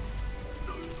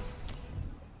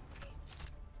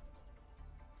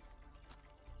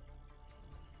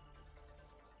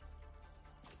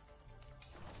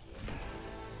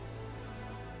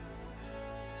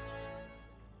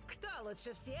 Кто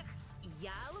лучше всех?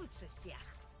 Я лучше всех.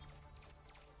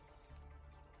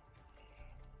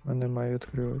 У мене має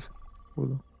відкрилось.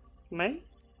 Буду. Мей?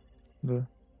 Да.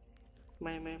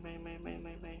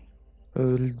 Мей.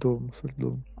 Льдом, з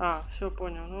льдом. А, все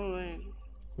понял, ну мей.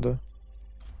 Да.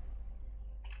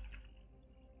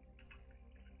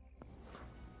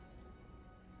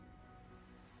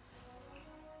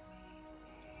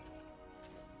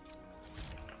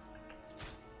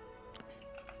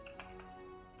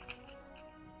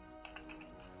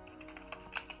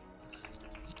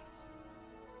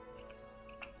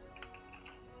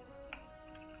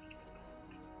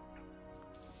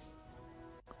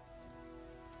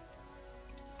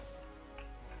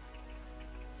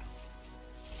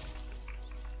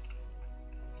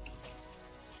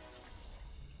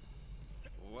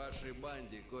 В вашей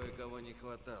банде кое-кого не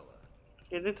хватало.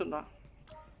 Іди туди.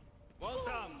 Вон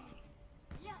там!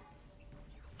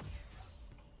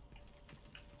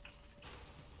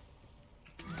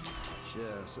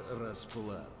 Час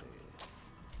расплаты.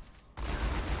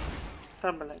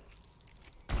 Та блядь.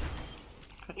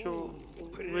 Хочу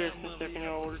вияснити, як у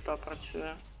нього ульта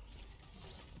працює.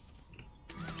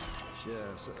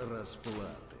 Час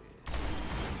расплаты.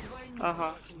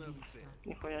 Ага.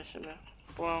 Ніхуя себе.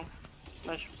 Понял.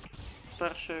 Значить,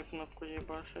 першу кнопку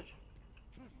їбашить.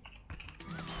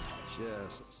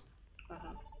 Час.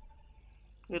 Ага.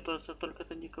 І то це тільки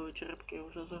тоді, коли черепки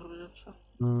вже загрузяться.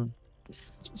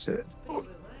 Це...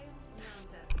 Прибываем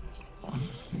на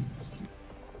антарктический.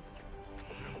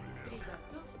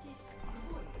 Приготовьтесь к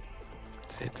бою.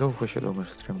 Це і довго ще думаєш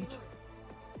стримати?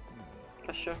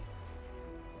 А що?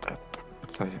 Та так,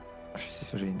 питаю.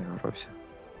 Щось вже й не грався.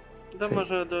 Да Це-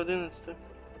 може до 11.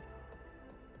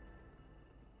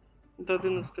 До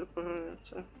 11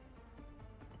 програється.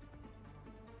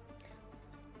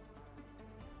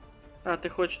 А, ти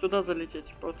хочеш туди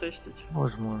залетіти, потестити?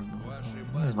 Можна.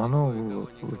 Не знаю, ну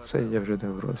це я вже не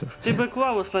грався. Ти би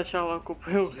клаву спочатку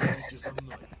купив. Следуйте за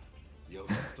мной. Я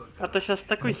уже столько А то сейчас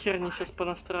такой херни сейчас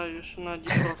понастраиваешь на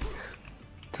дипро.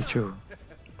 Ти чого?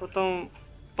 Потом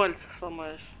пальцы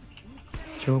сломаешь.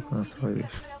 Чого понастроїш?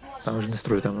 Там же не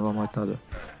строй, там ламати надо.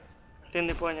 Ты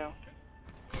не понял.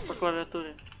 По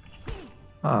клавиатуре.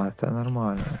 А, це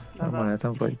нормально. Да-да. Нормально,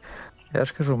 там бай. Я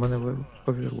ж кажу, в мене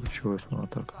повіру чогось, воно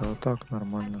так, а так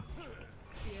нормально.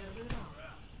 Первый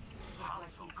раунд.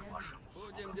 Захватите.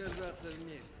 будем держаться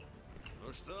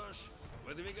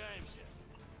Выдвигаемся.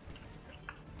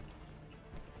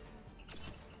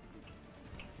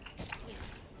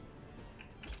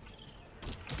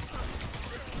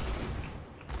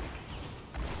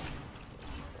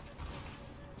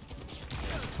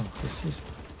 Там хтось є.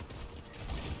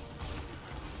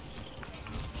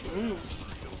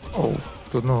 Оу,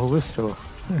 тут одного вистрілу.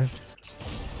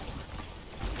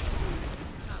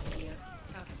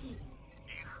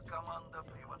 Их команда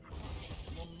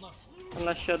превосходит. У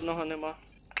нас ще одного нема.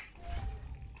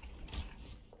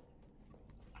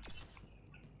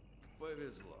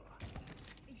 Повезло.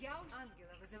 Я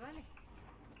ангела вызывали?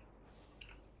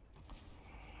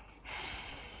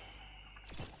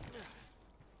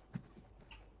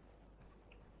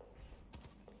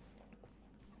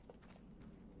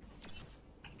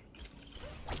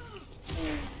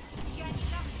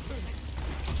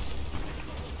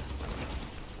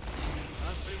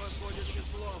 Нас превосходит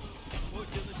числом.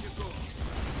 Будьте начеку.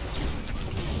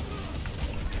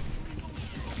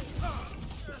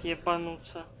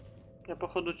 Єбануться. Я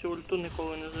походу цю ульту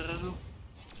ніколи не заражу.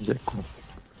 Дякую.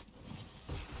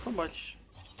 Побачиш.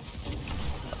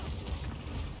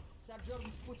 Соджорн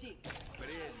в пути.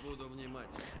 Впредь буду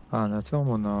внимательный. А, на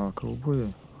цьому, на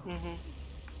ковбої. Угу.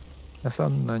 Я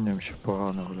сам на ньому ще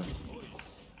погано граю.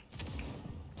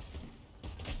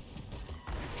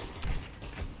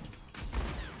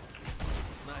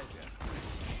 Снайпер.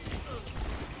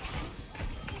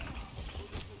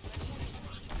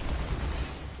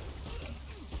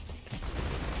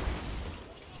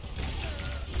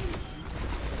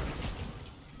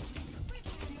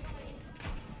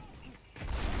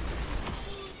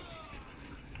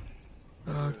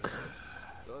 Так.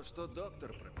 То, что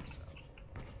доктор прописал.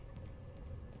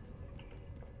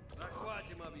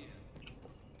 Захватим объект.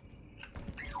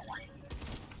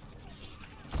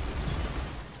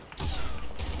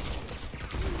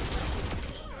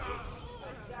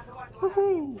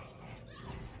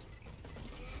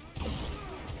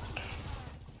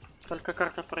 Только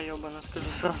карта проебана, скажу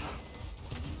сразу.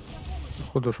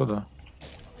 Походу, що да.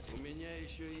 У меня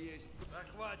еще есть.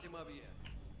 Захватим объект.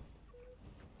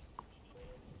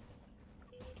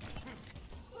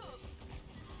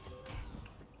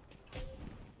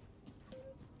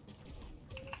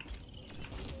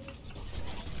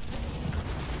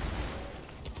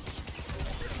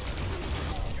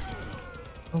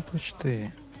 Ну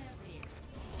почти.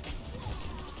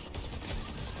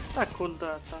 А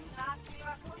куда там? Нас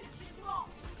превосходит числом.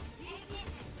 Берегитесь.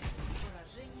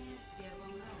 Поражение в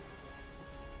первом раунде.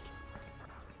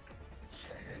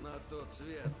 На тот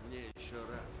свет мне еще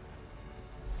рано.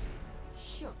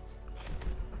 Счет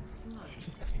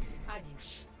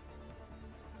 0-1.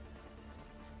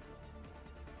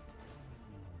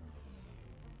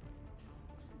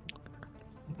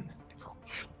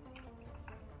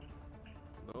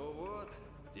 Ну вот,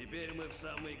 теперь мы в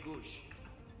самой гуще.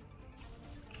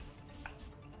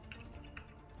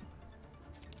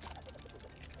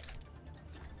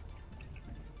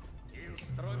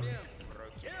 Инструмент в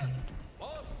руке,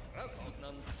 мозг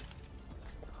разогнан.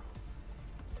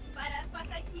 Пора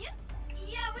спасать мир?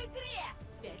 Я в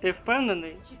игре. Ти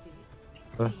впевнений, 4,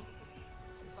 Да. 3,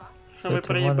 2. що ми Кстати, в мене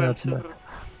проїбемо цю це- гру?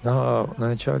 На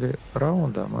началі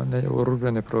раунда мене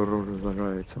оружие не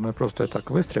проружається. Ми просто так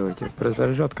вистрілити,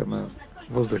 перезаряджатка ми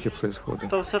в воздухі происходить.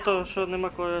 То все того, що нема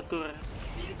клавіатури.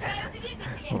 Включаю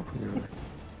двигатели. О, появилось.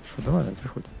 Що до мене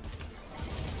приходить?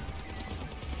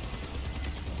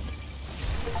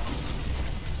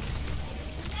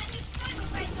 Меня ничто не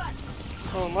пройдет.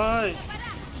 О май!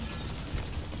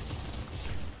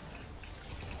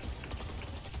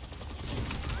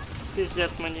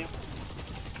 Пиздец мені.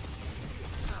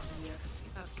 Объект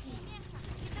активен.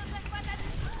 Иду захватать.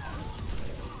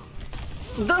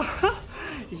 Да!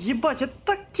 Єбать, я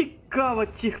так тікав від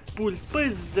цих пуль,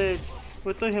 пиздець. В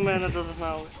итоге мене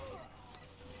догнали.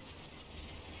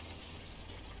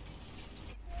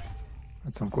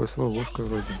 А там когось ловушка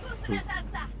вроді. Могу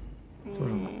сражаться.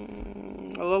 Тоже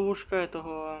Ловушка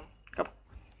этого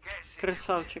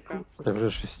красавчика. Я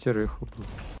вже 6 убив.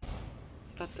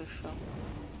 Та ти що?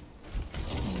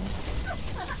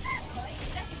 Ой,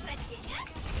 прошу прощения.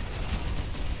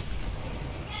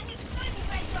 Меня ничто не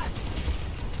пройдет.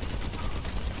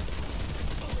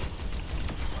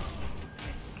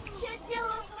 Все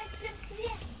дело в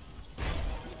мастерстве.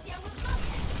 Система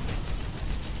кнопки.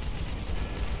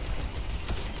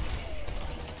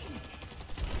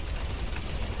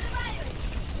 Взрываюсь.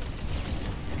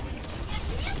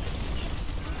 Нет, нет.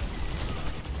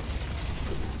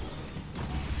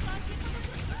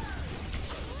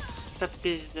 Та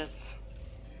пиздец.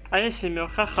 А я 7,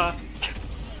 ха-ха.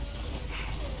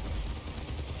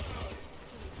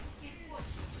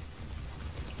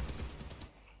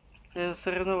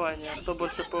 Соревнования, кто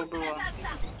больше поубивал.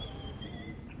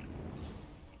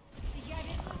 Я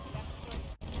верну тебя в строй.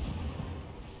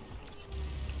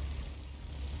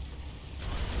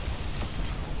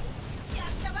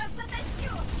 Я вас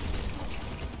затащу!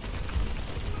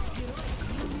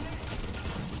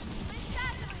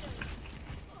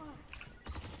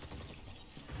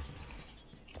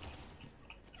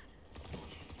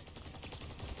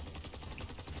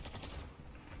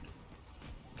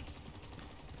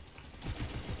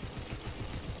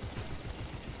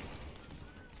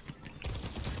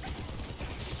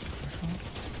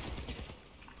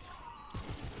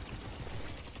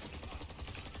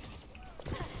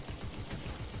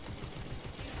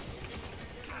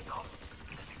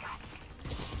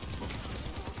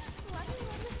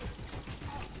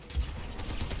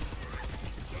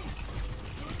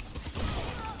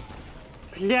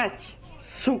 Блять,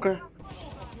 сука.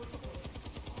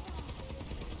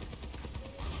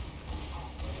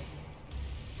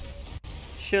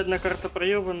 Ще одна карта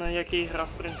проебана, як і гра,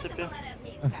 в принципі.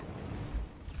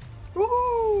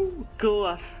 У-у-у,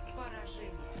 клас.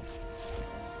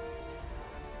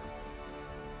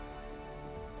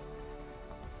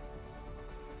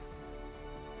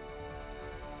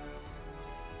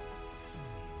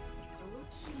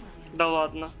 Да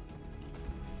ладно.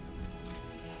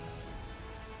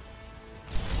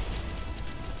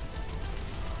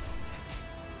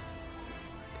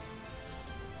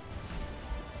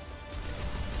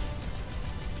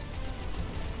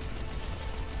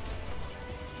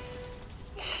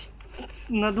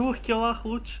 На 2 килах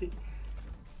лучший.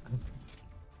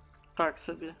 Так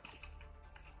себе.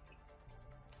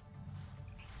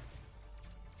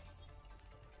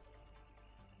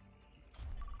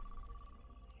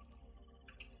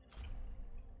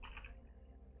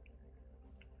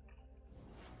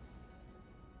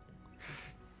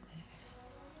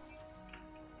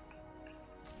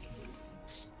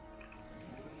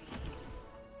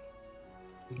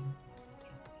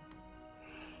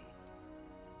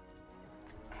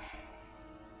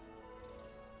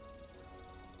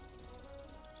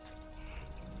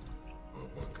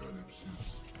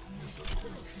 Апокалипсис не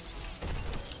закончен.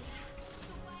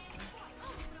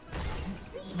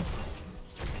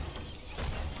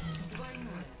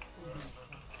 Двойное убийство.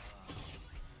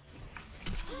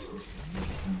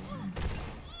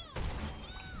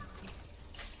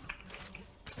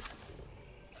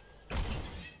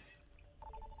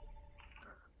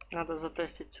 Надо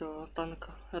затестить цього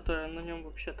танка. Это я на нем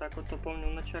вообще так вот, помню,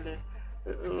 в начале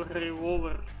игры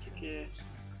Over тільки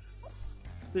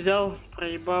взял,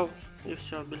 проебал и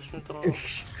все, більш не трогав.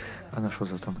 А на що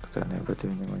за танк? Та не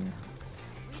обратив внимання.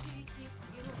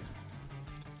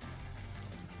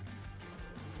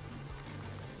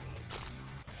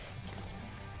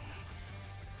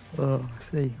 О,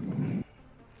 сей.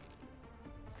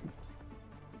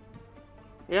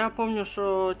 Я помню,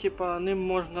 що типа ним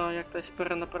можна якось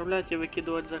перенаправляти і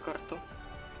викидувати за карту.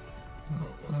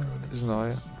 Не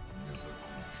знаю.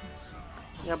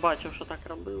 Я бачив, що так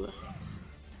робили.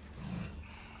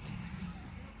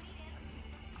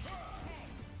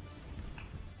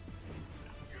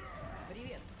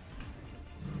 Привет.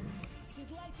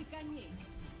 Седлайте коней.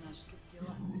 Наши тут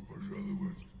дела. Добро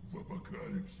пожаловать в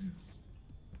апокалипсис.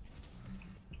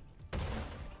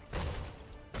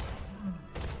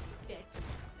 Пять.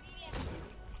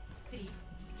 Три.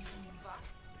 Два.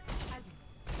 Один.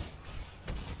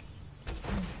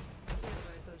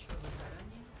 Первая точка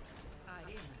выгорания.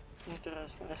 Арена.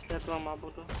 Интересно, если я 2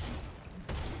 буду.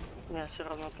 Не, все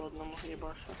равно по одному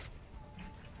ебашу.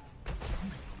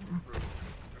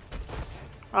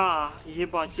 А,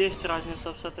 ебать, есть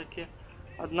разница все-таки.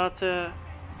 Одна це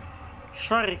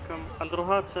шариком, а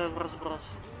друга це в розброс.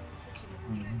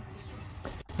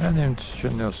 Я не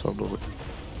нічого не особо.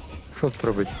 Що тут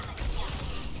робити?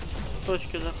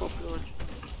 Точки захоплювати.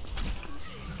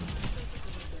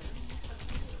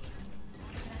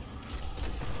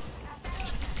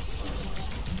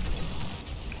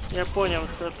 Я понял,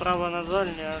 це право на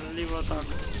дальнє, а ліво так.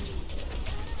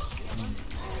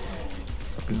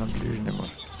 На ближньому.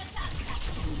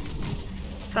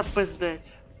 Та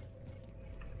пиздець.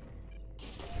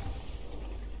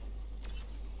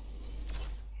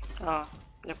 А,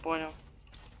 я понял.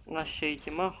 У нас ще й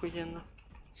тіма охуєнна.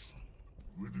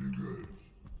 Выдвигаюсь.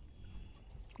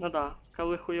 Ну да,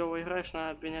 коли хуйово граєш,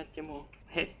 надо обміняти тіму.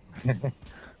 Гей.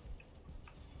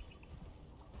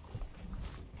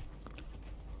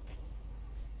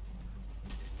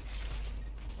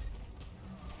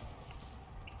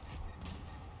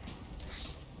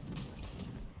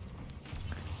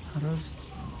 Раз,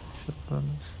 що там?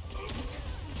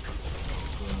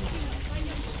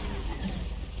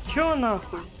 Чё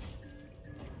нахуй?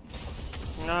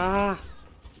 А.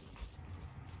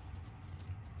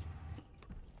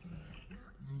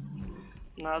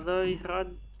 Надо играть.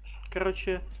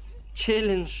 Короче,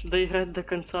 челлендж доиграть до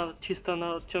конца чисто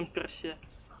на тем персе.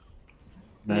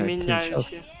 На Не який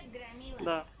меняющий. час?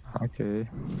 Да. Окей.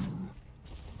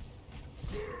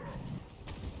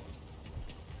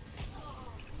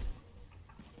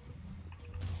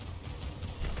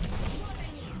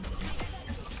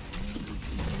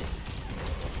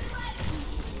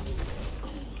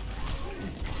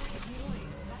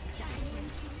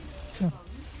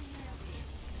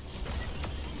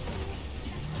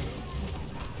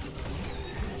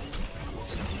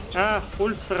 А,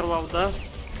 пульт сорвал, да?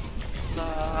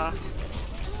 Да.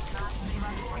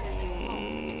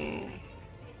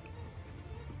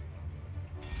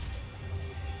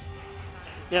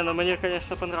 Не, ну мне,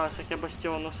 конечно, понравилось, как я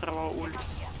Бастиону сорвал ульт.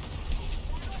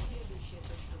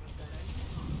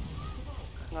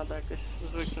 Надо якось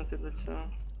звикнути до цього.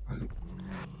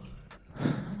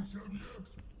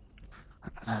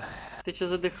 Ти чи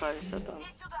задихаєшся там?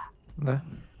 Да?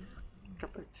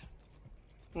 Капець.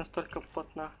 Настолько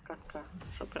потна катка,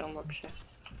 що прям вообще.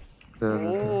 Да.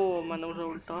 О, у мене вже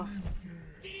ульта.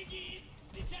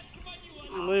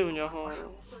 Ну і в нього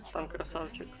там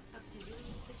красавчик.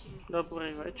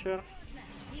 Добрий вечір.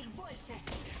 Их больше.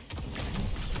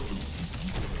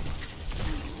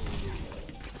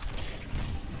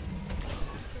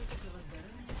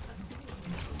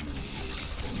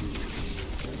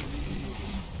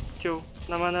 Тю,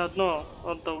 на мене одного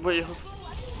отдав його.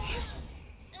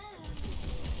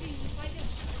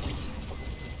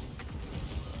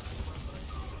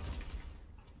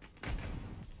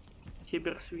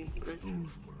 Кіберсвін, блядь.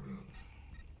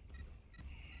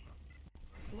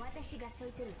 私がつ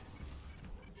いてる。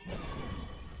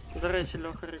 До речі,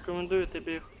 Льоха, рекомендую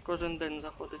тобі кожен день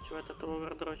заходити в этот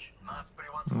Overwatch.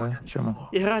 Да, чому?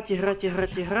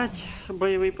 Играть,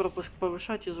 бойовий пропуск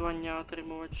повишати і звання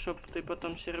отримувати, щоб ти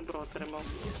потім серебро отримав.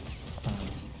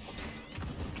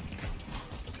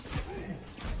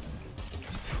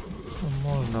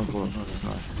 Можна було, ну, не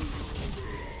знаю.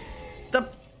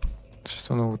 Та Щось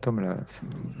воно утомляється.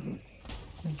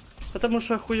 потому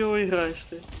що хуйово граєш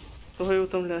ти. Того і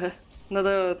утомляє.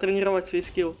 Надо тренувати свій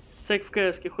скіл. Це як в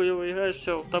КС-ки хуйово граєш,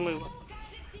 все, втомило.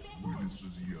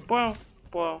 Понял?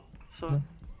 Понял. Все.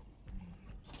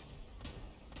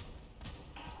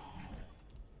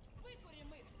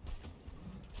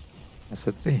 А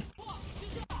це ти?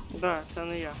 Да, це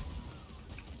не я.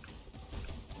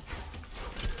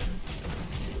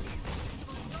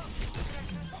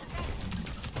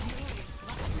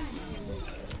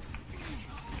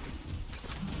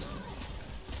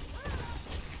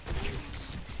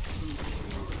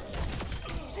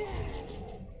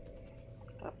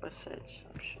 Та писать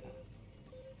вообще.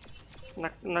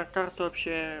 На карту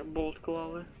вообще болт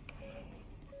клали.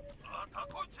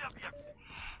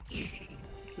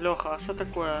 Леха, а что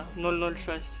такое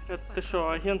 006? Это ты что,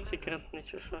 агент секретный,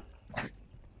 чи что?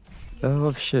 Та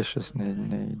вообще щось не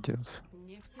йде.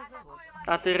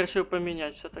 А ты решил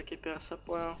поменять все-таки перса,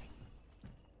 понял?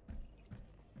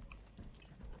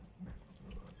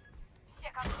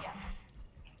 Все ко мне.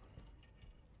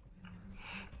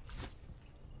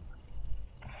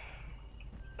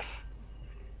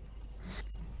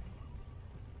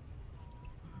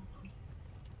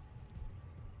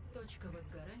 Точка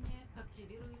возгорания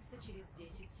активируется через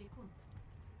 10 секунд.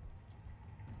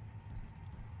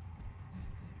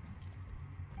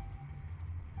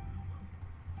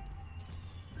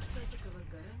 Точка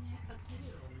возгорания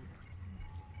активирована.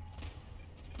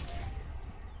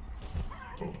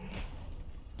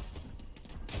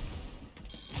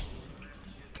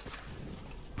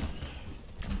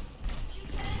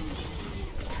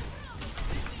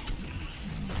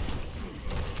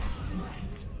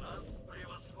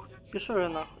 Пишу я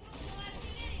нахуй.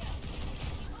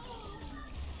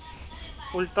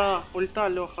 Ульта,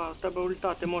 Леха, у тебе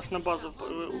ульта, ти можеш на базу.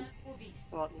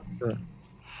 Ладно. Да.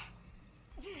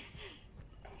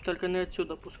 Только не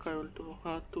отсюда пускай ульту,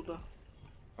 а оттуда.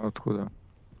 Откуда?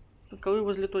 Коли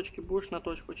возле точки будеш, на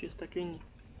точку чисто кинь.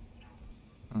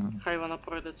 Ага. Хай вона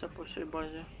пройдеться по всій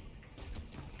базі.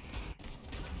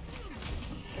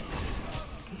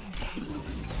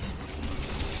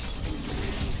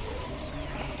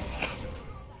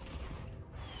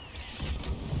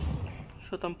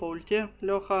 Что там по ульте,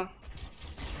 Леха?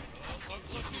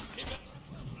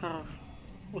 Хорош.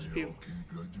 Успел.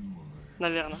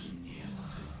 Наверное.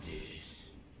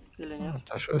 Или нет?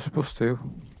 Та щось пустив.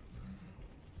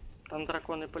 Там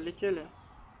драконы полетели.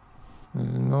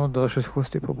 Ну, да, щось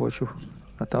хвости побачив.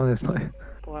 А там не знаю.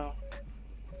 Понял.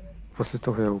 Після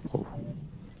того я упав.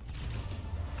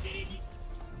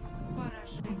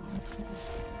 Поражение.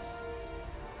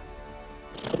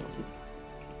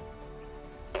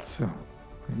 Все,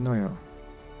 ну я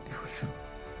не хочу.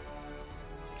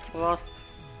 Ласт.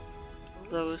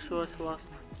 Залишилась ласт.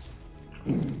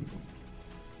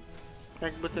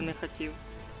 Як би ти не хотів.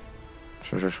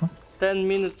 Що? 10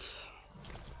 minutes.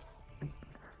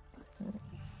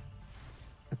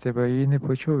 Я тебе і не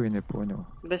почув, і не поняв.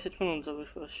 10 минут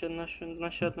залишилось. Ще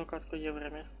на ще одну катку є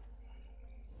время.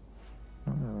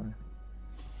 Ну давай.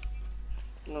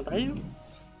 Ну даю.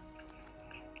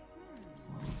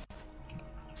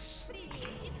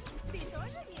 Приветик, ты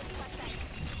тоже не спасай?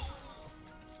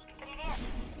 Привет.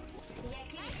 Я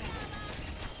Кирита.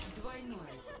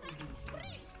 Двойное убийство.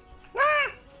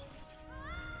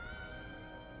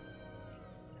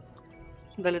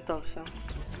 Долетався.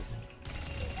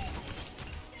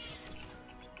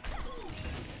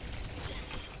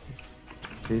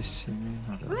 Без семей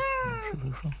надо.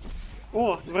 Хорошо.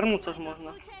 О, вернуться ж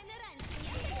можна. Случайно раньше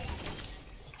не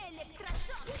было?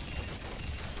 Электрошок.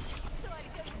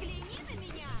 Только взгляни на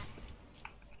меня.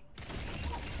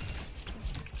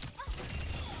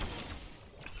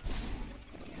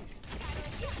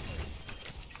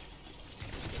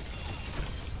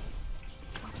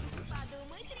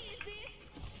 Подумай трижды.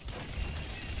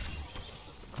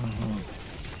 Ага.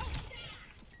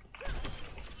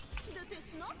 Да ты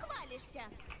с ног валишься.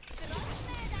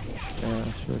 Срочная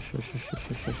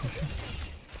доставка.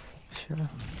 Ща.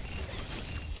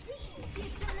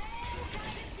 Кицунэ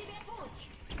укажет тебе путь.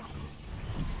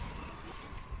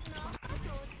 Снова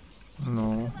тут.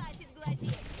 Ну, Хватит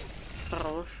глазеть.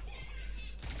 Хорош.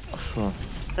 що?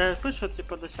 Та пише,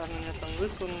 типу, досягнення там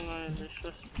виконано или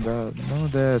щось. Да, ну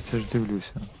да, я це ж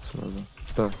дивлюся сразу.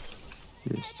 Так,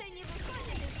 єсть. Это не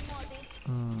выходит из моды.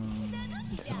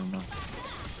 Де вона?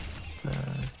 Так.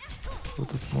 Що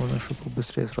тут можна, щоб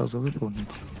побыстрее сразу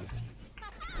виповнити?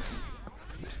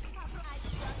 Отсчет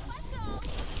пошел.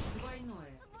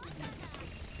 Двойное убийство.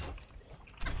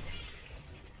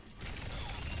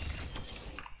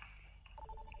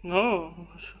 Ну,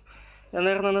 я,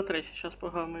 наверное, на 3 сейчас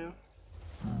погамаю.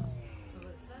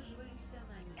 Высаживаемся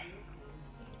на ней.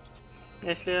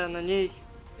 Если я на ней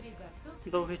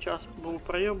Приготовьтесь. долгий час буду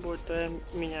проебывать, то я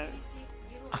меняю.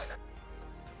 Героя.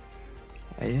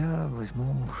 А я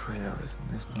возьму, що я возьму,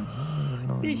 не знаю,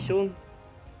 наверное. Писюн.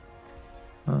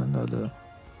 А, ну да.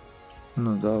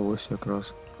 Ну да, ось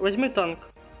якраз. Возьми танк.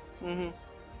 Угу.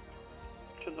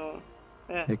 Чудово.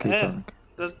 Який танк?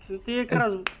 Та ти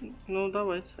якраз, ну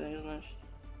давай це, не знаєш.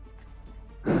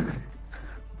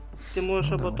 Ти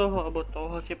можеш Ну, або давай. того, або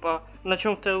того. Типа, на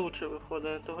чому в тебе лучше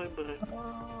виходить, того й бери.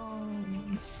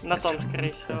 На том,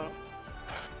 скоріше всього.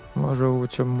 Може у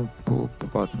чому було б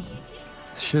попадно.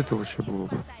 Щит лучше було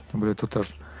б. Блін, тут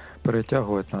аж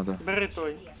перетягувати треба. Бери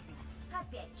той,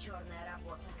 Опять черная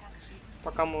работа, как жизнь.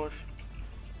 поки можеш.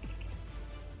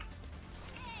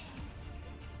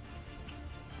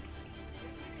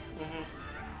 Угу.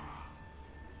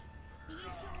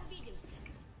 Еще увидимся.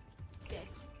 5,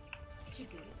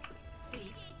 4, 3,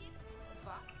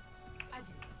 2,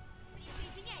 1.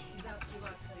 Присоединяйся. До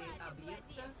активации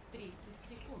объекта 30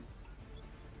 секунд.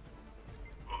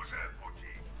 Уже в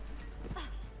пути.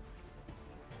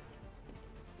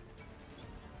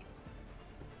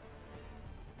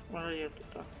 Може є тут.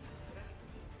 А.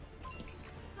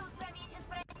 Тут замечен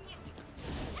противник.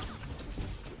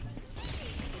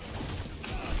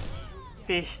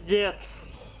 Пиздец.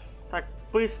 Так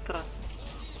быстро.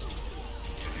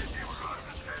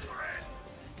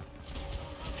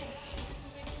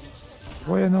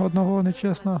 Двоє на одного,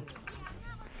 нечесно. Она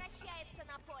возвращается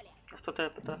на поле. Хто тебе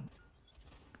питає?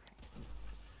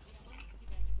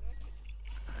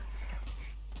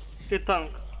 Ти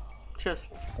танк.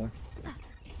 Чесно.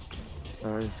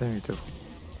 Ай, замітив.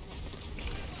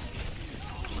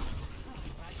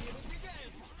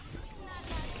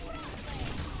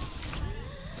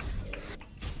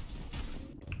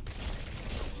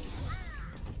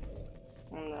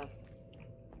 Да.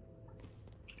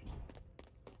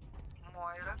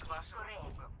 Мойра к вашим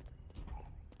услугам.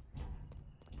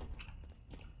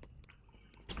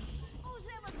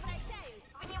 Уже возвращаюсь.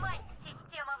 Внимание,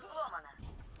 система взломана.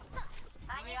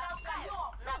 Они толкают.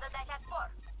 Надо дать отпор.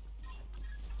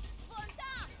 Вон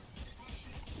там.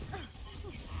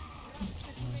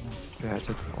 5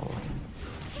 одного.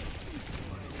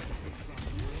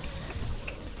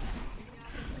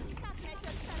 Как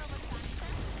насчет второго шанса?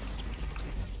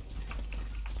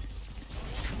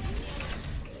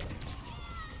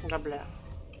 Да бля.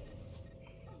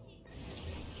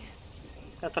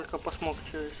 Я только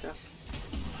посмокчую сейчас.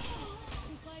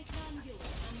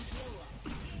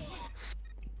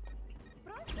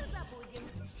 Просто забудем.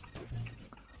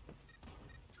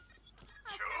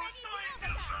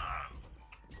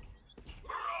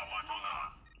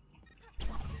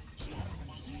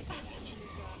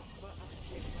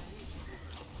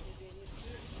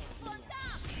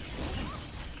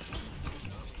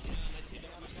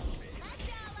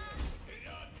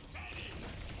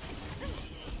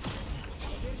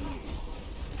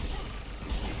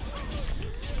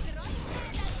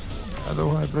 Я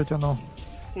довго не протягнув.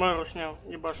 Мару снял,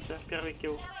 ебашься, первый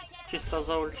килл. Чисто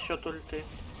за счет ульты.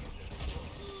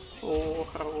 О,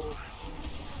 хорош.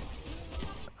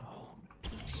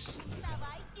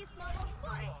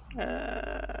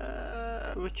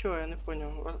 Вы чё, я не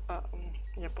понял. А,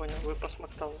 я понял, вы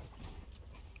посмоктали.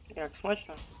 Як,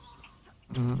 смачно?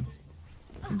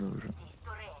 Дуже.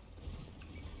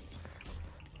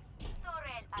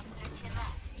 Турель отключена.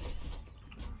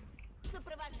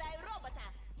 Сопровождаю робота.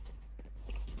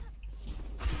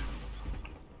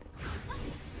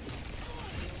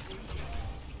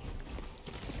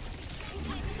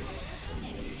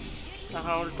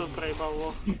 Ага, ульту проебал,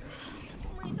 во. Мы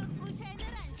тут случайно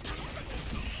раньше.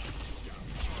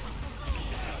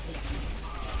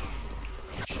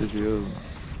 Серйозно.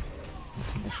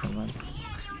 Нажимай.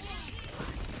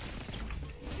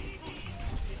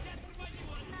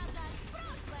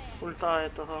 Ульта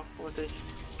этого летить.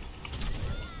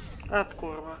 От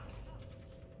курва.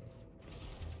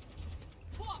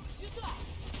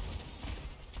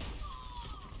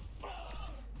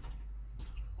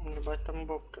 Ебать, там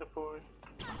боб криповый.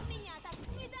 Меня так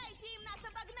не дайте им нас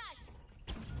обогнать.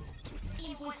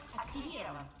 Импульс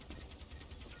активирован.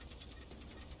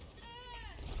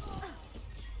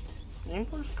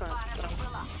 Импульс как?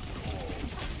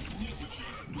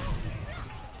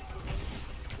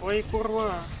 Ой,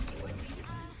 курва.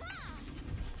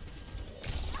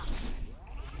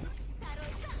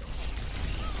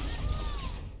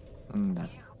 Да.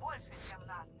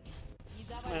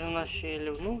 Нас ще и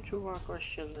ливнул, чувак,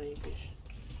 вообще заебись.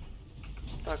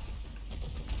 Так,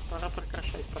 пора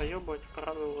прекращать проебывать,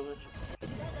 пора вывозить.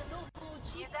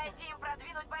 Не дайте им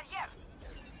продвинуть барьер.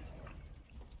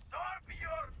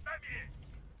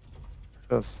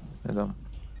 Сейчас, идем.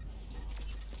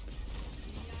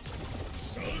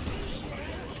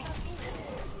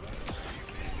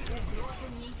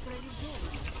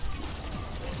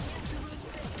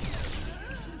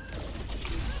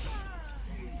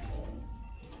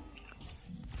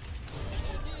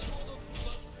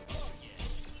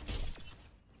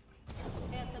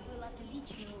 Это был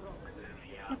отличный урок.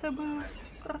 Это было...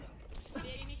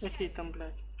 Какие там,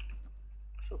 блядь?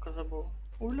 Сука, забыл.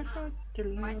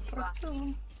 Увлекательный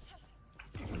аттракцион.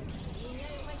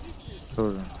 Меняю позицию.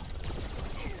 Тоже.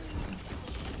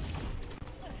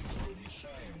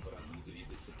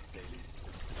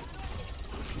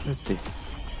 Ты.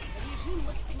 Режим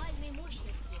максимальной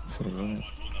мощности. Сражение.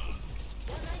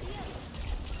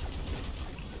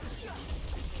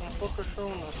 А пока что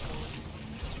у нас там?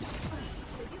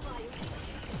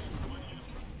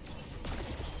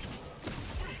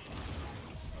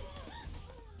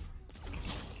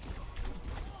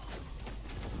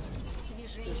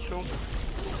 Еще.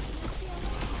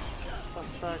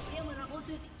 Поставь. Системы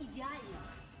работают идеально.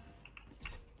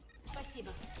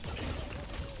 Спасибо.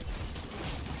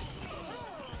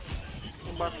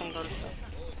 Басом дальше.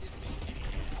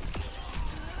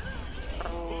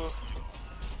 Хорош.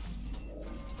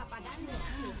 Попадание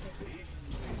открыто.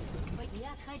 Не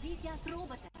отходите от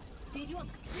робота. Вперед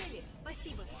к цели.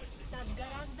 Спасибо. Так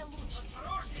гораздо лучше.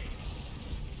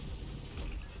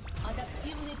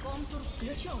 Адаптивный контур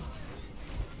включен.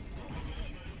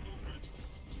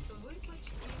 Вы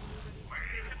почти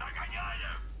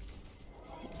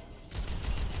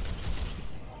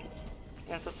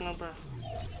Я тут на Б.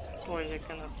 Ой,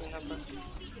 яка нахуй на Б.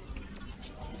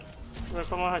 Ви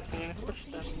помагати мені не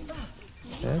хочете?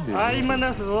 Я біжу. Ай,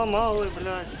 мене зламали,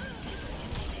 блядь.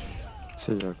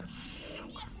 Сіляк.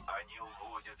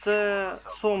 Це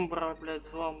Сомбра, блядь,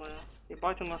 зламує.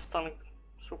 Єбать, у нас танк,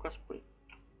 сука, спить.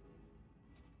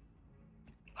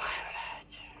 Ай,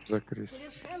 блядь. Закрись.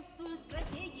 Совершенствую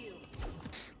стратегию.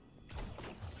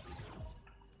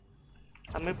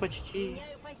 А ми почти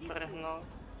Меняю позицию. перегнали.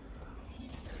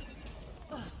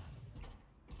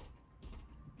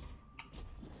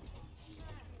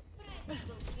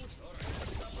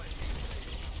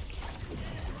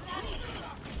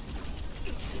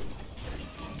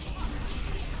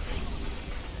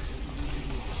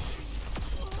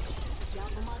 Я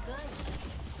помогаю.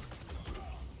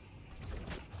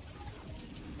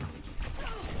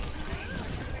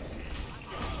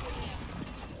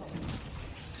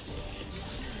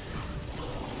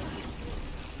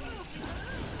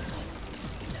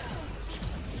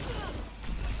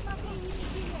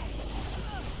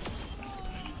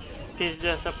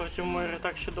 Пиздец, я проти моря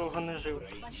так ще довго не жив.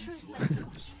 Большое спасибо.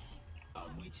 А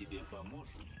мы тебе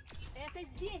поможем. Это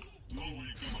здесь.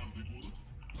 Новые команды будут?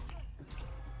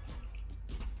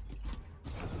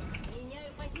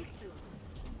 Меняю позицию.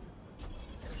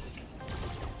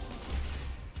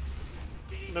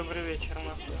 Добрый вечер,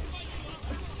 нахуй.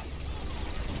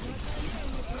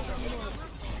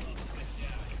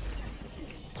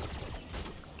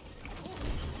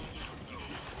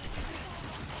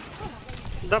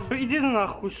 Да иди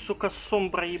нахуй, сука,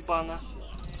 сомбра ебана.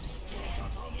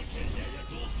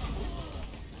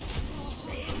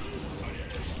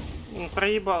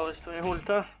 Проебалась твоя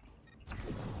ульта.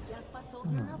 Я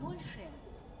способна на большее.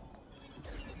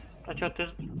 А чё ты...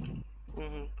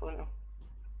 Угу, понял.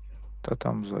 Та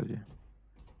там сзади.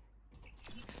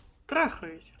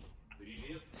 Трахаюсь.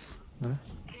 Да?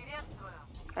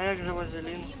 А як же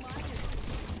вазелин?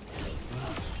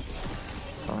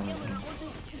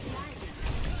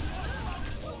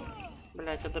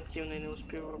 Блять, адаптивный не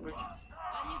успел робить.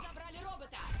 Они забрали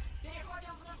робота!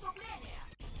 Переходим в наступление!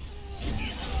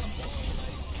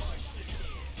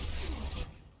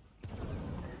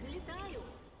 Взлетаю.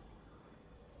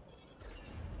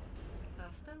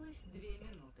 Осталось 2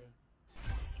 минуты.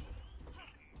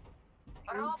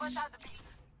 Робот отбит.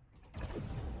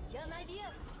 Я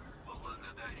наверх.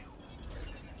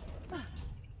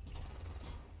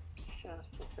 Сейчас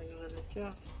только не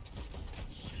залетел.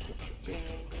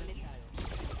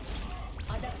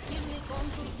 Адаптивный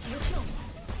контур включен.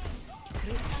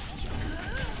 Красавчик.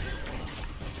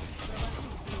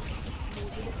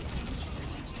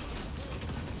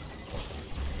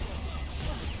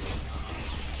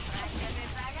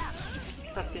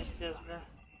 Да пиздец, бля.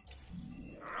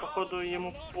 Походу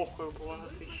ему похуй было на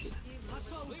тысячи.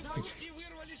 Почти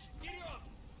вырвались вперед!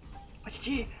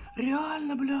 Почти!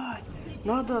 Реально, блядь!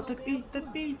 Надо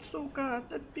топить, сука,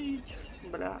 топить!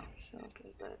 Бля, все,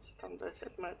 пиздец, там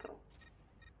 10 метров.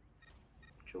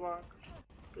 Чувак,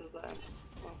 пиздаем.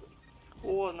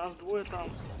 О, нас двое там.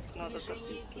 Надо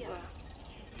топить туда.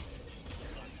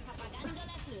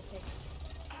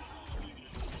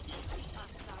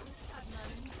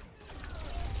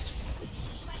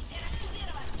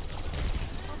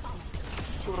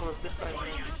 Курва, сдыхай.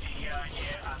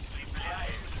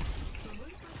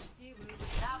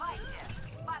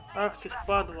 Ах ты ж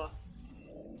падла.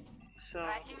 Все,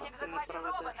 Противник ты не захватил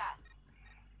проводишь. робота.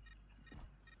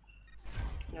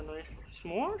 Не, ну если ты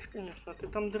сможешь, конечно, ты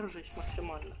там держись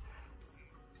максимально.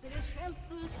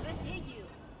 Совершенствую стратегию.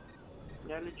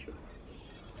 Я лечу.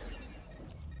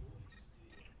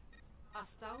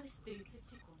 Осталось 30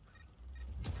 секунд.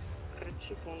 30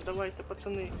 секунд. Давайте,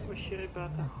 пацаны, вообще,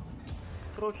 ребята.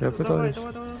 Трохи, Я давай,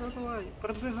 пытаюсь. давай.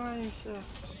 Продвигаемся.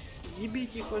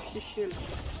 Ебите их во все щели.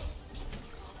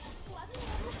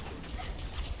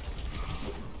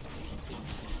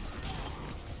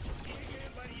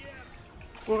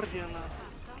 Ордена.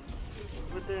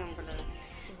 ВДМ, блядь.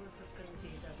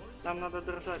 Нам надо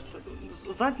держать.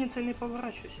 Задницей не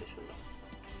поворачивайся сюда.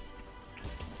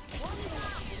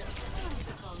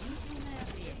 Дополнительное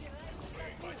время.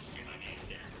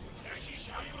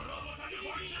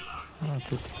 А,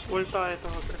 тут Ульта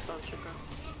этого красавчика.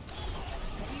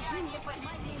 Движение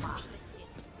максимальной мощности.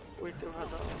 Ой, ты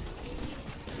угадала.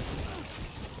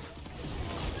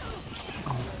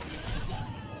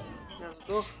 Я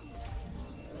сдох.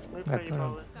 Мы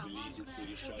проебалы.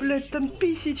 Блять, там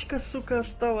писечка, сука,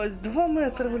 осталась. 2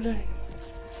 метра, блядь.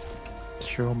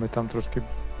 чого ми там трошки.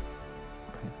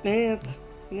 Нет,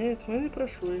 мы не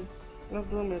прошли. У нас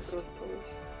 2 метра осталось.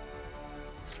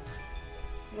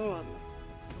 Ну ладно.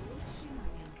 Лучший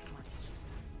момент матча.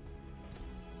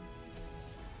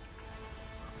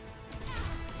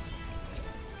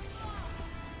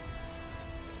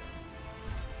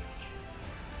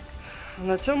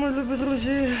 На цьому, любі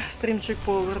друзі, стрімчик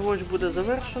по Overwatch буде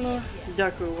завершено.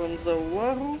 Дякую вам за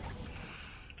увагу.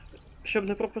 Щоб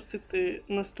не пропустити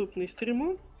наступний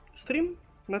стрім,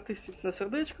 натисніть на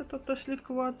сердечко, тобто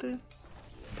слідкувати.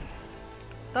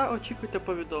 Та очікуйте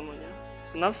повідомлення.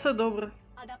 На все добре!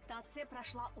 Адаптация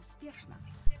прошла успешно.